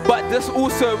burden, but this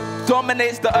also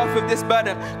dominates the earth with this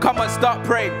burden, come on, start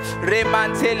praying.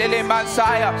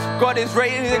 God is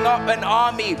raising up an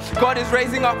army. God is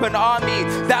raising up an army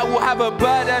that will have a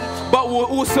burden, but will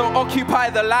also occupy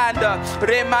the land.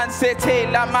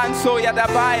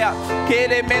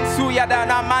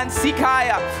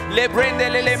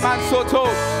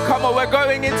 Come on, we're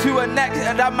going into a next.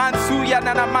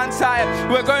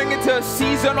 We're going into a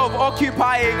season of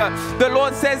occupying. The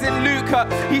Lord says in Luke,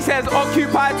 he says,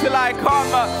 occupy till I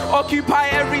come. Occupy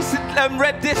every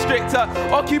red district.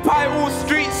 Occupy all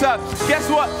streets. Guess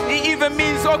what? It even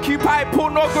means occupy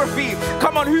pornography.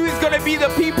 Come on, who is going to be the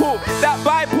people that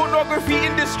buy pornography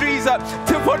industries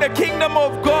for the kingdom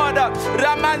of God?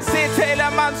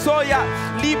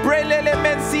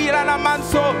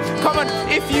 Come on,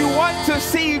 if you want to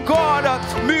see God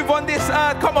move on this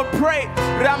earth, come on, pray.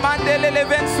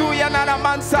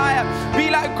 Be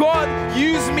like, God,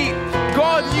 use me.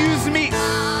 God, use me.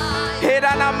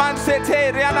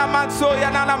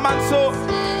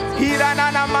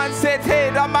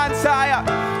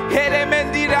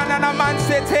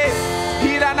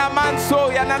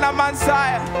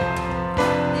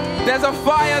 There's a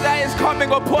fire that is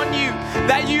coming upon you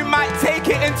that you might take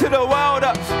it into the world.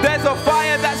 There's a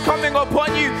fire that's coming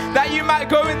upon you that you might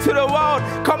go into the world.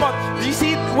 Come on, you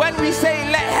see, when we say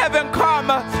let heaven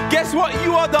come, guess what?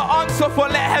 You are the answer for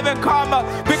let heaven come,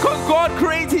 because God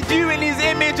created you in his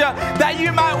image that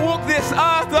you might walk this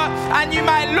earth and you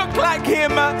might look like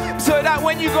him, so that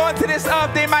when you go into this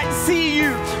earth they might see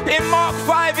you. In Mark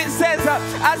 5 it says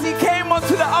as he came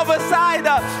onto the other side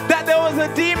that there was a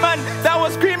demon that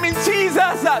was screaming,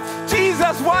 Jesus,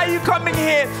 Jesus, why are you coming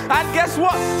here? And guess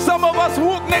what? Some of us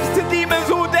walk next to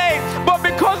demons all day, but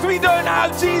because we don't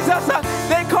have Jesus,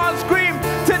 they can't scream.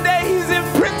 Today he's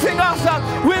imprinting us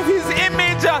with his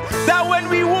image that when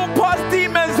we walk past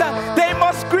demons, they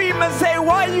must scream and say,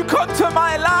 why you come to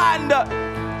my land?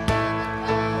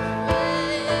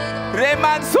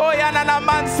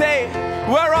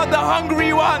 Where are the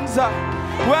hungry ones?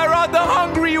 Where are the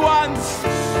hungry ones?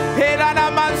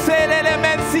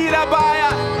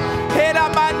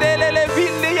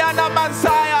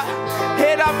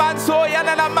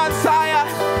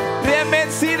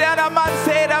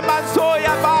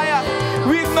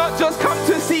 We've not just come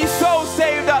to see souls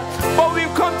saved, but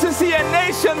we've come to see a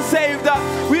nation saved.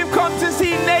 We've come to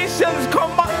see nations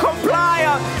comply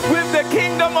with the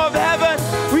kingdom of heaven.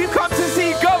 We've come to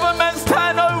see governments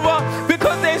turn over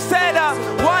because they said,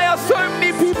 why are so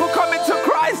many people coming to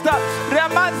Christ?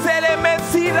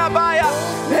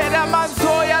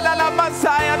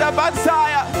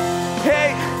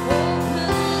 Hey.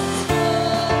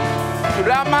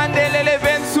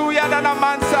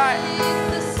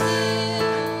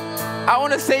 I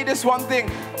want to say this one thing.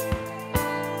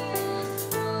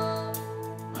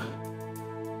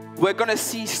 We're going to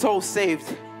see souls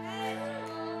saved.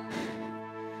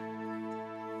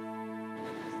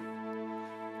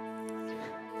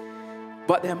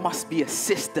 But there must be a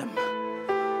system.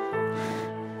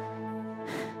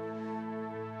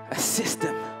 A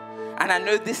system. And I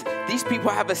know these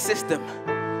people have a system.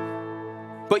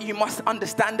 But you must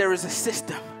understand there is a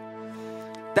system.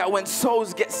 That when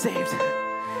souls get saved,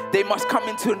 they must come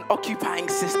into an occupying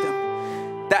system.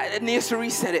 That Nia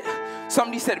Cerise said it.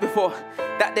 Somebody said it before.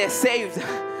 That they're saved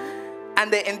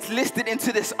and they're enlisted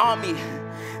into this army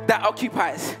that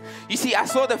occupies. You see, I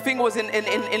saw the thing was in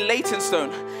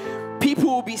Leytonstone. People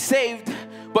will be saved,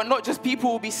 but not just people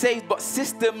will be saved, but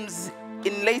systems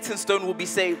in Leytonstone will be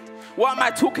saved. What am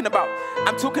I talking about?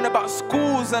 I'm talking about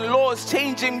schools and laws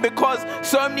changing because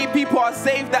so many people are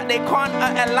saved that they can't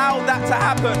allow that to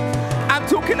happen. I'm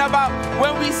talking about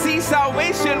when we see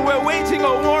salvation, we're waging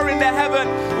a war in the heaven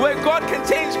where God can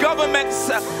change governments,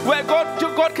 where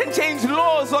God can change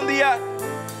laws on the earth.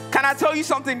 Can I tell you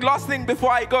something? Last thing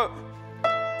before I go.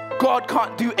 God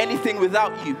can't do anything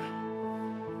without you.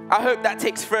 I hope that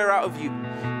takes fear out of you.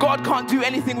 God can't do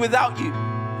anything without you.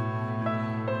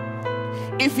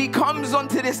 If he comes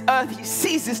onto this earth, he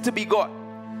ceases to be God.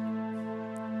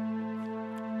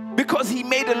 Because he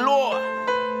made a law.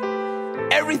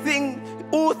 Everything,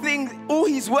 all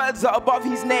his words are above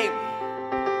his name.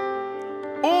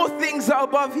 All things are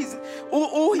above his,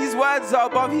 all his words are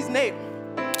above his name.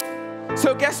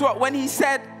 So guess what? When he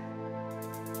said,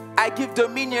 I give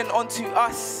dominion unto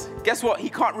us, guess what? He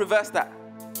can't reverse that.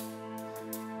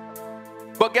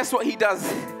 But guess what he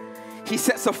does? He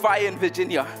sets a fire in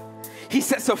Virginia. He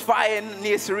sets a fire in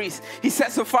Nia Cerise. He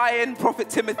sets a fire in Prophet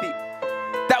Timothy.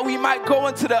 That we might go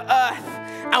into the earth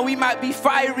and we might be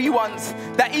fiery ones.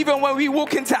 That even when we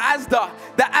walk into Asda,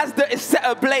 that Asda is set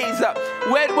ablaze.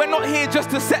 We're not here just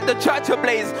to set the church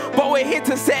ablaze, but we're here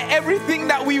to set everything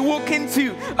that we walk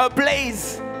into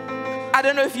ablaze. I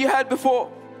don't know if you heard before,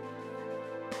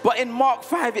 but in Mark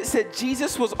 5 it said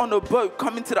Jesus was on a boat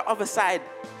coming to the other side.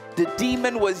 The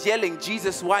demon was yelling,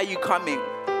 Jesus, why are you coming?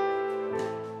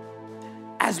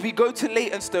 As we go to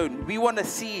Leytonstone, we want to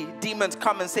see demons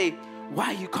come and say, why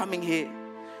are you coming here?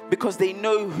 Because they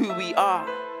know who we are.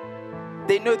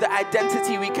 They know the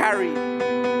identity we carry.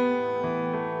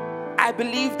 I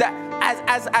believe that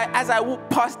as I walk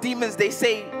past demons, they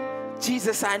say,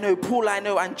 Jesus I know, Paul I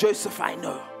know, and Joseph I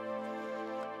know.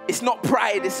 It's not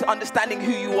pride, it's understanding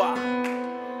who you are.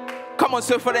 Come on,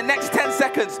 so for the next 10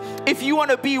 seconds, if you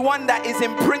want to be one that is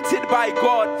imprinted by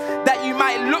God, that you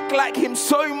might look like him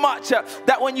so much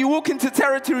that when you walk into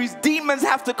territories, demons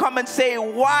have to come and say,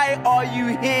 why are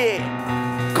you here?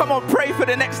 Come on, pray for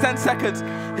the next 10 seconds.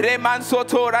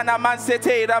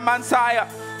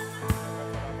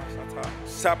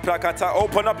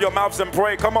 Open up your mouths and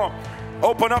pray. Come on.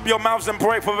 Open up your mouths and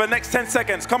pray for the next 10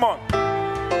 seconds. Come on.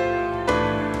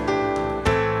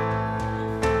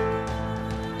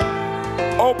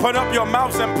 Open up your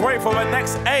mouths and pray for the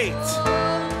next 8,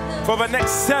 for the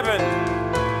next 7,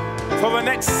 for the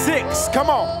next 6. Come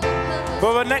on.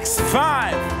 For the next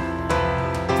 5,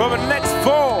 for the next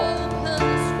 4,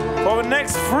 for the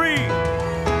next 3.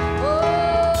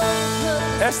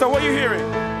 Esther, what are you hearing?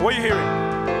 What are you hearing?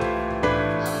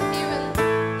 I'm hearing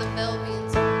the bell being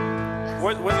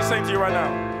tolled. What's he saying to you right now?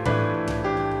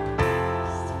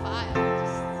 It's fire.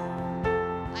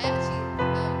 I actually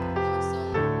know a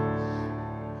song.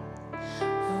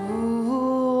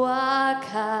 Ruach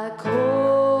HaKodesh.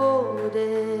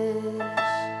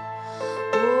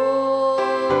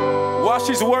 While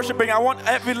she's worshiping, I want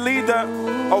every leader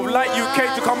of Light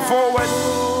UK to come forward.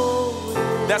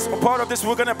 That's a part of this.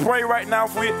 We're going to pray right now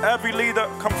for every leader.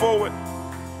 Come forward.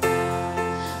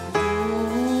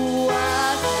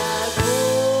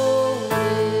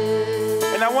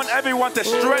 And I want everyone to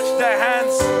stretch their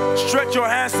hands. Stretch your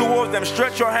hands towards them.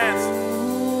 Stretch your hands.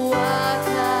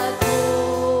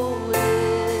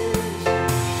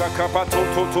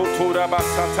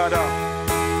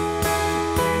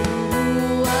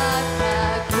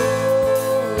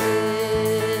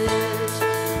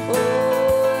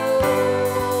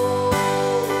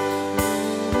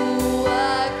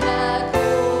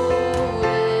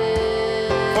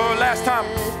 Time.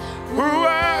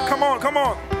 Come on, come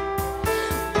on.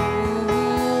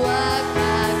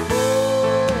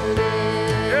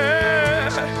 Yeah.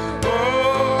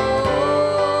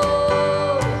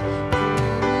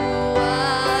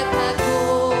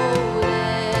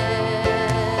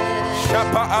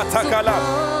 Shapa atakala.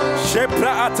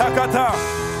 Shepra atakata.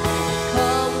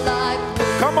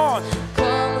 Come on.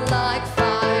 Come like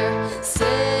fire.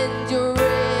 Send your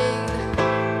rain.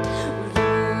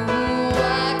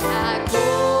 Ruach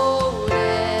HaKodesh.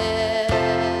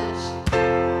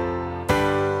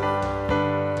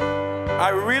 I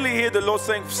really hear the Lord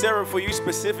saying, Sarah, for you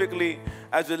specifically,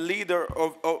 as a leader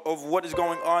of what is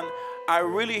going on, I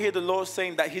really hear the Lord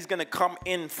saying that He's going to come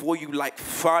in for you like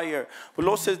fire. The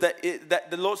Lord says that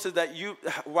the Lord says that you,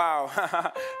 wow.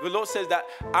 The Lord says that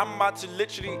I'm about to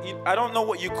literally, I don't know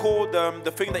what you call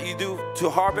the thing that you do to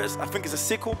harvest. I think it's a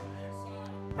sickle.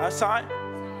 Outside.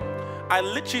 I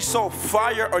literally saw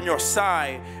fire on your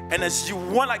side, and as you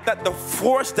went like that, the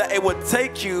force that it would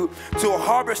take you to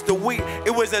harvest the wheat,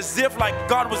 it was as if like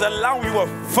God was allowing you a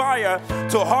fire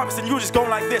to harvest, and you were just going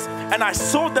like this. And I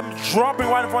saw them dropping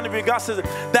right in front of you. God says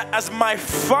that as my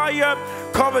fire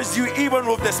covers you, even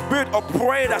with the spirit of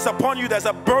prayer that's upon you, there's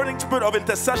a burning spirit of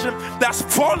intercession that's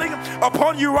falling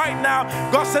upon you right now.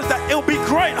 God says that it'll be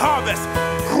great harvest,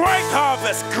 great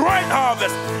harvest, great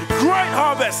harvest, great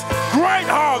harvest, great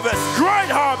harvest, great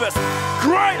harvest,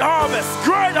 great harvest,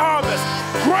 great harvest,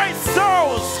 great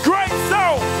souls, great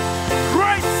souls,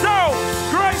 great souls.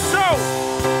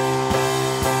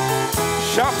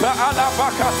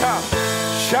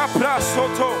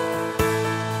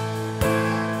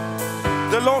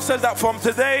 The Lord says that from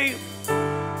today,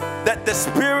 that the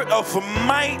spirit of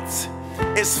might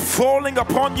is falling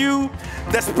upon you.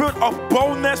 The spirit of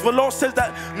boldness. The Lord says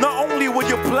that not only will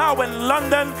you plow in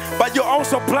London, but you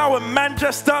also plow in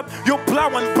Manchester, you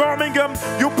plow in Birmingham,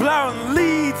 you plow in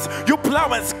Leeds, you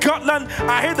plow in Scotland.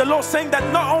 I hear the Lord saying that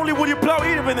not only will you plow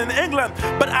even in England,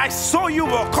 but I saw you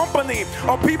with a company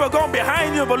of people going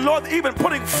behind you, the Lord even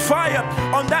putting fire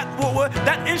on that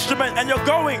instrument, and you're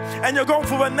going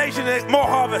for a nation. More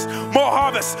harvest, more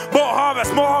harvest, more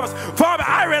harvest, more harvest. Father,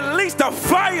 I release the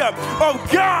fire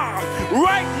of God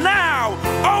right now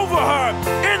over her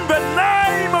in the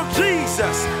name of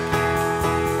Jesus.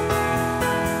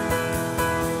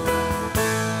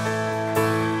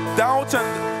 Downton,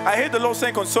 I hear the Lord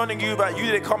saying concerning you that you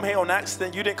didn't come here on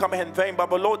accident, you didn't come here in vain, but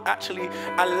the Lord actually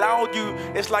allowed you.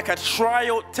 It's like a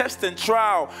trial, test and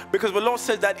trial, because the Lord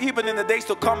says that even in the days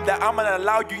to come, that I'm going to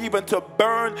allow you even to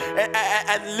burn,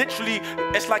 and literally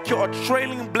it's like you're a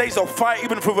trailing blaze of fire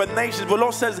even for the nations. The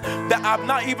Lord says that I'm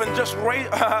not even just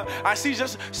raised, I see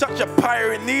just such a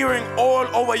pioneering all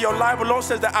over your life. The Lord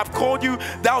says that I've called you,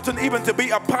 Dalton, even to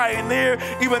be a pioneer,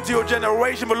 even to your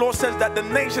generation. The Lord says that the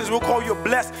nations will call you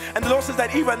blessed, and the Lord says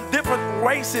that even different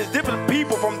races, different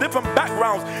people from different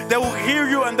backgrounds, they will hear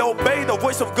you and they obey the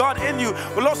voice of God in you.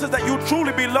 The Lord says that you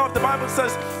truly be loved. The Bible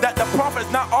says that the prophet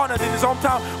is not honored in his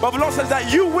hometown, but the Lord says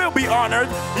that you will be honored,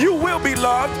 you will be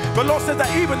loved. The Lord says that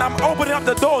even I'm opening up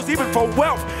the doors even for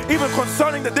wealth, even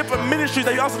concerning the different ministries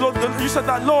that you asked the Lord. You said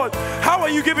that, Lord, how are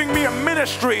you giving me a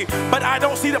ministry, but I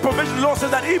don't see the provision? The Lord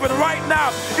says that even right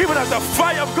now, even as the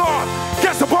fire of God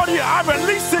gets upon you, I'm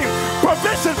releasing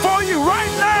provision for you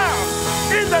right now.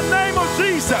 In the name of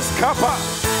Jesus. Kappa.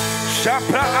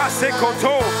 Shapra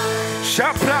asekoto.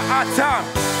 Shapra ata.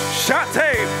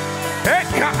 Shate.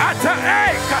 Eka ata.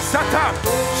 Eka sata.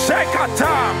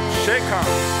 Shekata. Sheka.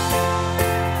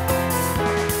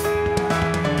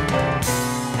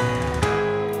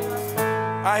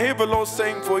 I hear the Lord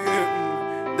saying for you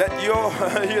that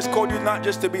He has called you not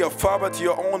just to be a father to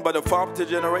your own, but a father to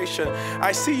generation.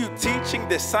 I see you teaching,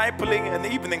 discipling, and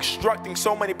even instructing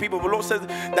so many people. The Lord says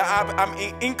that I'm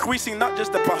increasing not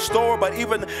just the pastoral, but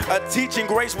even teaching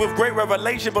grace with great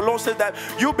revelation. The Lord says that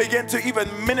you begin to even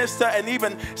minister and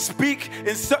even speak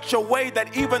in such a way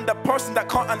that even the person that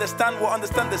can't understand will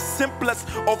understand the simplest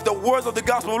of the words of the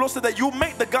gospel. The Lord said that you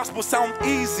make the gospel sound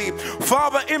easy.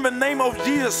 Father, in the name of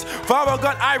Jesus, Father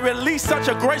God, I release such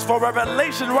a grace for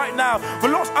revelation right now. The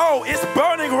Lord, oh, it's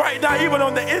burning right now, even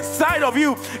on the inside of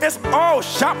you. It's, oh,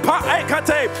 Shapa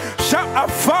Ekate, a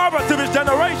father to this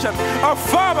generation, a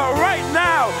father right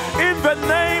now, in the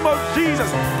name of Jesus.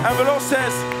 And the Lord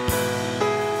says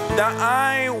that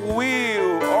I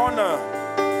will honor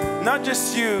not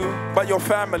just you, but your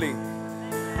family.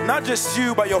 Not just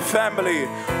you, but your family.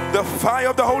 The fire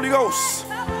of the Holy Ghost.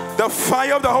 The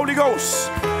fire of the Holy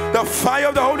Ghost. The fire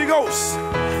of the Holy Ghost.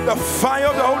 The fire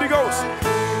of the Holy Ghost.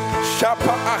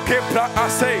 Shapa akepra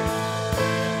ase.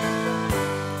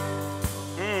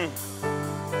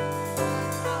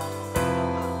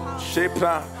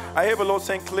 Shepra. I hear the Lord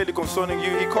saying clearly concerning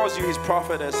you. He calls you His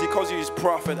prophetess. He calls you His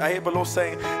prophet. I hear the Lord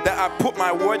saying that I put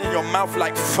my word in your mouth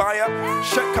like fire.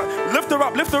 Lift her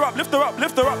up, lift her up, lift her up,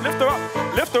 lift her up, lift her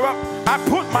up, lift her up. I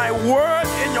put my word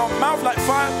in your mouth like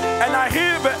fire. And I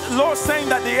hear the Lord saying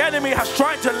that the enemy has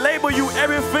tried to label you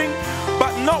everything,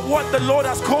 but not what the Lord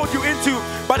has called you into.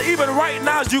 But even right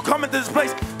now, as you come into this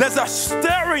place, there's a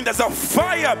stirring, there's a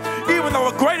fire, even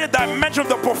of a greater dimension of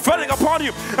the prophetic upon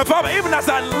you. And Father, even as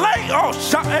I lay, oh,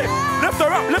 lift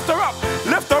her up, lift her up,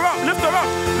 lift her up, lift her up,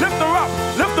 lift her up,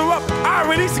 lift her up. I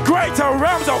release greater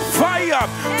realms of fire.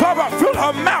 Father, fill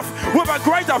her mouth with a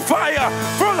greater fire.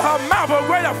 Fill her mouth with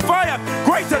greater fire,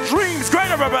 greater dreams,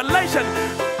 greater revelation.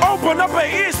 Open up her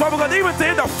ears, Father God, even to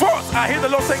hear the thoughts. I hear the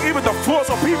Lord saying even the thoughts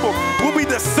of people will be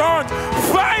discerned.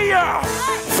 Fire!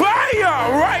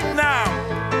 Fire right now!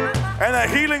 And a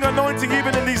healing anointing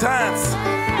even in these hands.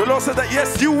 The Lord said that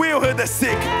yes, you will heal the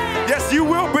sick. Yes, you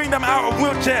will bring them out of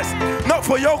wheelchairs. Not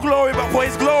for your glory, but for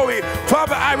His glory.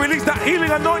 Father, I release that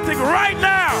healing anointing right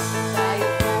now.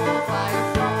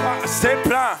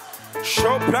 Sepra,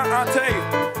 Shopra Ate,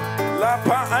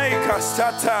 Lapa Aika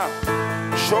Sata,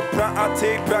 Shopra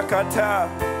Ate Prakata.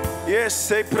 Yes,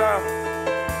 Sepra.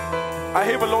 I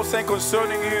hear the Lord saying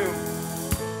concerning you,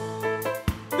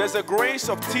 there's a grace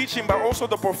of teaching, but also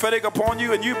the prophetic upon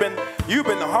you, and you've been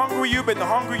hungry, you've been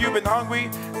hungry.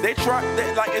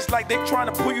 It's like they're trying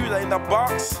to put you in a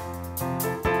box.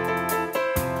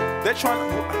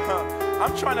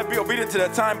 I'm trying to be obedient to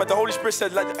that time, but the Holy Spirit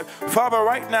said, Father,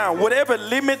 right now, whatever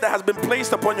limit that has been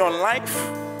placed upon your life,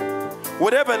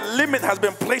 whatever limit has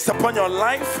been placed upon your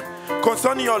life,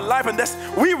 concerning your life, and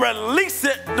we release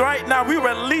it right now. We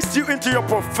release you into your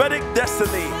prophetic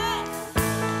destiny.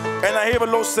 And I hear the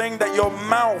Lord saying that your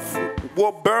mouth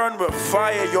will burn with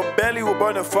fire, your belly will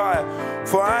burn with fire.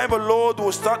 For I, the Lord,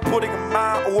 will start putting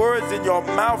words in your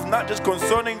mouth, not just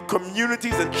concerning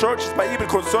communities and churches, but even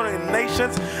concerning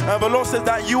nations. And the Lord says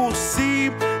that you will see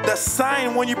the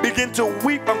sign when you begin to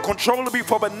weep uncontrollably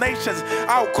for the nations.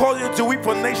 I'll cause you to weep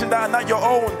for nations that are not your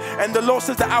own. And the Lord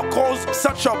says that I'll cause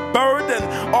such a burden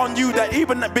on you that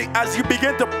even as you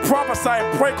begin to prophesy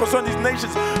and pray concerning these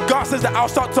nations, God says that I'll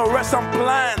start to arrest some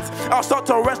plans. I'll start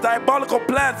to arrest diabolical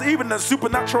plans, even in the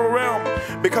supernatural realm.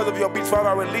 Because of your obedience, Father,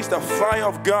 I release the fire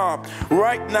of God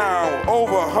right now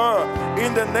over her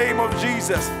in the name of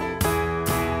Jesus.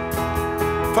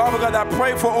 Father God, I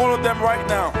pray for all of them right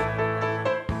now.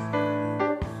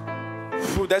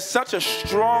 There's such a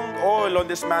strong oil on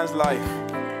this man's life.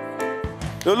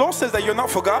 The Lord says that you're not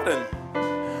forgotten.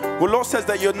 The Lord says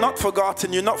that you're not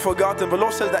forgotten. You're not forgotten. The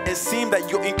Lord says that it seems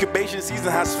that your incubation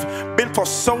season has been for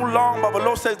so long, but the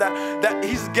Lord says that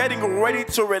He's getting ready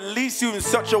to release you in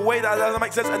such a way that doesn't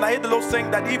make sense. And I hear the Lord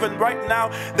saying that even right now,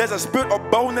 there's a spirit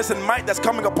of boldness and might that's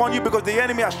coming upon you, because the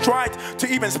enemy has tried to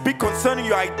even speak concerning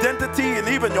your identity and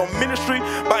even your ministry.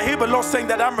 But I hear the Lord saying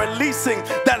that I'm releasing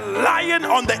that lion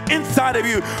on the inside of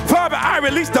you. Father, I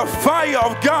release the fire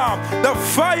of God, the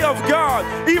fire of God,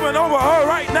 even over her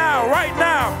right now, right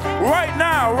now. Right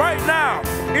now, right now,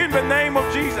 in the name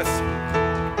of Jesus.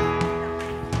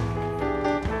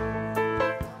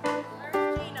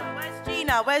 Where's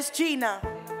Gina? Where's Gina?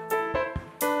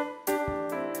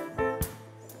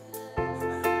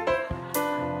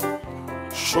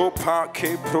 Shopa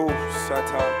ke pro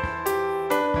sata.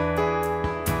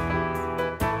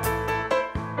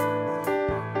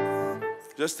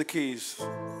 Just the keys.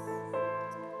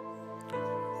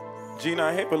 Gina,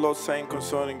 I hear the Lord saying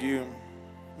concerning you.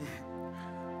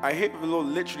 I hear the Lord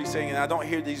literally saying, and I don't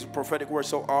hear these prophetic words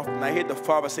so often, I hear the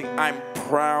Father saying, I'm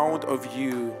proud of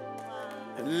you.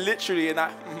 Literally, and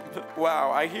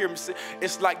wow, I hear Him say,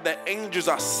 it's like the angels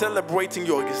are celebrating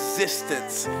your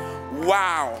existence.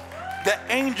 Wow. The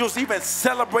angels even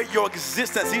celebrate your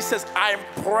existence. He says, I'm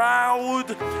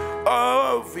proud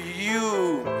of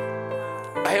you.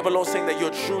 I hear the Lord saying that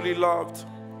you're truly loved.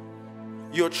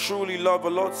 You're truly loved. The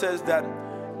Lord says that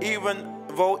even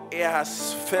though it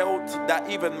has felt that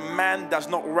even man does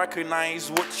not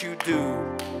recognize what you do,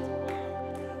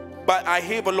 but I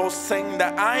hear the Lord saying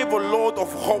that I am the Lord of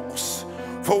hosts,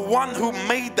 for one who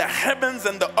made the heavens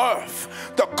and the earth,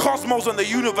 the cosmos and the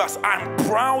universe. I'm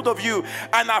proud of you,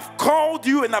 and I've called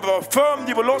you and I've affirmed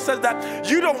you. The Lord says that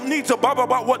you don't need to bother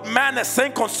about what man is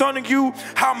saying concerning you,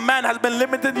 how man has been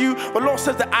limiting you. The Lord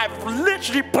says that I've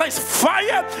literally placed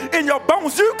fire in your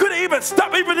bones. You couldn't even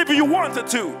stop even if you wanted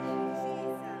to.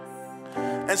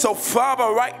 And so,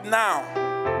 Father, right now,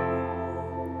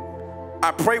 I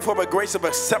pray for the grace of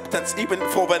acceptance even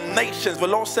for the nations. The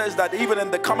Lord says that even in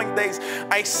the coming days,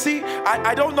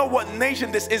 I don't know what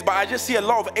nation this is, but I just see a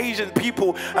lot of Asian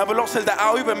people. And the Lord says that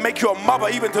I'll even make you a mother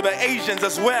even to the Asians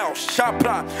as well.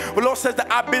 Shapra. The Lord says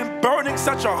that I've been burning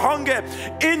such a hunger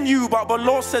in you, but the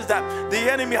Lord says that the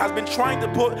enemy has been trying to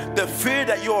put the fear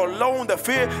that you're alone, the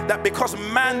fear that because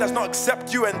man does not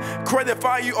accept you and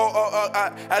credify you or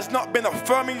has not been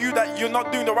affirming you that you're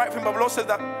not doing the right thing. But the Lord says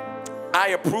that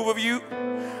I approve of you,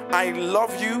 I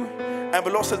love you, and the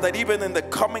Lord says that even in the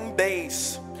coming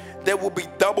days, there will be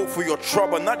double for your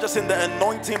trouble, not just in the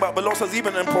anointing, but the Lord says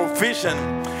even in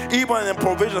provision,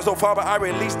 So Father, I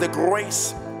release the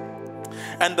grace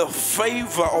and the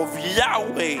favor of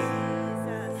Yahweh,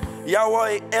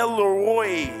 Yahweh El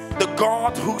Roi, the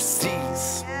God who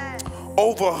sees,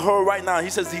 over her right now. He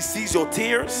says He sees your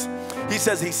tears. He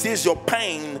says He sees your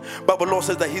pain, but the Lord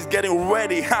says that He's getting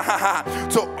ready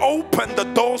to open the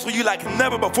doors for you like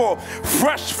never before.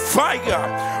 Fresh fire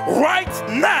right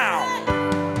now.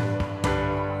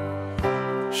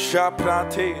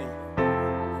 Shaprate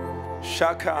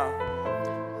Shaka.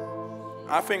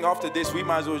 I think after this we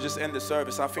might as well just end the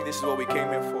service. I think this is what we came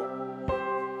here for.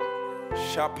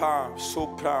 Shapa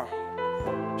Sopra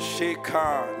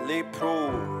Sheka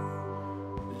Lepro.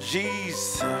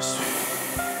 Jesus.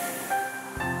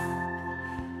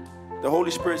 The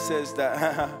Holy Spirit says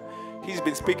that He's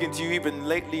been speaking to you even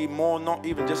lately more, not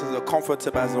even just as a comforter,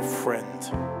 but as a friend.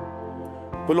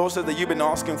 The Lord says that you've been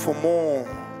asking for more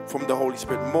from the Holy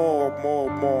Spirit. More.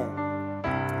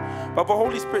 But the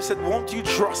Holy Spirit said, won't you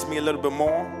trust me a little bit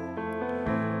more?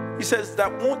 He says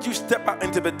that won't you step out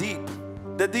into the deep?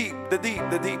 The deep. The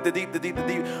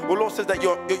Lord says that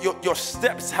your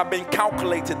steps have been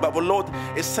calculated, but the Lord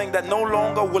is saying that no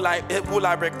longer will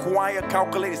I require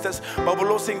calculated steps. But the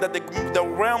Lord is saying that the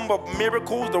realm of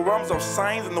miracles, the realms of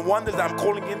signs and the wonders that I'm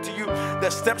calling into you, the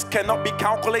steps cannot be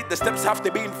calculated. The steps have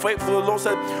to be in faith. For the Lord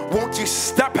said, won't you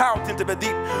step out into the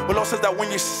deep? The Lord says that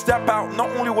when you step out, not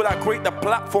only will I create the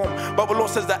platform, but the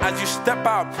Lord says that as you step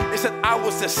out, He said, I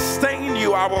will sustain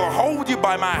you. I will hold you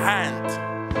by my hand.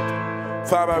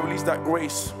 Father, I release that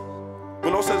grace. The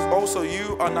Lord says also,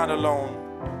 you are not alone.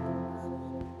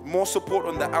 More support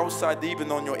on the outside,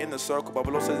 even on your inner circle, but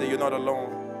the Lord says that you're not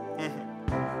alone.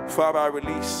 Father, I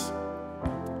release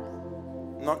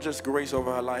not just grace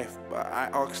over her life, but I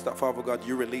ask that, Father God,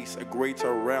 you release a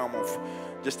greater realm of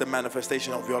just the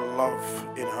manifestation of your love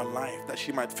in her life, that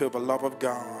she might feel the love of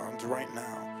God right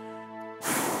now.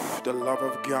 The love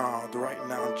of God right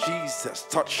now. Jesus,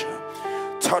 touch her.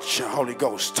 Touch her, Holy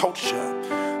Ghost. Touch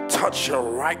her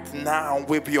right now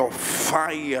with your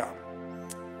fire.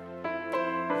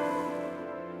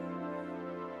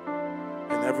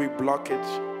 And every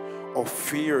blockage of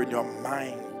fear in your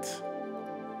mind,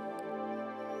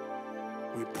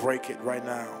 we break it right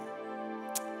now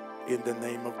in the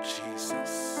name of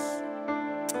Jesus.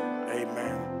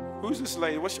 Amen. Who's this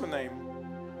lady? What's your name?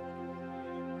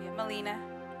 Melina.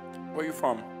 Where are you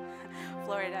from?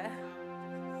 Florida.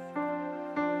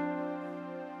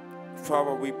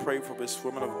 Father, we pray for this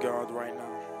woman of God right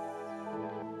now.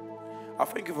 I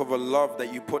thank you for the love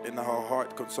that you put in her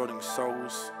heart concerning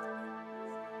souls.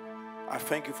 I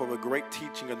thank you for the great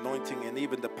teaching, anointing, and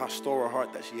even the pastoral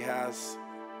heart that she has.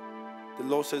 The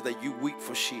Lord says that you weep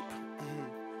for sheep.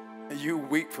 You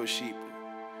weep for sheep.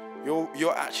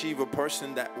 You're actually the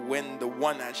person that when the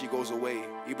one actually goes away,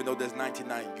 even though there's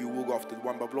 99, you will go after the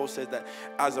one. But the Lord says that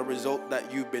as a result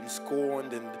that you've been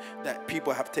scorned and that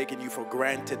people have taken you for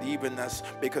granted, even as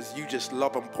because you just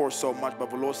love and pour so much.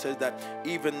 But the Lord says that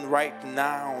even right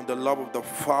now, the love of the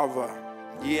Father,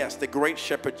 yes, the great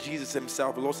shepherd Jesus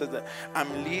himself, the Lord says that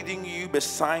I'm leading you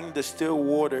beside the still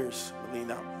waters,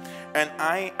 Melina, and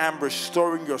I am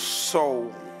restoring your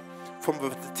soul from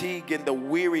the fatigue and the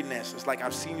weariness. It's like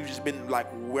I've seen you just been like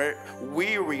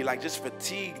weary, like just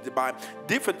fatigued by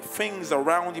different things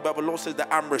around you. But the Lord says that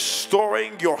I'm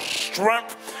restoring your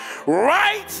strength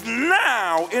right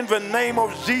now in the name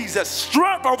of Jesus.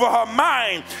 Strength over her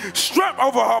mind, strength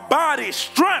over her body,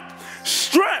 strength.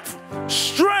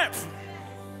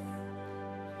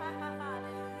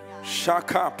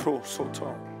 Shaka pro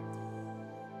soto.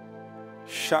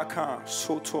 Shaka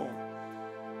soto.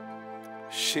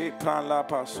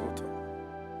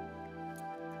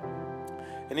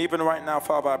 And even right now,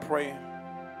 Father, I pray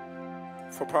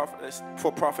for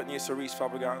Prophet Nicerise,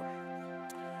 Father God.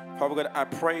 Father God, I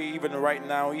pray even right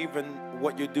now, even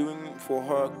what you're doing for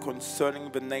her concerning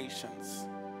the nations.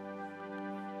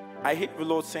 I hear the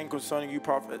Lord saying concerning you,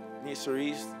 Prophet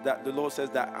Nicerise, that the Lord says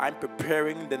that I'm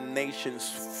preparing the nations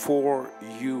for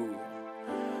you.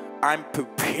 I'm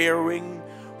preparing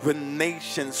the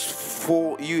nations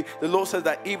for you. The Lord says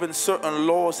that even certain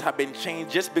laws have been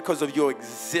changed just because of your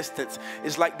existence.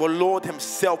 It's like the Lord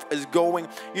himself is going.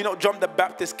 You know, John the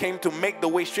Baptist came to make the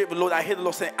way straight. The Lord, I hear the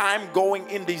Lord say, I'm going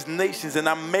in these nations and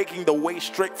I'm making the way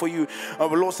straight for you. The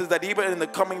Lord says that even in the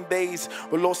coming days,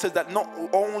 the Lord says that not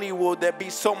only will there be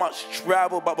so much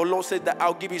travel, but the Lord said that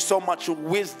I'll give you so much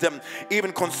wisdom,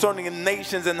 even concerning the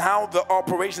nations and how the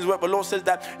operations work. The Lord says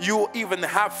that you will even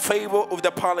have favor with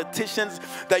the politicians,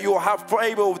 that you will have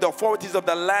favor with the authorities of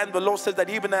the land. The Lord says that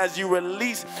even as you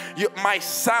release my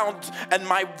sound and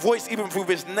my voice even through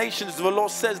these nations, the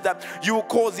Lord says that you will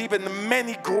cause even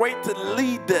many great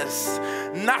leaders,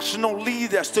 national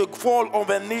leaders, to fall on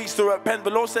their knees to repent. The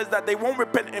Lord says that they won't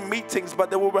repent in meetings, but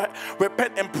they will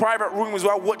repent in private rooms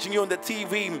while watching you on the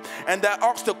TV, and they're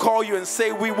asked to call you and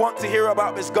say, we want to hear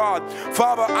about this God.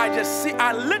 Father, I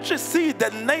literally see the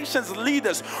nation's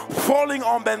leaders falling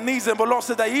on their knees, and the Lord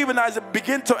says that even as I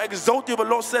begin to exalt you, the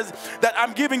Lord says that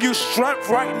I'm giving you strength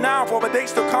right now for the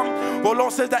days to come. The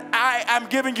Lord says that I am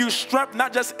giving you strength,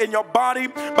 not just in your body,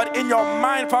 but in your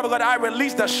mind. Father God, I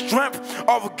release the strength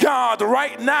of God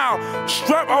right now.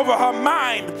 Strength over her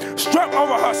mind, strength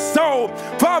over her soul.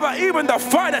 Father, even the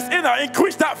fire that's in her,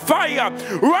 increase that fire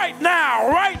right now,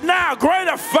 right now.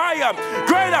 Greater fire,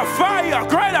 greater fire,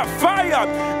 greater fire,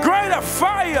 greater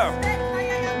fire.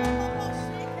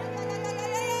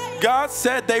 God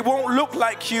said they won't look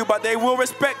like you, but they will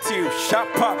respect you.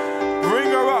 Shapa, bring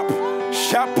her up.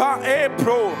 Shapa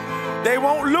Ebro. They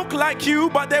won't look like you,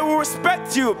 but they will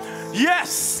respect you.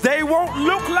 Yes, they won't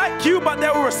look like you, but they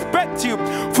will respect you.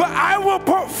 For I will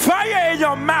put fire in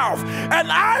your mouth,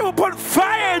 and I will put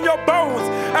fire in your bones,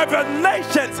 and the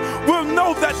nations will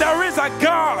know that there is a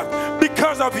God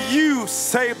because of you,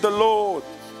 save the Lord.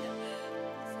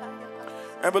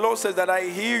 And the Lord says that I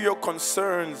hear your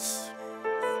concerns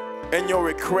and your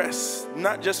requests,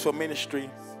 not just for ministry.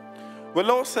 The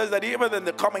Lord says that even in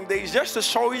the coming days, just to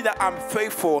show you that I'm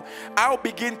faithful, I'll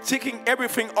begin ticking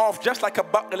everything off just like a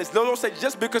bucket list. The Lord says,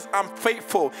 just because I'm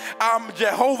faithful, I'm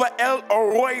Jehovah El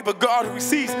Roi, the God who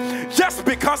sees, just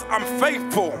because I'm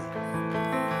faithful.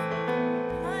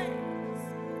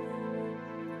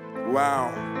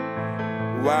 Wow.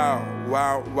 Wow,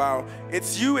 wow, wow.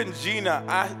 It's you and Gina.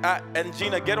 And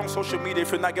Gina, get on social media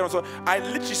if you're not getting on social. I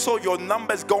literally saw your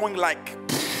numbers going like,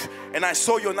 and I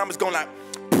saw your numbers going like,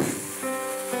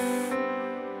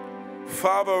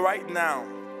 Father, right now,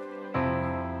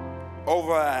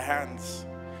 over her hands,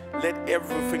 let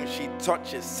everything she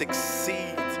touches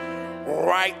succeed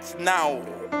right now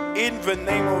in the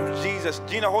name of Jesus.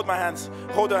 Gina, hold my hands.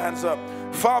 Hold her hands up.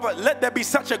 Father, let there be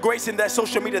such a grace in their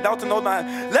social media.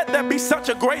 Let there be such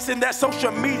a grace in their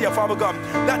social media, Father God,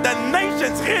 that the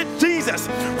nations hear Jesus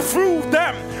through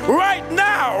them right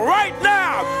now, right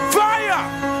now. Fire!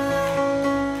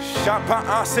 Shapa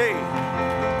Ase.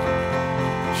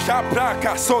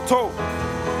 Shapraka Soto.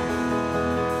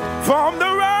 From the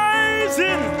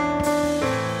rising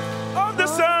of the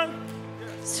sun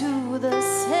to the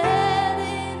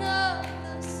setting of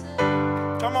the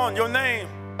sun. Come on, your name.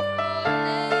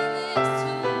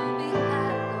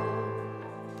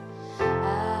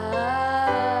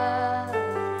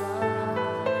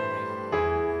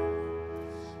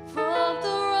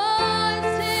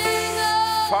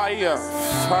 Fire,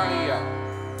 fire.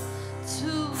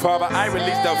 Father, I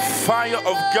release the fire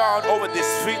of God over this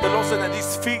feet. The Lord said that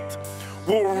these feet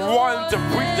will run to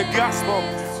preach the gospel.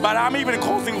 But I'm even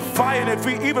causing fire in their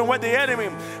feet, even when the enemy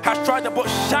has tried to put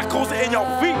shackles in your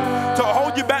feet to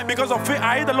hold you back because of fear.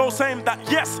 I hear the Lord saying that,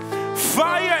 yes,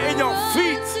 fire in your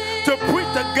feet to preach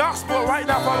the gospel right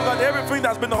now, Father God. Everything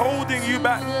that's been holding you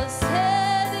back.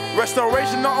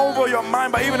 Restoration not over your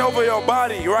mind, but even over your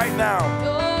body right now.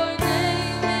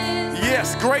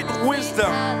 Yes, great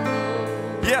wisdom.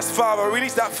 Yes, Father,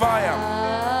 release that fire.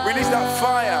 Release that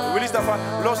fire. Release that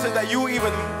fire. The Lord says that you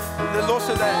even, the Lord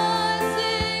says that,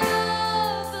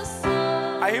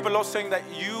 I hear the Lord saying that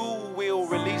you will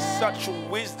release such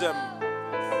wisdom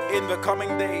in the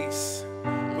coming days.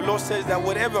 The Lord says that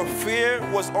whatever fear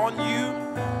was on you,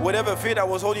 whatever fear that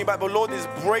was holding you back, the Lord is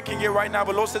breaking it right now.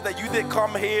 The Lord says that you didn't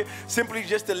come here simply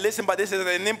just to listen, but this is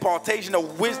an impartation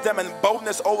of wisdom and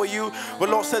boldness over you. The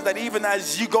Lord says that even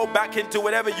as you go back into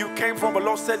whatever you came from, the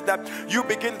Lord says that you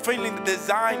begin feeling the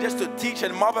design just to teach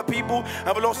and mother people.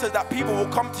 And the Lord says that people will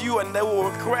come to you and they will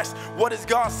request, what is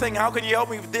God saying? How can you help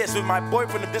me with this, with my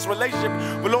boyfriend, with this relationship?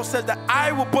 The Lord says that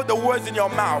I will put the words in your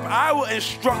mouth. I will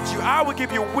instruct you. I will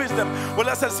give you wisdom. The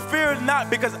Lord says, fear not,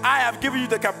 because I have given you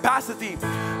the capacity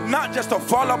not just to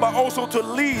follow, but also to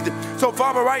lead. So,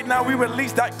 Father, right now we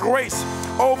release that grace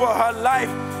over her life.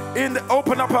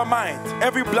 Open up her mind.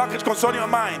 Every blockage concerning her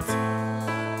mind,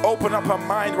 open up her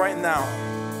mind right now.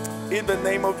 In the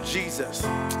name of Jesus.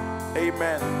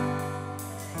 Amen.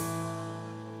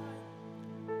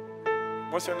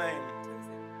 What's your name?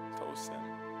 Tosin.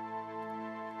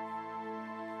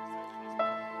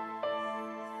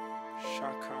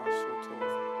 Shaka Soto.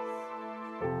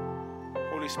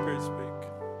 Holy Spirit, speak.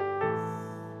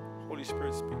 Holy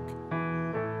Spirit, speak.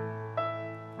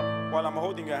 While I'm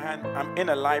holding your hand, I'm in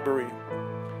a library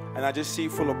and I just see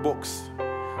full of books.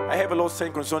 I have a Lord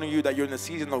saying concerning you that you're in a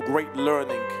season of great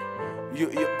learning.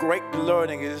 Great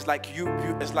learning is like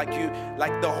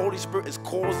like the Holy Spirit is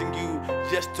causing you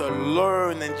just to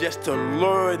learn and just to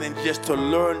learn and just to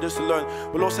learn, just to learn.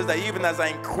 The Lord says that even as I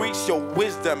increase your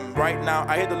wisdom right now,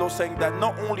 I hear the Lord saying that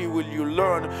not only will you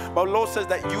learn, but the Lord says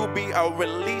that you'll be a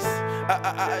release.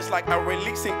 It's like a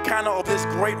releasing kind of this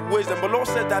great wisdom. But the Lord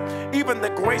said that even the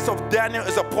grace of Daniel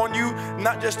is upon you,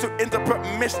 not just to interpret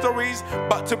mysteries,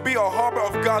 but to be a harbor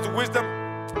of God's wisdom.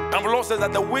 And the Lord says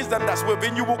that the wisdom that's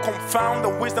within you will confound the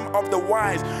wisdom of the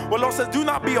wise. The Lord says, do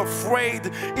not be afraid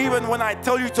even when I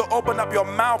tell you to open up your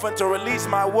mouth and to release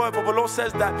my word. For the Lord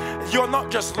says that you're not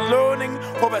just learning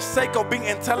for the sake of being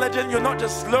intelligent. You're not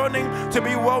just learning to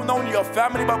be well known in your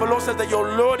family. But the Lord says that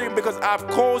you're learning because I've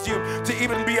caused you to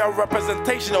even be a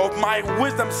representation of my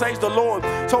wisdom, says the Lord.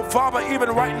 So, Father, even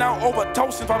right now over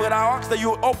Tosin, Father God, I ask that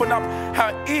you open up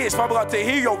her ears, Father God, to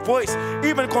hear your voice,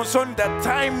 even concerning the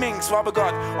timings, Father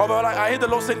God, Although like, I hear the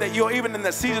Lord saying that you're even in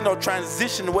the season of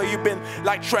transition where you've been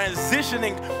like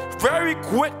transitioning very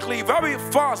quickly, very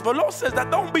fast. But the Lord says that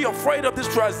don't be afraid of this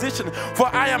transition, for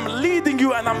I am leading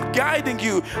you and I'm guiding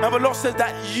you. And the Lord says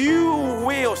that you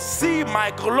will see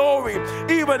my glory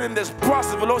even in this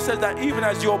process. The Lord says that even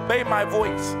as you obey my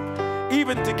voice,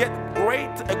 even to get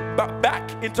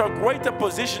back into a greater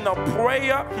position of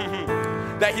prayer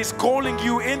that He's calling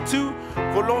you into,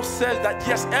 the Lord says that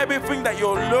yes, everything that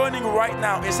you're learning right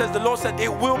now, it says the Lord said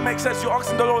it will make sense. You're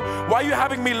asking the Lord, why are you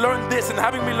having me learn this and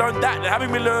having me learn that and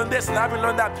having me learn this and having me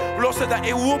learn that? The Lord said that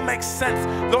it will make sense.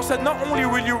 The Lord said not only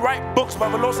will you write books, but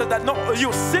the Lord said that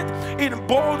you'll sit in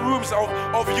boardrooms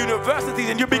of universities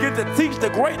and you begin to teach the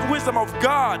great wisdom of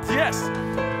God. Yes,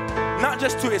 not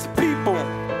just to His people,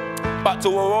 but to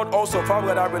the world also. Father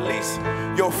God, I release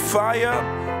your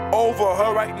fire over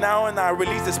her right now, and I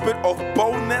release the spirit of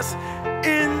boldness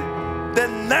in the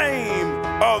name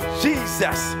of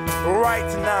Jesus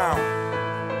right now.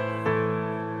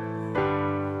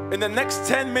 In the next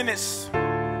 10 minutes,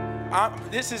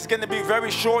 this is going to be very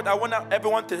short. I want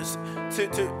everyone to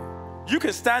you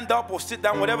can stand up or sit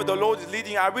down, whatever the Lord is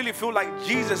leading. I really feel like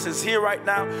Jesus is here right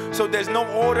now, so there's no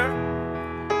order.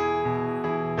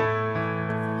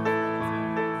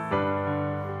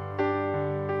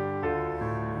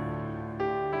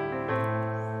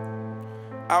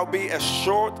 I'll be as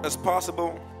short as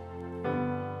possible.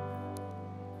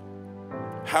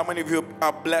 How many of you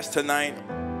are blessed tonight?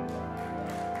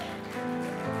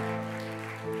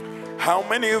 How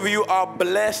many of you are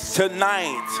blessed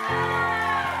tonight?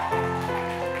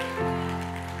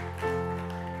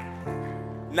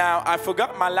 Now, I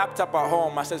forgot my laptop at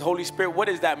home. I said, Holy Spirit, what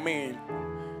does that mean?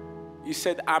 He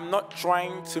said, I'm not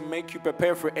trying to make you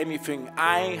prepare for anything.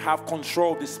 I have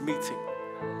control of this meeting.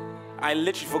 I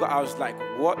literally forgot. I was like,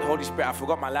 what? Holy Spirit, I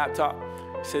forgot my laptop.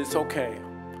 He said, it's okay.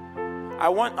 I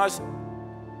want us,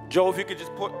 Joe, if you could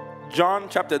just put John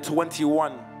chapter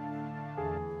 21.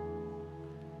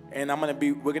 And we're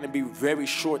going to be very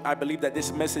short. I believe that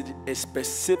this message is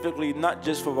specifically not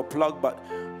just for the plug, but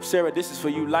Sarah, this is for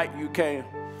you, Light UK.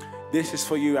 This is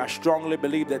for you. I strongly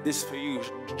believe that this is for you.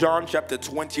 John chapter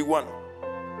 21.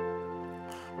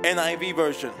 NIV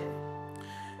version.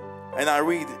 And I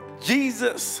read,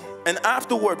 Jesus, and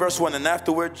afterward, verse 1, and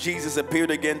afterward Jesus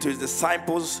appeared again to his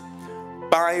disciples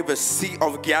by the Sea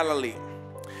of Galilee.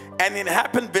 And it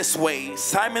happened this way: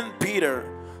 Simon Peter,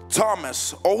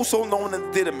 Thomas, also known as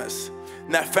Didymus,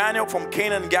 Nathanael from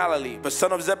Cana in Galilee, the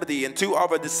son of Zebedee, and two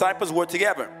other disciples were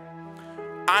together.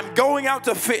 I'm going out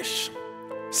to fish,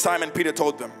 Simon Peter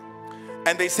told them.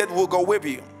 And they said, we'll go with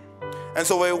you. And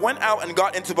so they went out and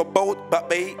got into the boat, but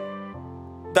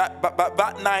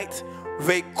that night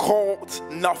they caught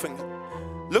nothing.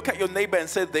 Look at your neighbor and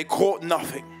say, they caught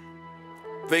nothing.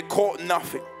 They caught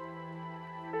nothing.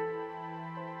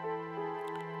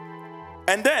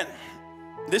 And then,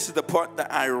 this is the part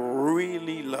that I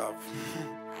really love.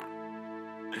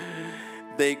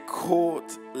 They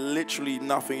caught literally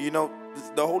nothing. You know,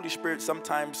 the Holy Spirit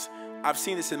sometimes, I've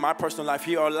seen this in my personal life,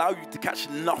 He'll allow you to catch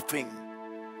nothing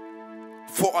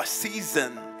for a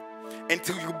season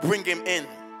until you bring Him in.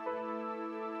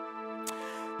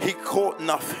 He caught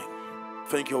nothing.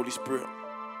 Thank you, Holy Spirit.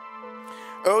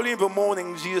 Early in the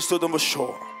morning, Jesus stood on the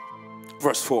shore.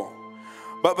 Verse 4.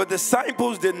 But the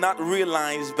disciples did not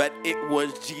realize that it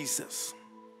was Jesus.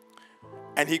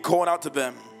 And He called out to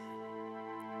them.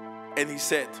 And He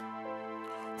said,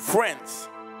 friends,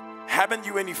 haven't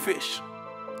you any fish?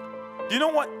 Do you know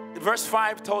what verse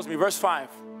 5 tells me? Verse 5.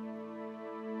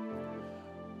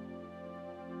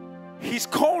 He's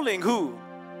calling who?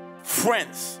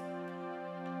 Friends.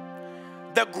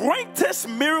 The greatest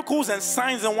miracles and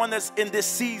signs and wonders in this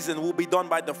season will be done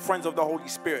by the friends of the Holy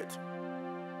Spirit.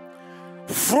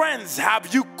 Friends,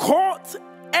 have you caught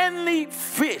any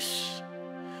fish?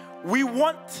 We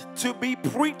want to be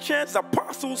preachers,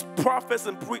 apostles, prophets,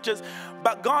 and preachers,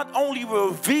 but God only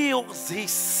reveals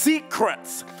His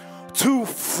secrets to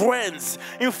friends.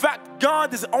 In fact,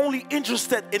 God is only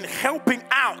interested in helping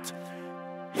out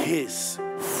His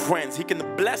friends. He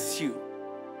can bless you,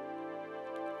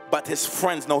 but His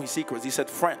friends know His secrets. He said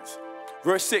friends.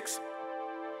 Verse 6.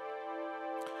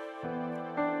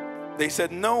 They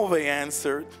said, no, they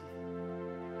answered.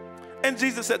 And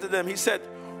Jesus said to them, He said,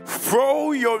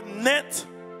 throw your net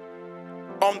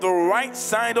on the right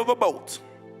side of a boat,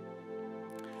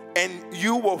 and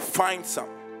you will find some.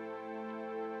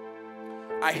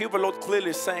 I hear the Lord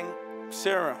clearly saying,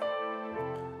 Sarah,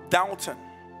 Downton,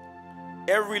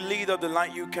 every leader of the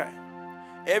Light UK,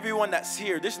 everyone that's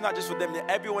here, this is not just for them,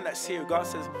 everyone that's here, God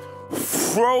says,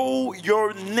 throw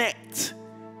your net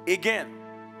again.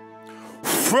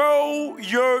 throw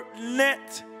your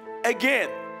net again.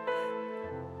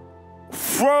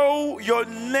 Throw your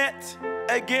net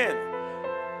again.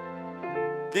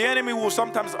 The enemy will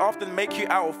sometimes often make you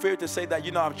out of fear to say that,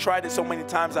 you know, I've tried it so many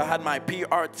times. I had my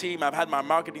PR team, I've had my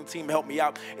marketing team help me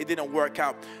out. It didn't work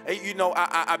out. And, you know,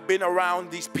 I've been around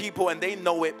these people and they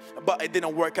know it, but it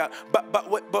didn't work out. But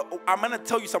I'm going to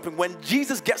tell you something. When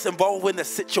Jesus gets involved in the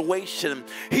situation,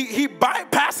 he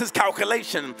bypasses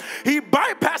calculation. He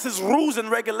bypasses rules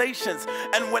and regulations.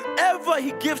 And whenever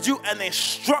he gives you an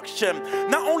instruction,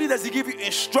 not only does he give you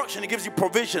instruction, he gives you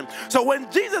provision. So when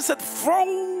Jesus said,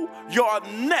 throw your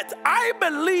net, I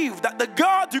believe that the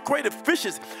God who created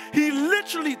fishes, he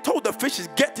literally told the fishes,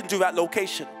 get into that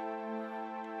location.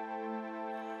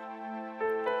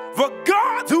 The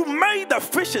God who made the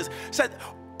fishes said,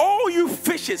 all you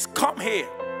fishes, come here.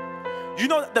 You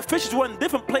know that the fishes were in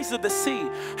different places of the sea.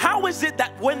 How is it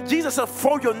that when Jesus said,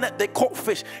 throw your net, they caught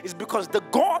fish? It's because the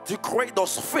God who created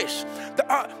those fish.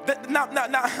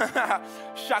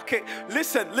 Shake.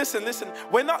 Listen.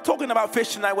 We're not talking about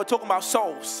fish tonight. We're talking about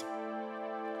souls.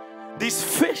 These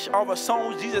fish are the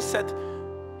souls. Jesus said,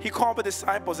 he called the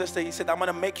disciples yesterday. He said, I'm going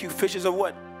to make you fishers of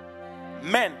what?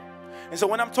 Men. And so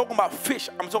when I'm talking about fish,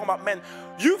 I'm talking about men.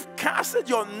 You've casted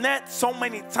your net so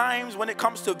many times when it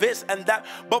comes to this and that.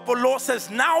 But the Lord says,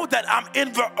 now that I'm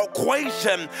in the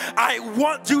equation, I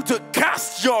want you to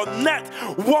cast your net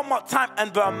one more time.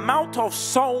 And the amount of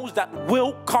souls that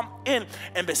will come in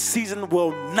the season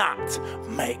will not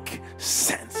make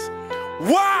sense.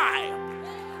 Why?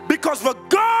 Because the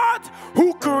God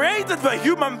who created the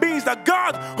human beings, the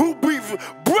God who breathed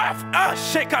breath,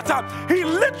 he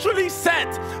literally said,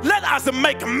 let us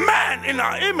make man in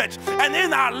our image and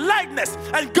in our likeness.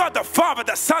 And God the Father,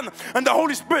 the Son, and the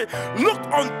Holy Spirit looked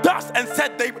on dust and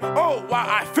said, oh wow,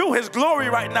 I feel his glory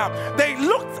right now. They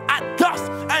looked at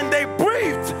dust and they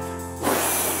breathed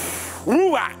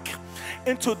ruach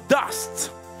into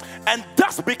dust. And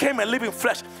dust became a living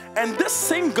flesh. And this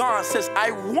same God says,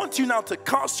 I want you now to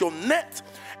cast your net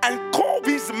and call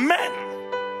these men.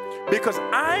 Because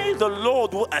I, the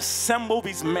Lord, will assemble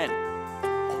these men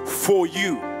for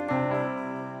you.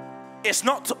 It's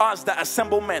not to us that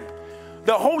assemble men.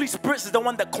 The Holy Spirit is the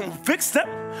one that convicts them.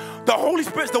 The Holy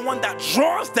Spirit is the one that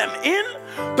draws them in.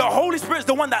 The Holy Spirit is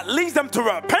the one that leads them to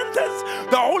repentance.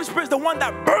 The Holy Spirit is the one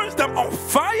that burns them on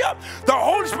fire. The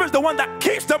Holy Spirit is the one that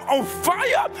keeps them on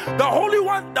fire. The Holy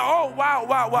One, oh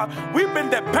wow. We've been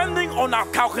depending on our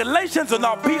calculations, on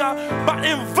our PR, but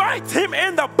invite him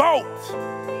in the boat.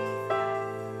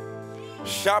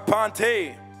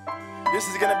 Shapante. This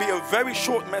is going to be a very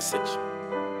short message.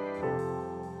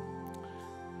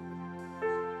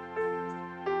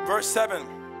 Verse 7.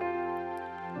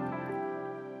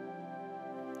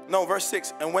 No, verse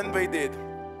 6. And when they did,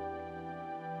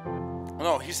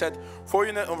 no, he said, throw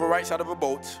your net on the right side of a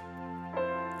boat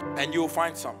and you'll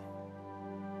find some.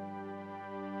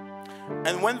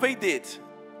 And when they did,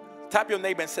 tap your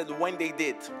neighbor and said, when they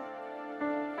did.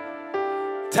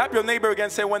 Tap your neighbor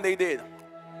again, say, when they did.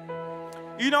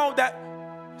 You know that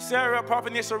Sarah,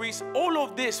 Prophet Cerise, all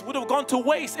of this would have gone to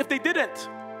waste if they didn't.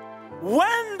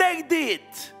 When they did.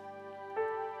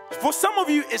 For some of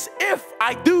you, it's if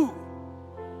I do.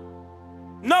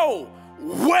 No,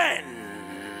 when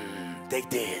they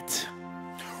did.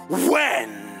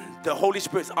 When the Holy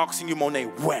Spirit is asking you, Monet,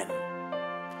 when.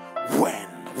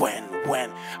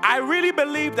 I really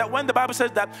believe that when the Bible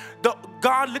says that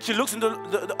God literally looks into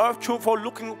the earth true for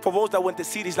looking for those that went to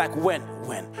see, he's like, when,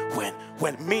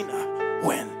 Mina,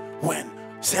 when,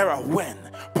 Sarah, when,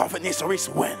 Prophet Cerise,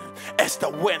 when, Esther,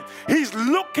 when. He's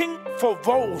looking for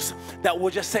those that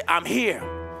will just say, I'm here.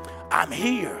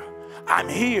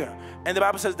 And the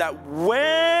Bible says that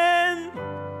when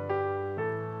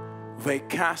they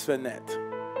cast the net,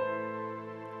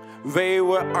 they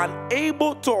were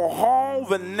unable to haul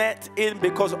the net in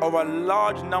because of a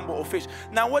large number of fish.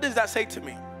 Now, what does that say to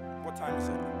me? What time is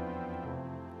it?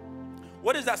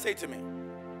 What does that say to me?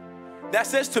 That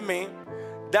says to me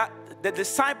that the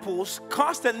disciples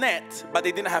cast the net, but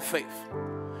they didn't have faith.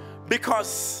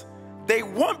 Because they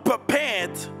weren't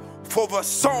prepared for the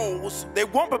souls. They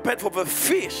weren't prepared for the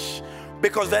fish,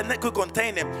 because their net could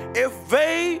contain them. If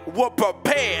they were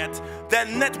prepared, their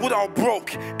net would have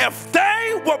broke. If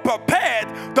they were prepared,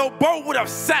 the boat would have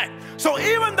sank. So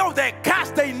even though they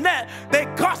cast the net,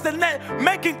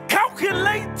 making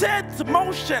calculated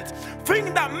motions,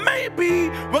 thinking that maybe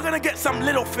we're going to get some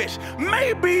little fish.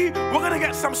 Maybe we're going to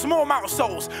get some small amount of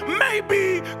souls.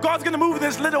 Maybe God's going to move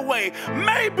this little way.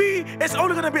 Maybe it's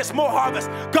only going to be a small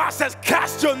harvest. God says,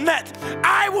 cast your net.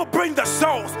 I will bring the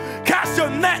souls. Cast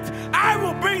your net. I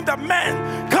will bring the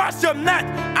men. Cast your net.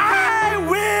 I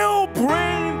will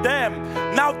bring them.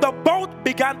 Now the boat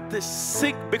began to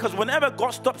sink, because whenever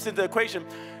God stops in the equation,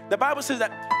 the Bible says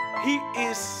that he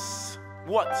is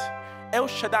what? El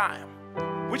Shaddai,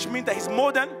 which means that he's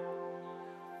more than.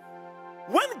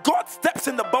 When God steps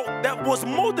in the boat, there was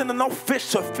more than enough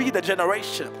fish to feed a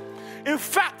generation. In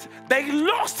fact, they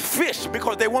lost fish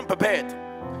because they weren't prepared.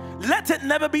 Let it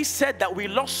never be said that we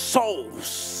lost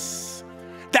souls.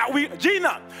 That we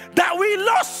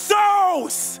lost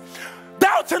souls.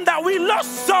 Doubting that we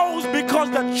lost souls because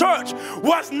the church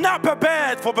was not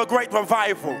prepared for the great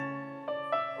revival.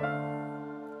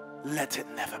 Let it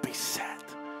never be said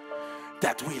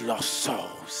that we lost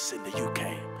souls in the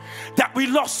UK, that we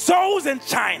lost souls in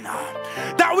China,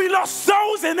 that we lost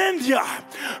souls in India,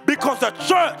 because the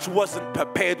church wasn't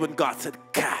prepared when God said,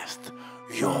 cast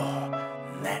your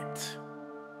net.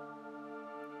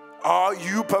 Are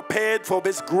you prepared for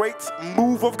this great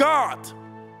move of God?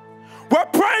 We're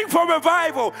praying for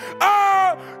revival.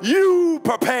 Are you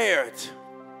prepared?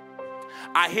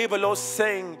 I hear the Lord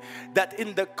saying that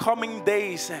in the coming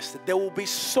days, there will be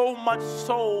so much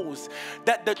souls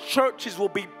that the churches will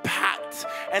be packed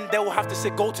and they will have to say,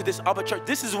 go to this other church.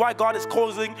 This is why God is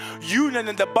causing union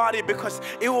in the body, because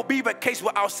it will be the case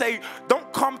where I'll say,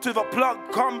 don't come to the plug,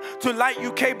 come to Light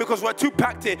UK because we're too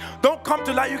packed here. Don't come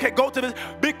to Light UK, go to this,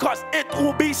 because it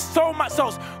will be so much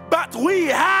souls. But we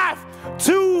have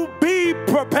to be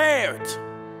prepared.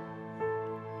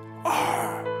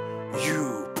 Are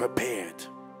you prepared?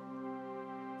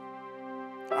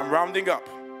 I'm rounding up.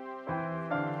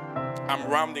 I'm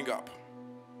rounding up.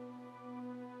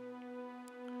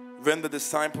 Then the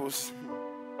disciples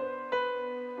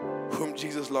whom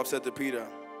Jesus loved said to Peter,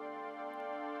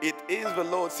 it is the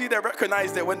Lord. See, they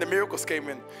recognized that when the miracles came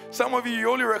in. Some of you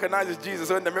only recognize it's Jesus.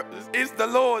 When it's the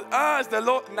Lord. It's the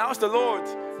Lord. Now it's the Lord.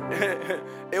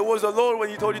 It was the Lord when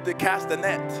he told you to cast the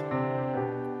net.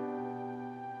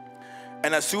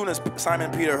 And as soon as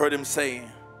Simon Peter heard him say,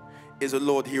 is the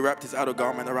Lord, he wrapped his outer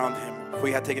garment around him, for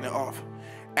he had taken it off,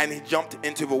 and he jumped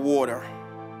into the water.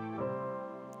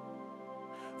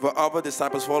 The other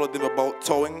disciples followed him about,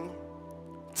 towing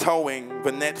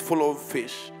the net full of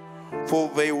fish, for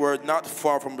they were not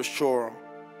far from the shore,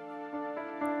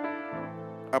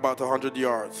 about 100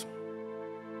 yards.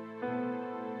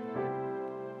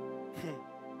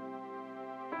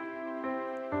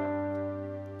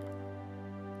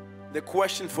 The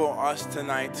question for us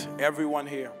tonight, everyone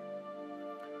here,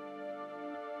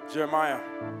 Jeremiah,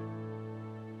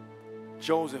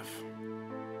 Joseph,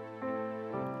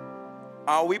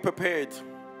 are we prepared?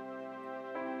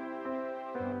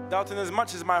 Dalton, as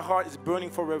much as my heart is burning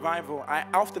for revival, I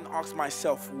often ask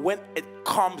myself, when it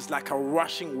comes like a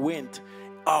rushing wind,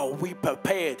 are we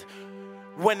prepared?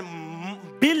 When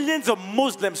billions of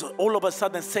Muslims all of a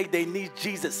sudden say they need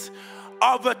Jesus,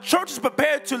 are the churches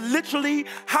prepared to literally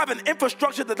have an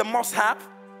infrastructure that they must have?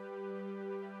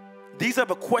 These are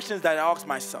the questions that I ask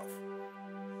myself.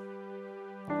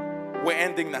 We're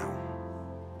ending now.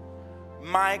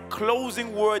 My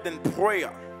closing word in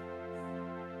prayer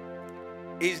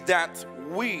is that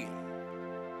we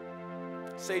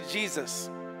say, Jesus,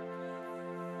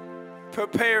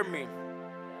 prepare me.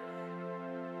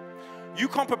 You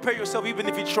can't prepare yourself even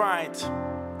if you tried.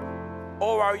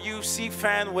 Or are you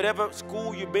CFAN, whatever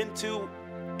school you've been to,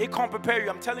 it can't prepare you.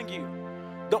 I'm telling you.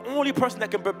 The only person that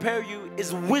can prepare you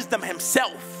is wisdom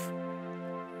himself.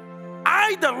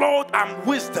 I, the Lord, am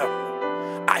wisdom.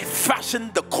 I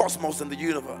fashioned the cosmos and the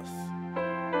universe.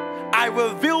 I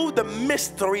reveal the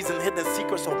mysteries and hidden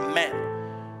secrets of men.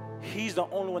 He's the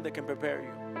only one that can prepare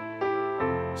you.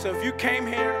 So if you came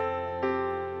here,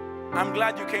 I'm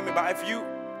glad you came here. But if you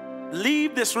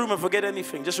leave this room and forget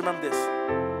anything, just remember this.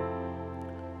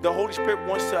 The Holy Spirit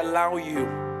wants to allow you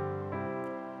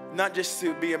not just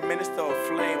to be a minister of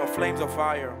flame or flames of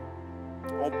fire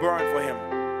or burn for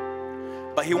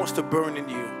him, but he wants to burn in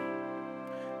you.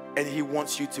 And he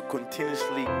wants you to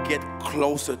continuously get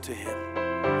closer to him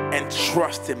and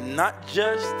trust him, not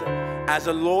just as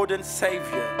a Lord and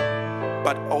Savior,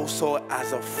 but also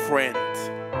as a friend.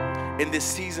 In this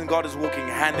season, God is working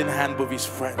hand in hand with his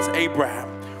friends. Abraham,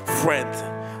 friend.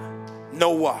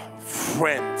 Noah,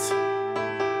 friend.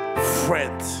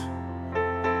 Friend.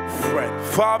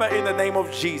 Father, in the name of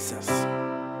Jesus,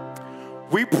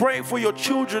 we pray for your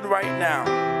children right now.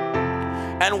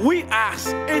 And we ask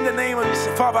in the name of Jesus,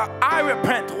 Father, I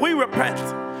repent, we repent.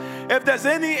 If there's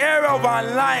any area of our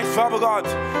lives, Father God,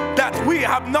 that we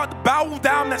have not bowed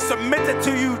down and submitted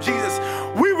to you, Jesus,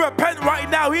 we repent right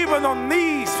now, even on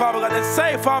knees, Father God, and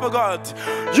say, Father God,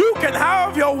 you can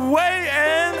have your way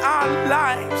in our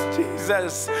lives,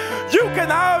 Jesus. You can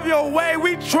have your way.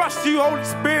 We trust you, Holy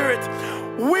Spirit.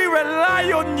 We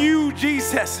rely on you,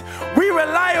 Jesus. We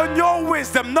rely on your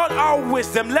wisdom, not our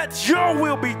wisdom. Let your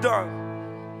will be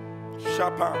done.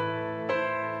 Shapa.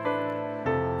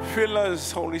 Fill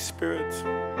us, Holy Spirit.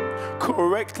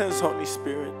 Correct us, Holy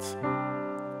Spirit.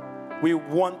 We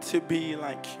want to be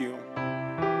like you.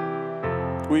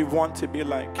 We want to be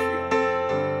like you.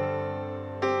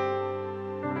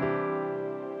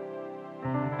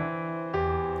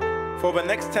 For the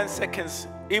next 10 seconds,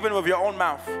 even with your own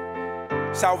mouth,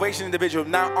 salvation individual,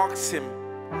 now ask him,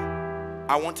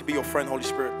 I want to be your friend, Holy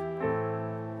Spirit.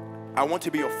 I want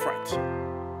to be your friend.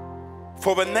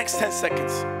 For the next 10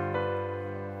 seconds.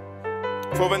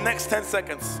 For the next 10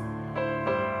 seconds.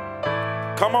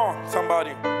 Come on,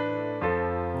 somebody.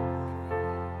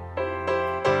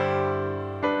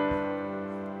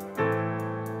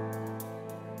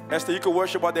 Esther, you can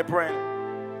worship while they're praying.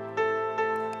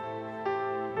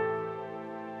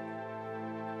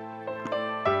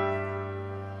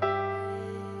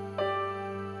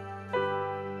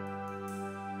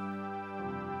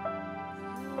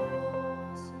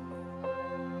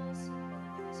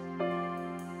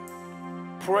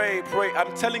 Pray, pray.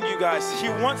 I'm telling you guys, he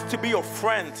wants to be your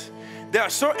friend. There are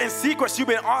certain secrets you've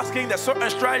been asking, there's certain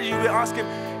strategies you've been asking.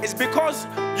 It's because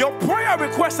your prayer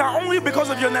requests are only because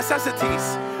of your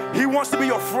necessities. He wants to be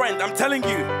your friend, I'm telling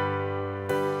you.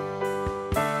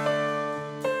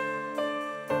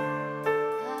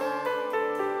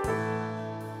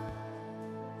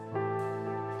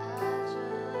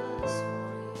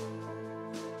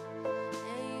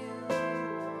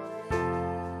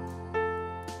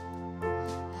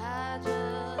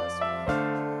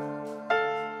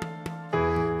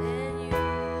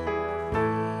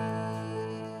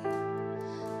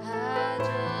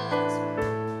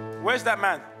 Where's that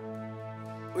man?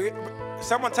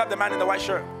 Someone tap the man in the white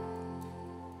shirt.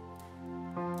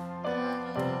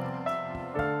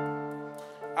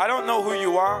 I don't know who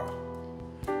you are.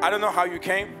 I don't know how you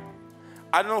came.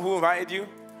 I don't know who invited you.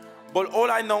 But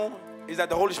all I know is that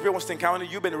the Holy Spirit wants to encounter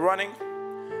you. You've been running,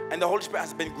 and the Holy Spirit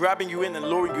has been grabbing you in and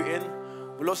luring you in.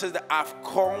 The Lord says that I've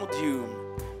called you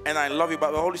and I love you.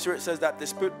 But the Holy Spirit says that the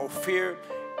spirit of fear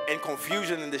and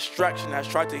confusion and distraction has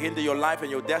tried to hinder your life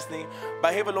and your destiny. But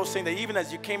I hear the Lord saying that even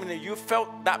as you came in here, you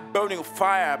felt that burning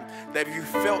fire that you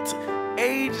felt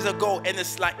ages ago, and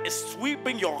it's like it's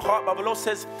sweeping your heart. But the Lord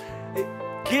says,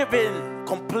 give in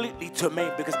completely to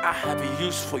me because I have a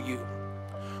use for you.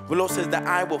 The Lord says that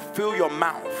I will fill your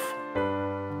mouth.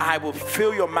 I will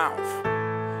fill your mouth,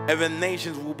 and the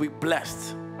nations will be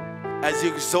blessed as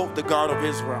you exalt the God of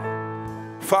Israel.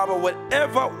 Father,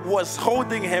 whatever was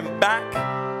holding him back,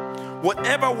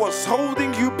 whatever was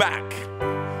holding you back,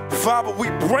 Father, we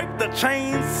break the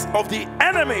chains of the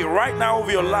enemy right now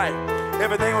over your life. In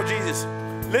the name of Jesus.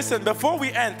 Listen, before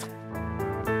we end,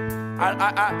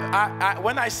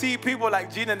 when I see people like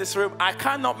Gina in this room, I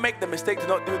cannot make the mistake to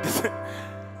not do this.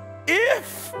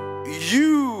 If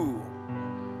you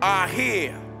are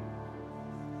here,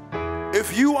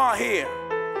 if you are here,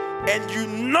 and you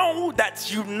know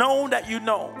that you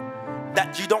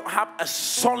don't have a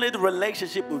solid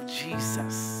relationship with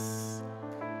Jesus.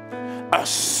 A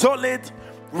solid,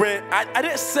 I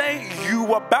didn't say you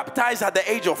were baptized at the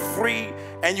age of 3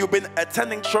 and you've been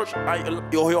attending church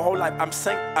your whole life. I'm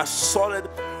saying a solid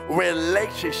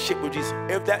relationship with Jesus.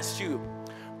 If that's you,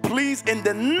 please in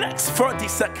the next 30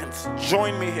 seconds,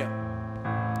 join me here.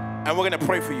 And we're going to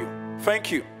pray for you. Thank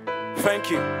you.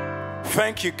 Thank you.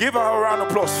 Thank you. Give her a round of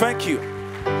applause. Thank you.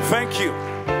 Thank you.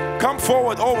 Come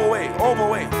forward all the way, all the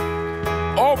way,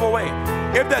 all the way.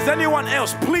 If there's anyone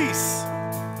else, please.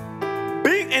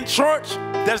 Being in church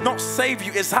does not save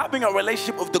you. It's having a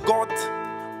relationship with the God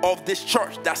of this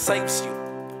church that saves you.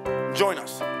 Join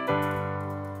us.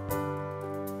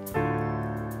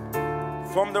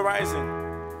 From the rising.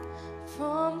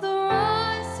 From the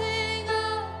rising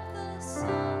of the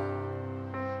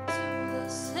sun to the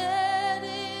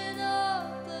setting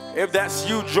of the If that's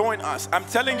you, join us. I'm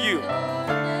telling you,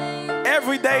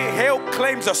 every day hell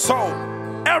claims a soul.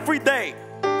 Every day.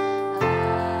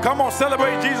 Come on,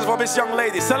 celebrate Jesus for this young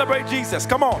lady. Celebrate Jesus.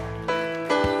 Come on.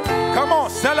 Come on,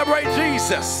 celebrate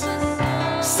Jesus.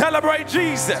 Celebrate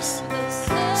Jesus.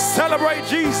 Celebrate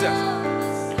Jesus.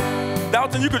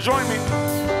 Dalton, you could join me.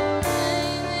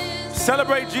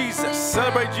 Celebrate Jesus.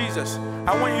 Celebrate Jesus.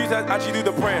 I want you to actually do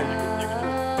the prayer. You can do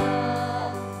it.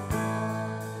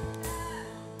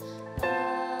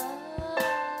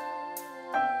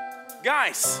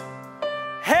 Guys,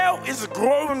 hell is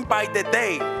growing by the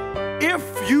day.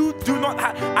 If you do not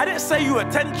have, I didn't say you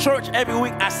attend church every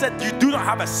week. I said you do not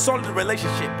have a solid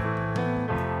relationship.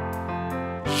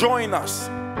 Join us.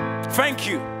 Thank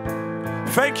you.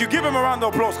 Thank you. Give him a round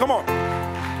of applause. Come on.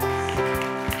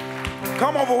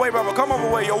 Come over way, brother. Come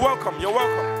over way. You're welcome. You're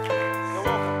welcome. You're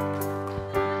welcome.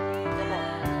 Come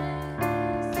on.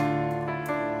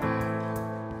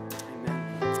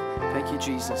 Amen. Thank you,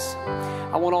 Jesus.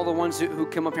 I want all the ones who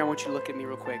come up here, I want you to look at me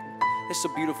real quick. This is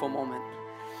a beautiful moment.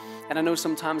 And I know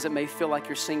sometimes it may feel like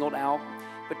you're singled out,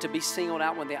 but to be singled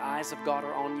out when the eyes of God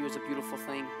are on you is a beautiful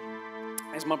thing.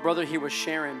 As my brother here was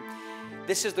sharing,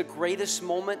 this is the greatest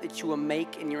moment that you will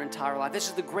make in your entire life. This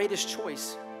is the greatest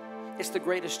choice. It's the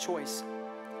greatest choice.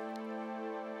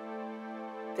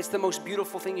 It's the most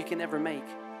beautiful thing you can ever make.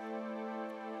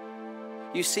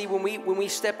 You see, when we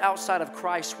step outside of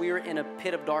Christ, we are in a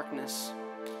pit of darkness.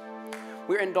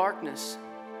 We're in darkness.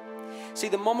 See,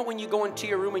 the moment when you go into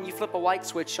your room and you flip a light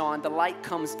switch on, the light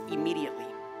comes immediately.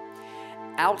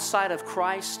 Outside of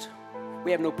Christ,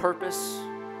 we have no purpose.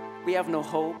 We have no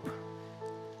hope.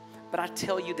 But I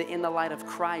tell you that in the light of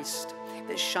Christ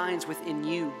that shines within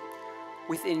you,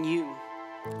 within you,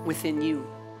 within you.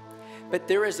 But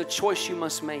there is a choice you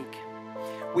must make.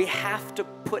 We have to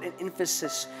put an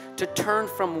emphasis to turn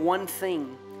from one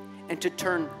thing and to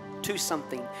turn to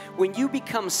something. When you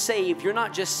become saved, you're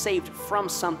not just saved from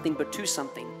something, but to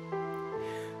something.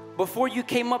 Before you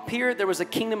came up here, there was a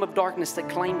kingdom of darkness that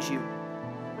claimed you.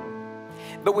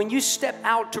 But when you step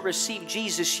out to receive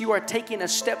Jesus, you are taking a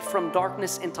step from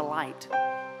darkness into light.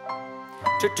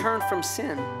 To turn from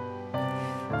sin.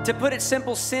 To put it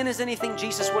simple, sin is anything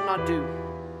Jesus would not do.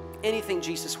 Anything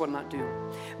Jesus would not do.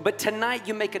 But tonight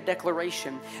you make a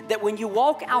declaration that when you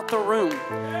walk out the room,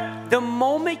 the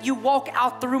moment you walk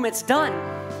out the room, it's done.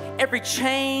 Every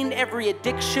chain, every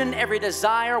addiction, every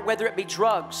desire, whether it be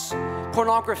drugs,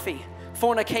 pornography,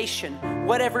 fornication,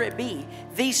 whatever it be,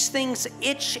 these things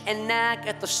itch and nag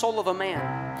at the soul of a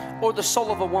man or the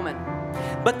soul of a woman.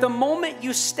 But the moment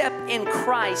you step in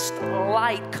Christ,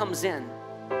 light comes in.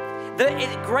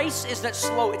 Grace isn't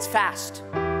slow, it's fast.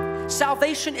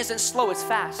 Salvation isn't slow, it's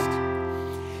fast.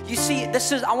 You see,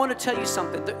 I want to tell you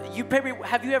something.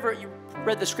 Have you ever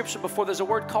read the scripture before? There's a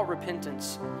word called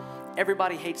repentance.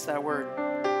 Everybody hates that word.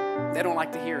 They don't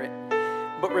like to hear it.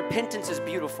 But repentance is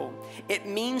beautiful. It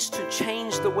means to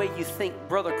change the way you think.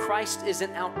 Brother, Christ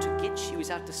isn't out to get you, He's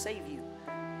out to save you.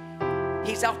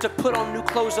 He's out to put on new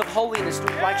clothes of holiness,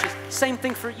 new righteousness. Same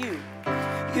thing for you.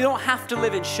 You don't have to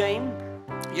live in shame.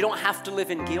 You don't have to live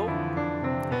in guilt.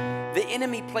 The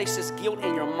enemy places guilt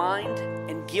in your mind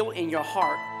and guilt in your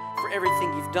heart for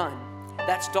everything you've done.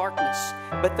 That's darkness.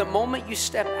 But the moment you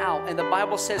step out, and the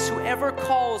Bible says, whoever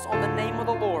calls on the name of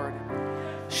the Lord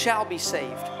shall be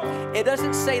saved. It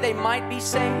doesn't say they might be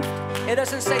saved. It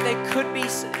doesn't say they could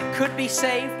be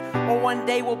saved or one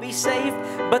day will be saved.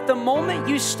 But the moment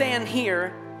you stand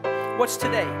here, what's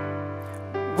today?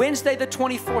 Wednesday the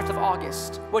 24th of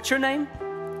August. What's your name?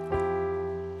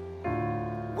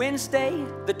 Wednesday,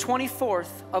 the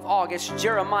 24th of August,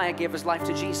 Jeremiah gave his life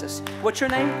to Jesus. What's your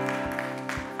name?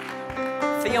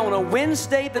 Fiona.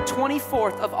 Wednesday, the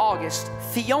 24th of August,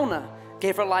 Fiona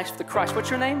gave her life to Christ. What's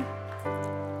your name?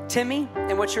 Timmy.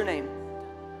 And what's your name?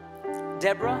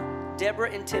 Deborah.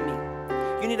 Deborah and Timmy.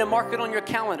 You need to mark it on your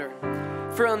calendar.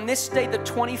 For on this day, the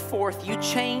 24th, you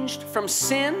changed from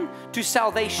sin to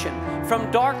salvation,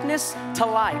 from darkness to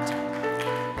light.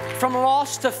 From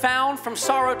lost to found, from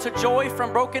sorrow to joy,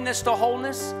 from brokenness to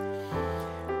wholeness.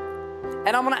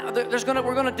 And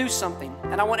we're gonna do something.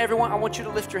 And I want you to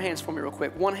lift your hands for me real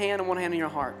quick. One hand and one hand in your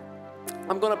heart.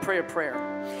 I'm gonna pray a prayer.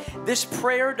 This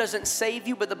prayer doesn't save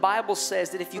you, but the Bible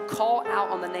says that if you call out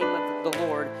on the name of the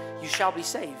Lord, you shall be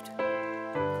saved.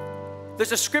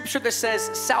 There's a scripture that says,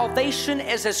 salvation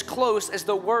is as close as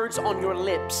the words on your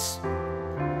lips.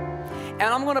 And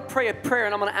I'm gonna pray a prayer,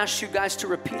 and I'm gonna ask you guys to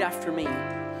repeat after me.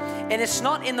 And it's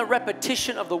not in the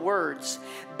repetition of the words,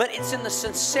 but it's in the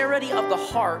sincerity of the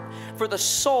heart, for the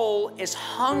soul is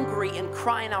hungry and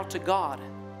crying out to God.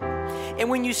 And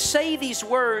when you say these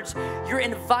words, you're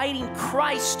inviting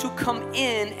Christ to come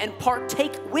in and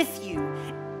partake with you.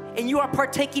 And you are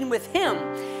partaking with Him.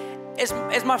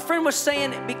 As my friend was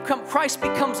saying, Christ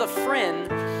becomes a friend.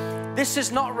 This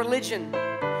is not religion.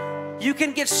 You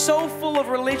can get so full of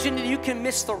religion that you can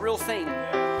miss the real thing.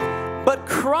 But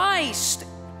Christ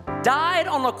died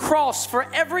on the cross for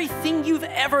everything you've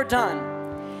ever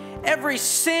done. Every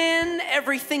sin,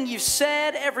 everything you've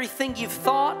said, everything you've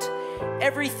thought,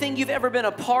 everything you've ever been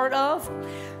a part of.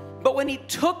 But when He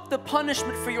took the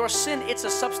punishment for your sin, it's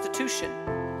a substitution.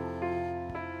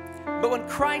 But when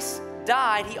Christ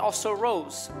died, He also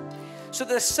rose. So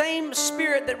the same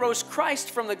Spirit that rose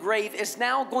Christ from the grave is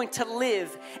now going to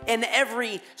live in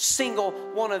every single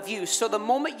one of you. So the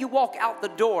moment you walk out the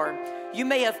door, you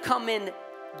may have come in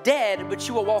dead, but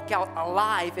you will walk out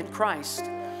alive in Christ.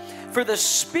 For the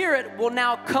Spirit will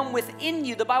now come within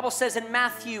you. The Bible says in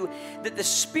Matthew that the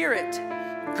Spirit,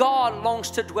 God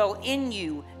longs to dwell in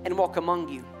you and walk among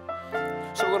you.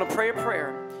 So we're going to pray a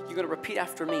prayer. You're going to repeat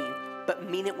after me, but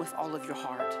mean it with all of your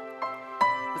heart.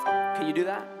 Can you do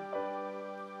that?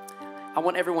 I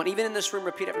want everyone, even in this room,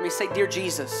 repeat after me. Say, Dear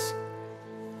Jesus,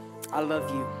 I love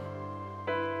you.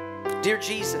 Dear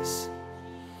Jesus,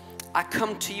 I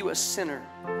come to you a sinner.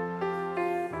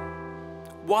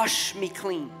 Wash me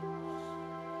clean.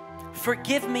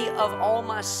 Forgive me of all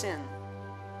my sin.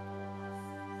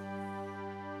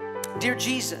 Dear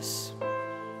Jesus,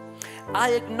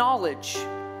 I acknowledge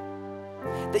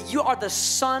that you are the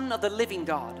Son of the living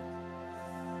God.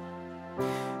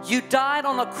 You died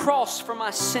on a cross for my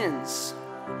sins.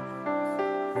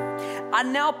 I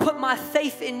now put my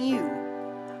faith in you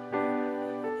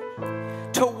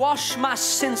to wash my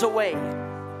sins away,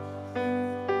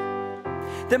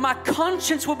 that my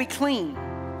conscience will be clean.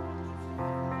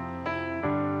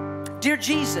 Dear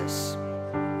Jesus,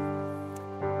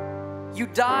 you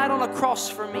died on a cross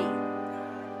for me.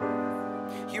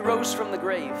 You rose from the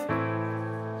grave,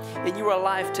 and you are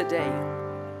alive today.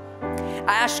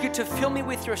 I ask you to fill me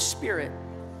with your Spirit.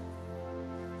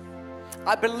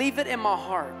 I believe it in my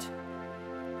heart.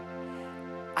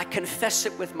 I confess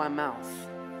it with my mouth,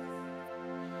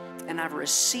 and I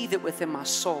receive it within my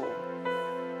soul,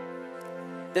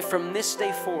 that from this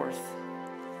day forth,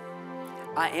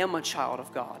 I am a child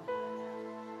of God.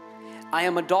 I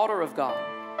am a daughter of God.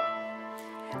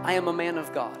 I am a man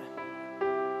of God.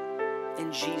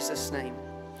 In Jesus' name.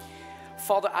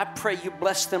 Father, I pray you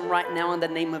bless them right now in the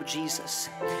name of Jesus.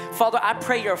 Father, I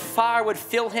pray your fire would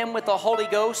fill him with the Holy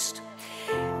Ghost.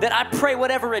 That I pray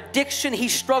whatever addiction he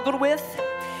struggled with,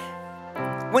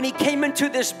 when he came into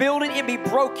this building, it be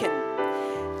broken.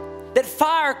 That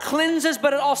fire cleanses,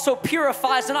 but it also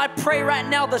purifies. And I pray right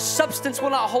now the substance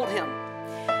will not hold him.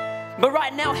 But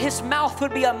right now his mouth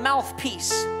would be a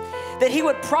mouthpiece. That he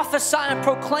would prophesy and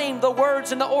proclaim the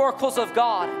words and the oracles of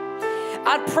God.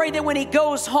 I pray that when he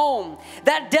goes home,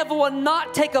 that devil will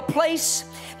not take a place.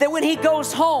 That when he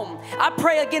goes home, I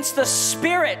pray against the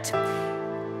spirit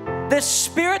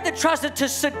that tries to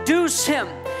seduce him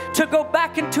to go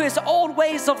back into his old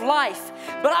ways of life.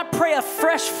 But I pray a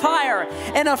fresh fire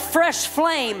and a fresh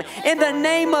flame in the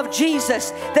name of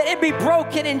Jesus, that it be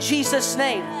broken in Jesus'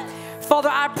 name. Father,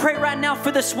 I pray right now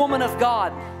for this woman of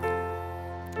God.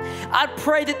 I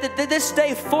pray that this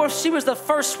day forth, she was the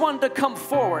first one to come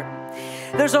forward.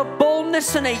 There's a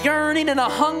boldness and a yearning and a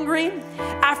hungry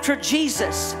after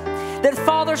Jesus. That,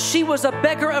 Father, she was a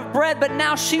beggar of bread, but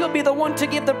now she will be the one to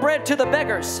give the bread to the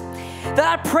beggars. That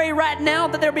I pray right now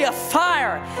that there be a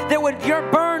fire that would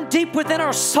burn deep within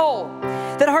her soul.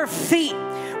 That her feet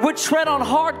would tread on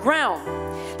hard ground.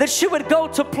 That she would go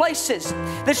to places.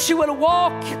 That she would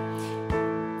walk.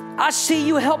 I see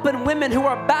you helping women who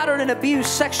are battered and abused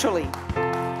sexually.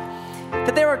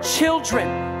 That there are children.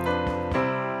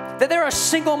 That there are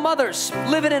single mothers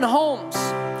living in homes.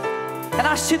 And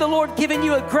I see the Lord giving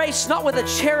you a grace, not with a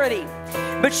charity,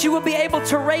 but you will be able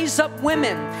to raise up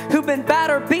women who've been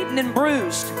battered, beaten, and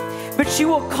bruised. But you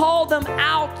will call them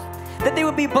out, that they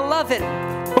will be beloved,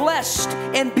 blessed,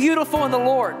 and beautiful in the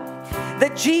Lord.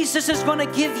 That Jesus is going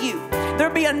to give you.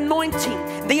 There'll be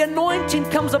anointing. The anointing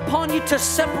comes upon you to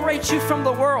separate you from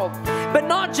the world. But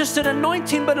not just an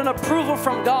anointing, but an approval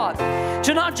from God.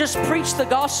 To not just preach the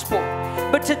gospel,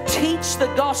 but to teach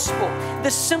the gospel, the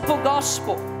simple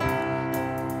gospel.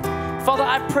 Father,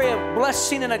 I pray a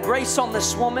blessing and a grace on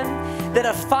this woman, that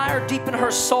a fire deep in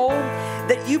her soul,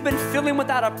 that you've been filling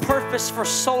without a purpose for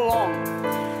so long.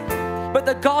 But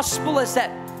the gospel is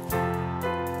that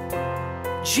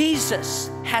Jesus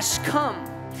has come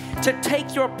to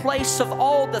take your place of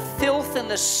all the filth and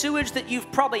the sewage that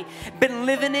you've probably been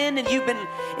living in, and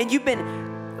you've been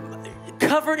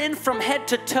covered in from head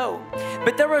to toe.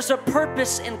 But there is a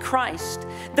purpose in Christ.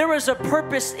 There is a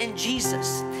purpose in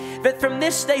Jesus. That from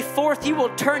this day forth, you will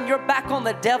turn your back on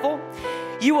the devil.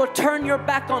 You will turn your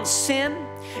back on sin.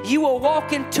 You will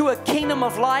walk into a kingdom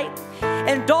of light.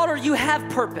 And daughter, you have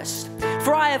purpose.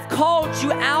 For I have called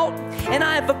you out, and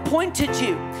I have appointed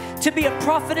you to be a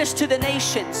prophetess to the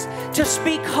nations, to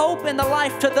speak hope in the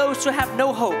life to those who have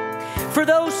no hope. For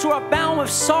those who are bound with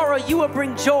sorrow, you will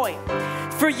bring joy.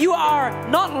 For you are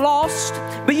not lost,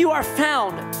 but you are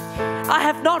found. I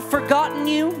have not forgotten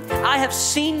you. I have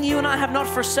seen you, and I have not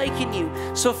forsaken you.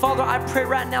 So, Father, I pray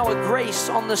right now a grace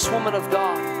on this woman of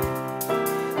God.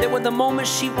 That when the moment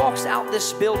she walks out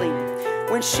this building,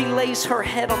 when she lays her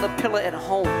head on the pillow at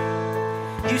home,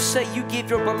 you say you give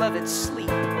your beloved sleep.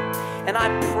 And I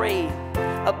pray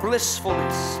a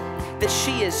blissfulness that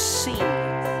she is seen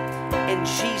in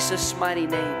Jesus' mighty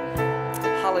name.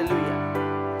 Hallelujah.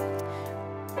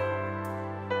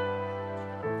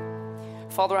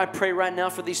 Father, I pray right now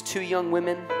for these 2 young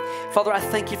women. Father, I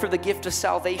thank you for the gift of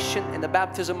salvation and the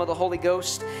baptism of the Holy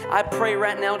Ghost. I pray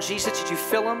right now, Jesus, that you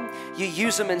fill them, you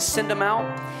use them and send them out.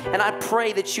 And I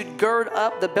pray that you'd gird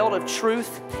up the belt of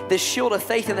truth, the shield of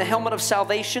faith, and the helmet of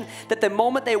salvation, that the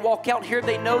moment they walk out here,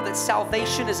 they know that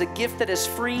salvation is a gift that is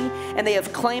free and they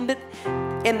have claimed it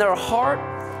in their heart.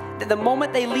 That the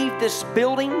moment they leave this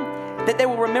building, that they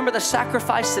will remember the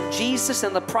sacrifice of Jesus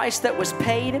and the price that was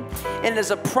paid. And it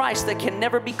is a price that can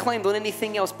never be claimed on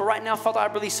anything else. But right now, Father, I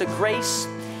release a grace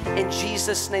in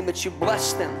Jesus' name that you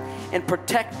bless them and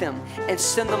protect them and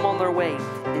send them on their way.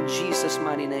 In Jesus'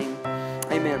 mighty name,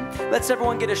 amen. Let's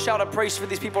everyone get a shout of praise for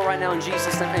these people right now in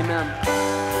Jesus' name, amen.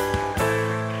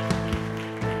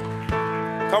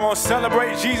 Come on,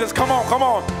 celebrate Jesus. Come on, come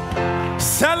on.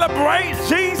 Celebrate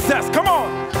Jesus. Come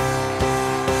on.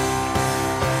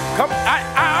 Come,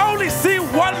 I only see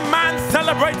one man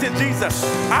celebrating Jesus.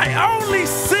 I only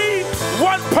see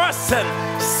one person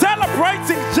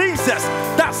celebrating Jesus,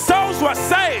 that souls were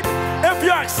saved. If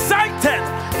you're excited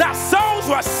that souls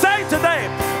were saved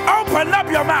today, open up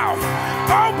your mouth.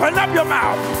 Open up your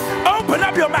mouth. Open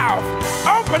up your mouth.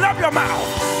 Open up your mouth.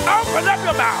 Open up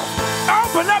your mouth.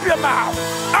 Open up your mouth.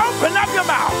 Open up your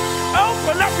mouth.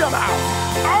 Open up your mouth.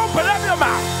 Open up your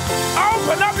mouth.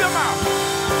 Open up your mouth.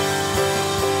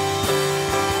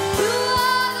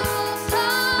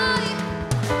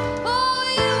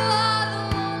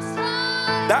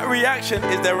 That reaction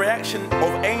is the reaction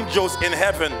of angels in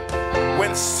heaven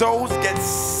when souls get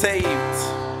saved.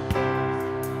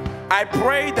 I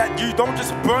pray that you don't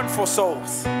just burn for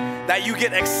souls, that you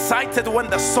get excited when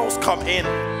the souls come in.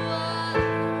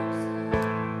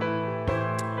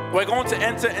 We're going to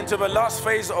enter into the last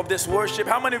phase of this worship.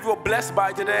 How many of you are blessed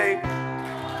by today?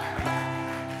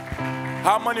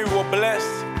 How many of you are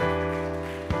blessed?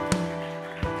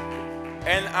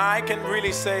 And I can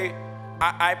really say,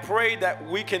 I pray that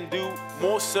we can do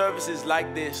more services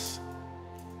like this.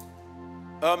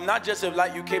 Not just of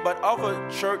Light UK, but other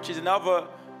churches and other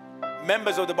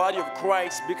members of the body of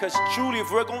Christ. Because truly,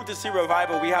 if we're going to see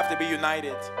revival, we have to be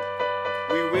united.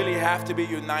 We really have to be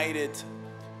united.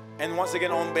 And once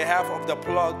again, on behalf of the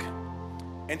Plug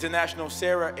International,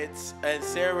 Sarah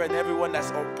and everyone that's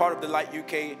part of the Light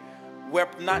UK, we're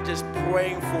not just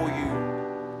praying for you,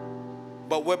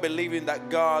 but we're believing that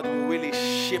God will really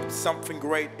shift something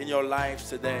great in your lives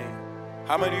today.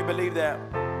 How many of you believe that?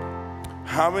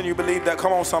 How many of you believe that?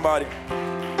 Come on, somebody.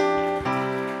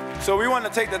 So we want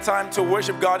to take the time to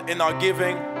worship God in our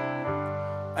giving,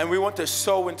 and we want to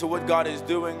sow into what God is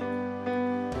doing.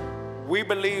 We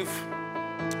believe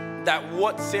that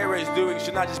what Sarah is doing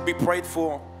should not just be prayed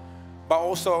for, but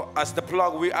also as the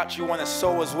Plug, we actually want to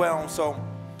sow as well. So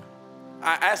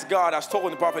I asked God, I was talking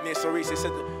to Prophet Nia Cerise,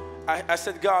 I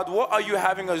said, God, what are you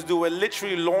having us do? We're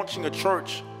literally launching a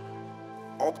church.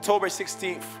 October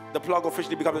 16th, the Plug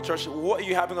officially becomes a church. What are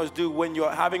you having us do when you're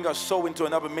having us sow into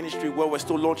another ministry where we're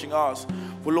still launching ours?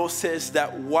 The Lord says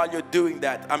that while you're doing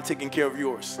that, I'm taking care of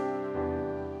yours.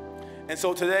 And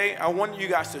so today, I want you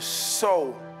guys to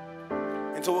sow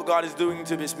into what God is doing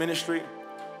into this ministry,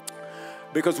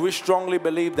 because we strongly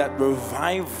believe that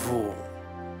revival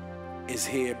is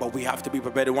here, but we have to be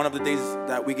prepared. And one of the days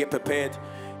that we get prepared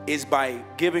is by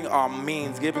giving our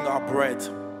means, giving our bread,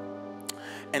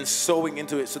 and sowing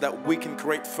into it so that we can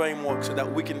create framework, so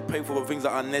that we can pay for the things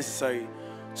that are necessary,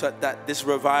 so that this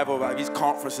revival, these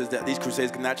conferences, that these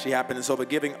crusades can actually happen. And so the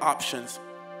giving options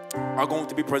are going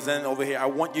to be presented over here. I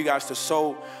want you guys to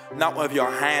sow, not with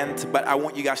your hand, but I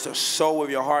want you guys to sow with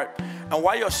your heart. And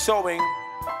while you're sowing,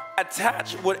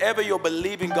 attach whatever you're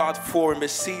believing God for in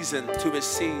this season to the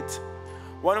seed.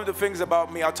 One of the things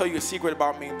about me, I'll tell you a secret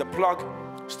about me. The Plug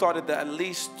started at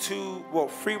least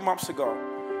 3 months ago.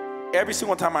 Every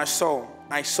single time I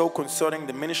sow concerning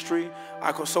the ministry,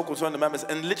 I sow concerning the members,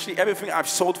 and literally everything I've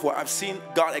sold for, I've seen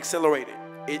God accelerate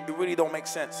it. It really don't make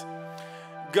sense.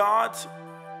 God,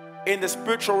 in the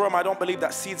spiritual realm, I don't believe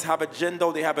that seeds have a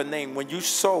gender, they have a name. When you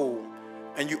sow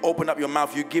and you open up your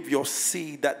mouth, you give your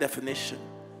seed that definition.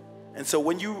 And so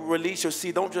when you release your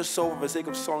seed, don't just sow for the sake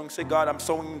of sowing. Say, God, I'm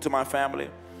sowing into my family.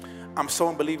 I'm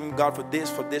sowing, believing God for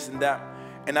this and that.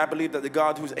 And I believe that the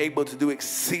God who's able to do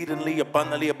exceedingly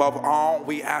abundantly above all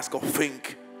we ask or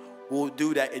think will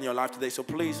do that in your life today. So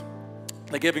please,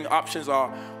 the giving options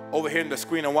are over here on the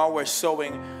screen. And while we're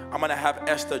sowing, I'm going to have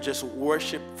Esther just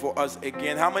worship for us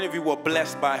again. How many of you were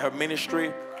blessed by her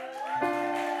ministry?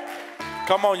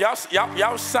 Come on,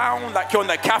 y'all sound like you're in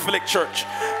the Catholic Church.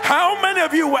 How many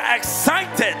of you were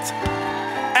excited?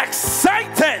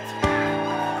 Excited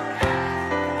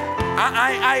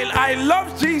I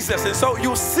love Jesus, and so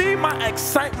you see my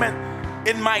excitement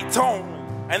in my tone.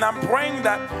 And I'm praying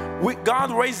that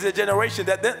God raises a generation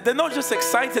that they're not just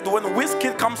excited when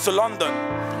Wizkid comes to London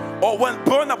or when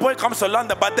Burna Boy comes to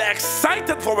London, but they're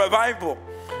excited for revival.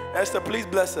 Esther, please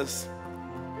bless us.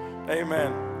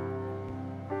 Amen.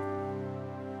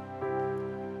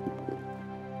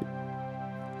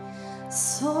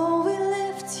 So we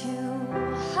lift you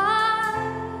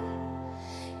high,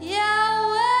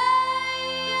 Yahweh,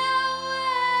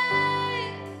 Yahweh.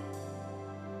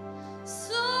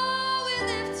 So we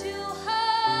lift you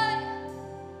high,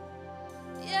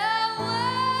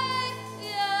 Yahweh,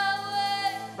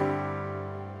 Yahweh.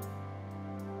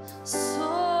 So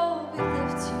we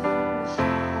lift you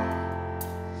high,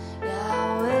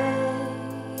 Yahweh,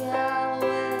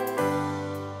 Yahweh.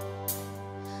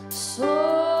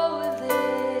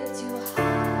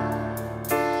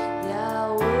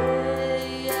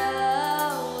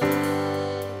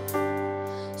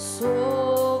 So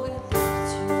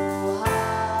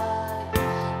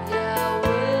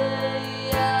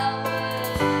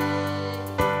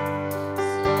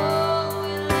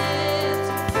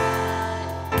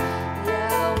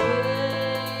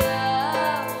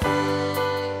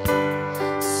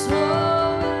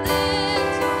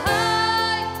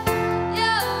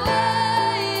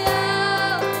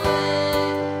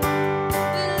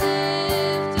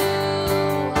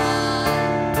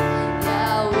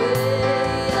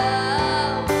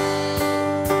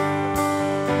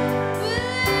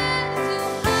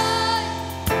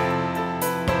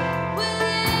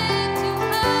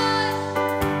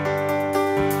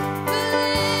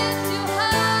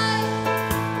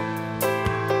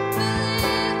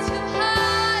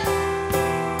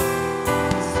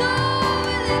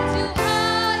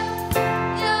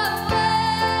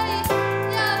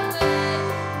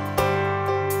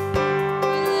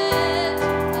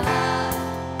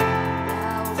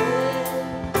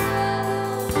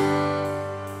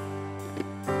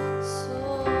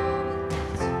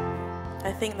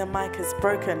I think the mic is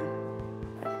broken.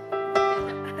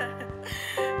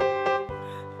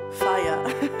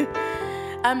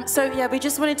 Fire. So yeah, we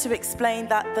just wanted to explain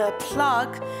that the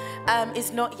plug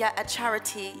is not yet a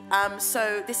charity.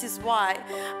 So this is why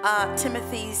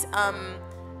Timothy's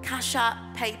Cash App,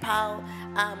 PayPal,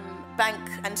 bank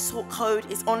and sort code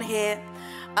is on here.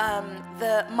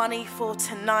 The money for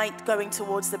tonight going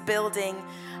towards the building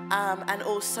and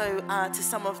also to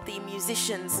some of the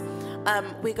musicians.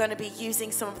 We're going to be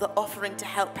using some of the offering to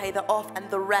help pay the off, and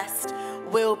the rest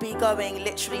will be going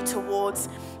literally towards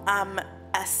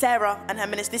Sarah and her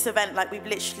ministry. This event, like, we've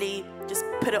literally just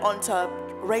put it on to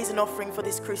raise an offering for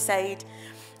this crusade.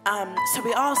 So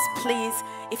we ask, please,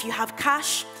 if you have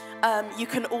cash, you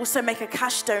can also make a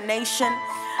cash donation.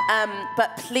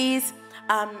 But please,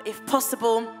 if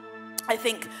possible, I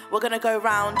think we're going to go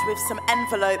around with some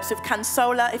envelopes with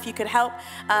Cansola, if you could help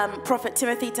Prophet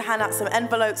Timothy to hand out some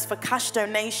envelopes for cash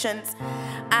donations.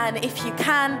 And if you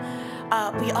can,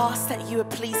 we ask that you would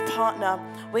please partner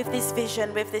with this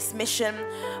vision, with this mission,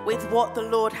 with what the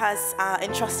Lord has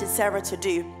entrusted Sarah to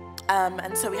do.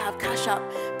 And so we have Cash App,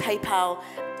 PayPal,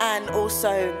 and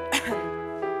also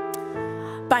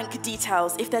bank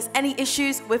details. If there's any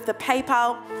issues with the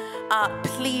PayPal,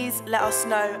 please let us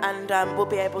know, and we'll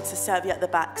be able to serve you at the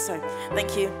back. So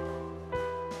thank you.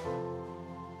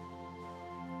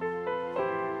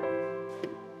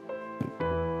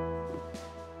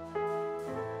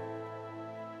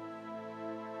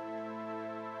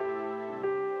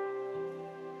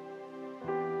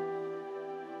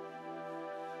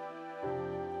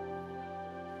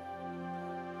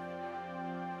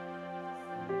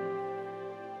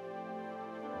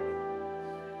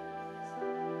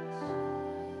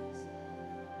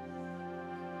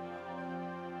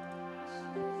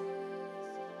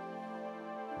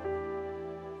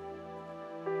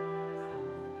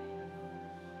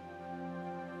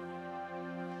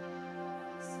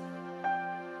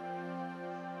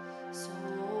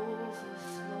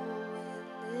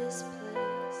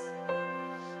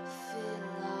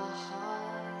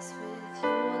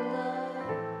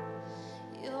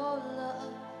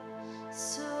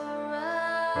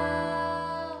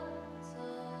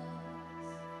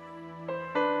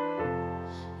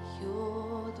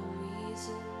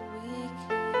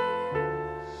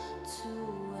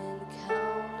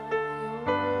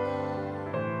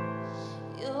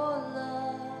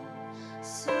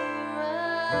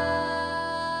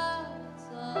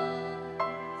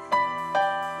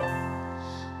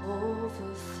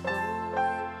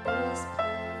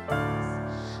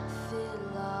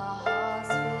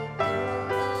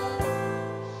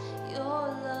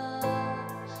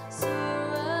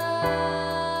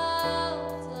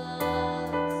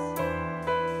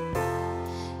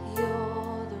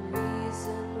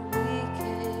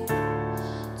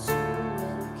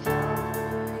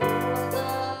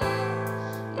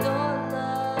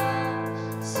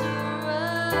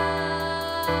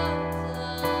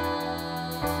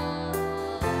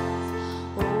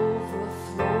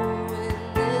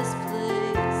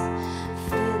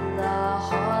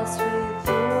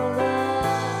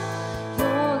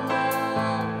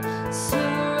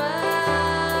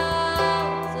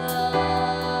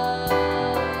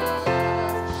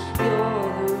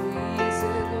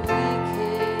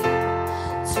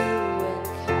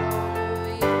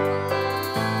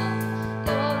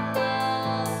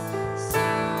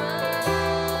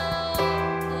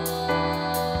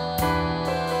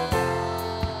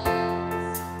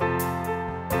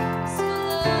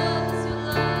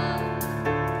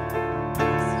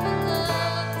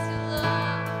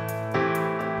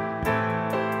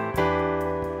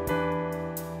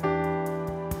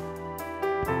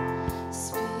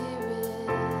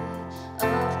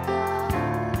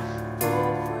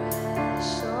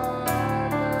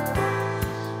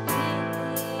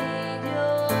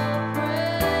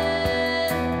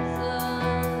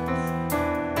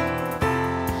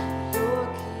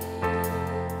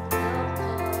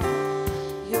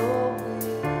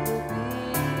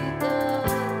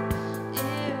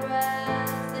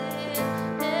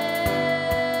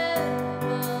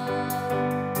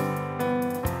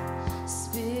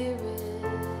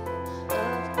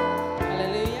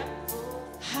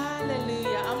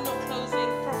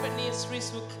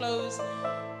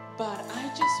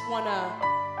 want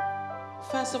to,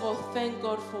 first of all, thank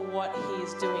God for what He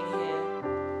is doing here.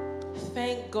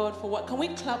 Thank God for what. Can we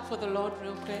clap for the Lord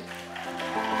real quick?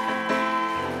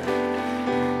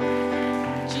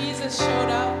 Jesus showed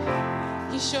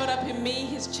up. He showed up in me.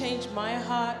 He's changed my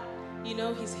heart. You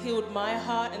know, He's healed my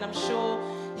heart, and I'm sure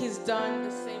He's done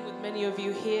the same with many of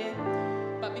you here.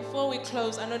 But before we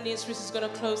close, I know Nia Cerise is going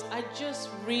to close. I just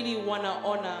really want to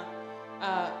honor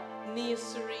Nia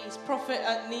Cerise, Prophet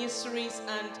Nia Cerise,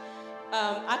 and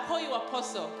I call you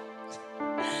Apostle.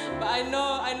 But I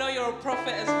know you're a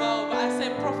prophet as well. But I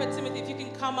say, Prophet Timothy, if you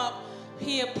can come up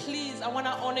here, please. I want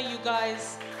to honor you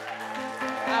guys.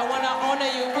 I want to honor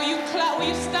you. Will you clap? Will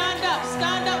you stand up?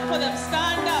 Stand up for them.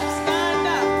 Stand up. Stand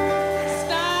up.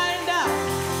 Stand up.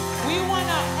 We want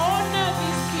to honor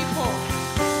these people.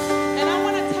 And I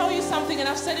want to tell you something, and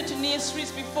I've said it to Nia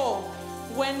Cerise before.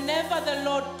 Whenever the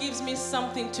Lord gives me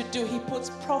something to do, He puts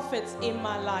prophets in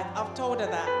my life. I've told her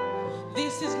that.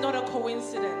 This is not a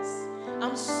coincidence.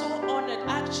 I'm so honored.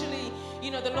 Actually,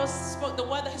 you know, the Lord spoke, the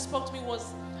word that He spoke to me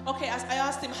was, okay, I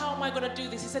asked Him, how am I going to do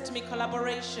this? He said to me,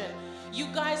 collaboration. You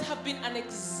guys have been an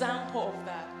example of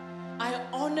that. I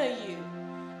honor you.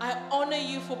 I honor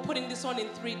you for putting this on in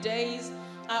 3 days.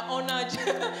 I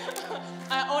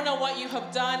honor what you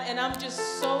have done, and I'm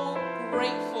just so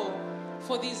grateful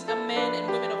for these men and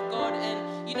women of God.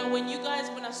 And you know, when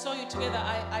I saw you together,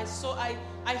 I saw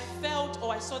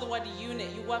the word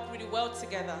unit. You work really well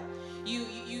together. You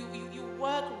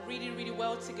work really, really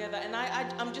well together. And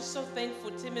I'm just so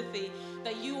thankful, Timothy,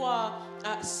 that you are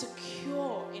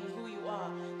secure in who you are.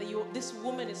 That this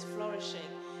woman is flourishing.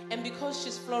 And because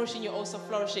she's flourishing, you're also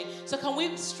flourishing. So can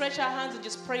we stretch our hands and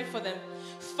just pray for them?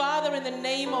 Father, in the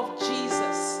name of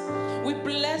Jesus, we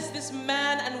bless this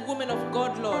man and woman of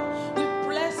God, Lord. We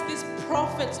bless these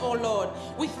prophets, oh Lord.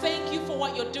 We thank you for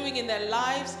what you're doing in their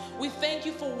lives. We thank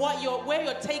you for where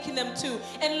you're taking them to.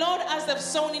 And Lord, as they've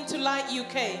sown into Light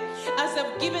UK, as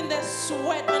they've given their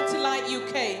sweat unto Light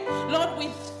UK, Lord, we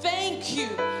thank you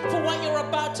for what you're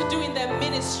about to do in their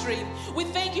ministry. We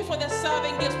thank you for their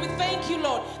serving gifts. We thank you,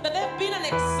 Lord, that they've been an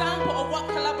example of what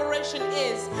collaboration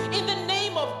is. In the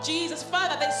name of Jesus,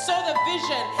 Father, they saw the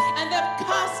vision and they've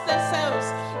cast themselves.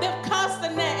 They've cast the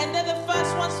net and they're the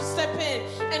first ones to step in.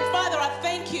 And Father, I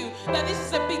thank you that this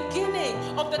is the beginning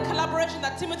of the collaboration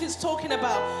that Timothy is talking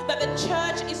about, that the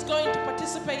church is going to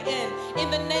participate in.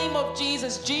 In the name of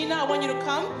Jesus. Gina, I want you to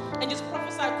come and just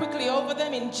prophesy quickly over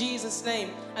them in Jesus'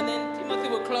 name. And then Timothy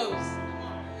will close.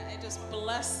 I just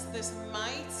bless this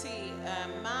mighty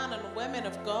man and women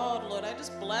of God, Lord. I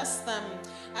just bless them.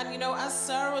 And you know, as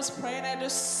Sarah was praying, I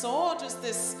just saw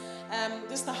this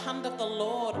the hand of the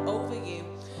Lord over you,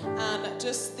 and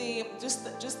it's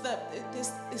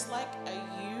like a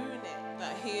unit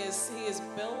that He is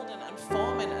building and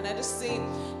forming. And I just see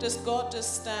God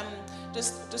just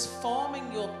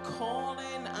forming your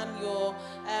calling and your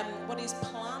what He's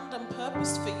planned and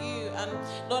purposed for you. And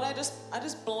Lord, I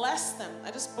just bless them.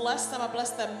 I just bless them. I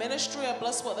bless their ministry. I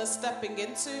bless what they're stepping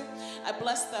into. I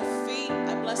bless their feet.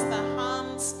 I bless their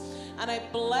hands. And I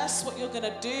bless what you're going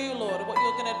to do, Lord, what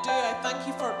you're going to do. I thank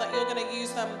you for that you're going to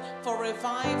use them for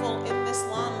revival in this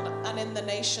land and in the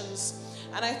nations.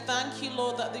 And I thank you,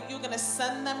 Lord, that you're going to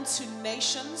send them to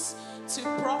nations to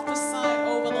prophesy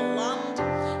over the land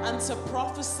and to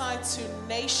prophesy to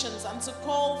nations and to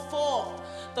call forth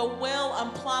the will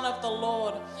and plan of the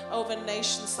Lord over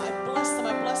nations. I bless them.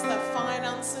 I bless their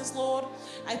finances, Lord.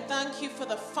 I thank you for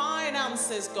the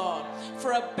finances, God,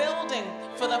 for a building,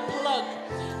 for the plug.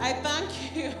 I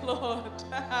thank you, Lord,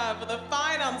 for the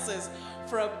finances,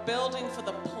 for a building, for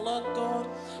the plug, God,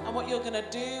 and what you're going to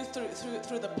do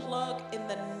through the plug in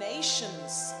the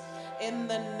nations. In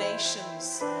the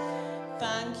nations.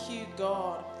 Thank you,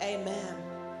 God. Amen.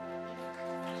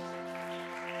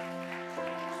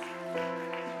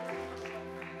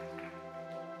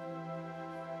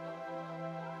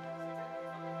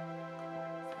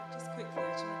 Just quickly,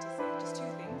 I just wanted to say just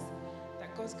two things.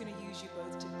 That God's going to use you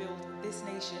both to build this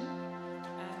nation.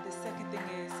 And the second thing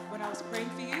is, when I was praying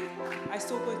for you, I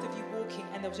saw both of you walking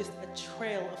and there was just a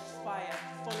trail of fire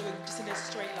following just in a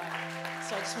straight line.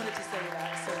 So I just wanted to say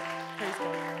that. So praise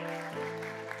God.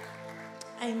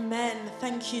 Amen.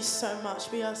 Thank you so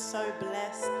much. We are so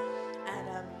blessed. And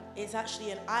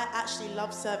I actually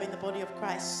love serving the body of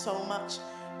Christ so much.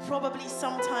 Probably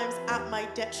sometimes at my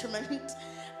detriment.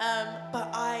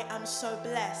 But I am so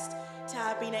blessed to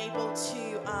have been able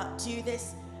to do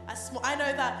this. I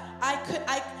know that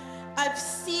I've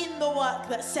seen the work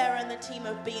that Sarah and the team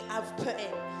have put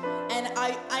in. And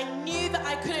I knew that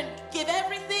I couldn't give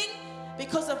everything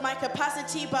because of my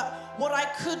capacity, but what I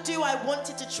could do, I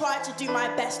wanted to try to do my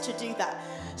best to do that.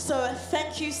 So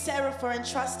thank you, Sarah, for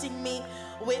entrusting me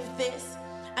with this.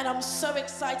 And I'm so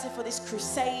excited for this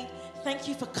crusade. Thank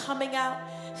you for coming out.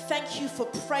 Thank you for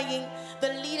praying.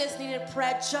 The leaders needed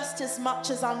prayer just as much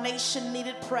as our nation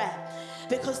needed prayer.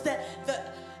 Because the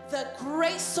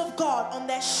grace of God on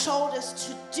their shoulders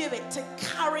to do it, to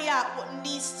carry out what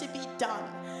needs to be done.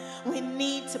 We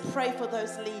need to pray for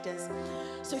those leaders.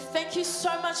 So thank you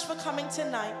so much for coming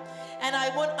tonight. And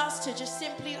I want us to just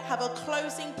simply have a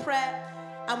closing prayer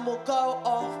and we'll go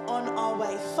off on our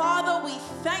way. Father, we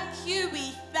thank you,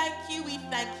 we thank you, we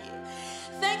thank you.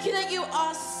 Thank you that you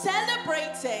are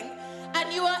celebrating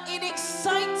and you are in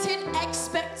excited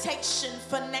expectation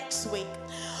for next week.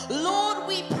 Lord,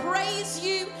 we praise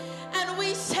you and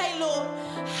we say, Lord,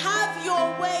 have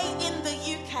your way in the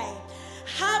UK.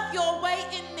 Have your way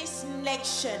in this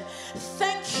nation.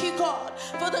 Thank you, God,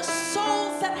 for the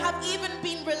souls that have even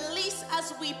been released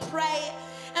as we pray.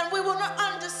 And we will not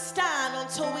understand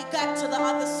until we get to the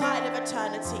other side of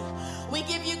eternity. We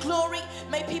give you glory.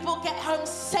 May people get home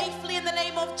safely in the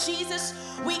name of Jesus.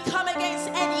 We come against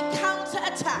any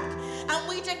counterattack and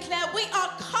we declare we are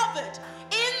covered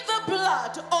in the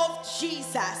blood of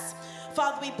Jesus.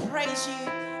 Father, we praise you,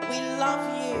 we love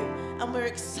you, and we're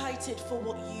excited for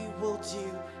what you will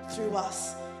do through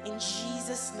us. In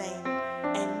Jesus' name,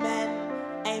 amen,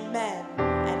 amen,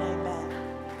 and amen.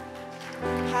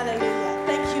 Hallelujah.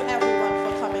 Thank you, everyone,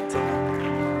 for coming tonight.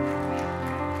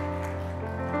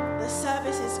 The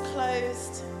service is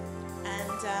closed,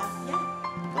 and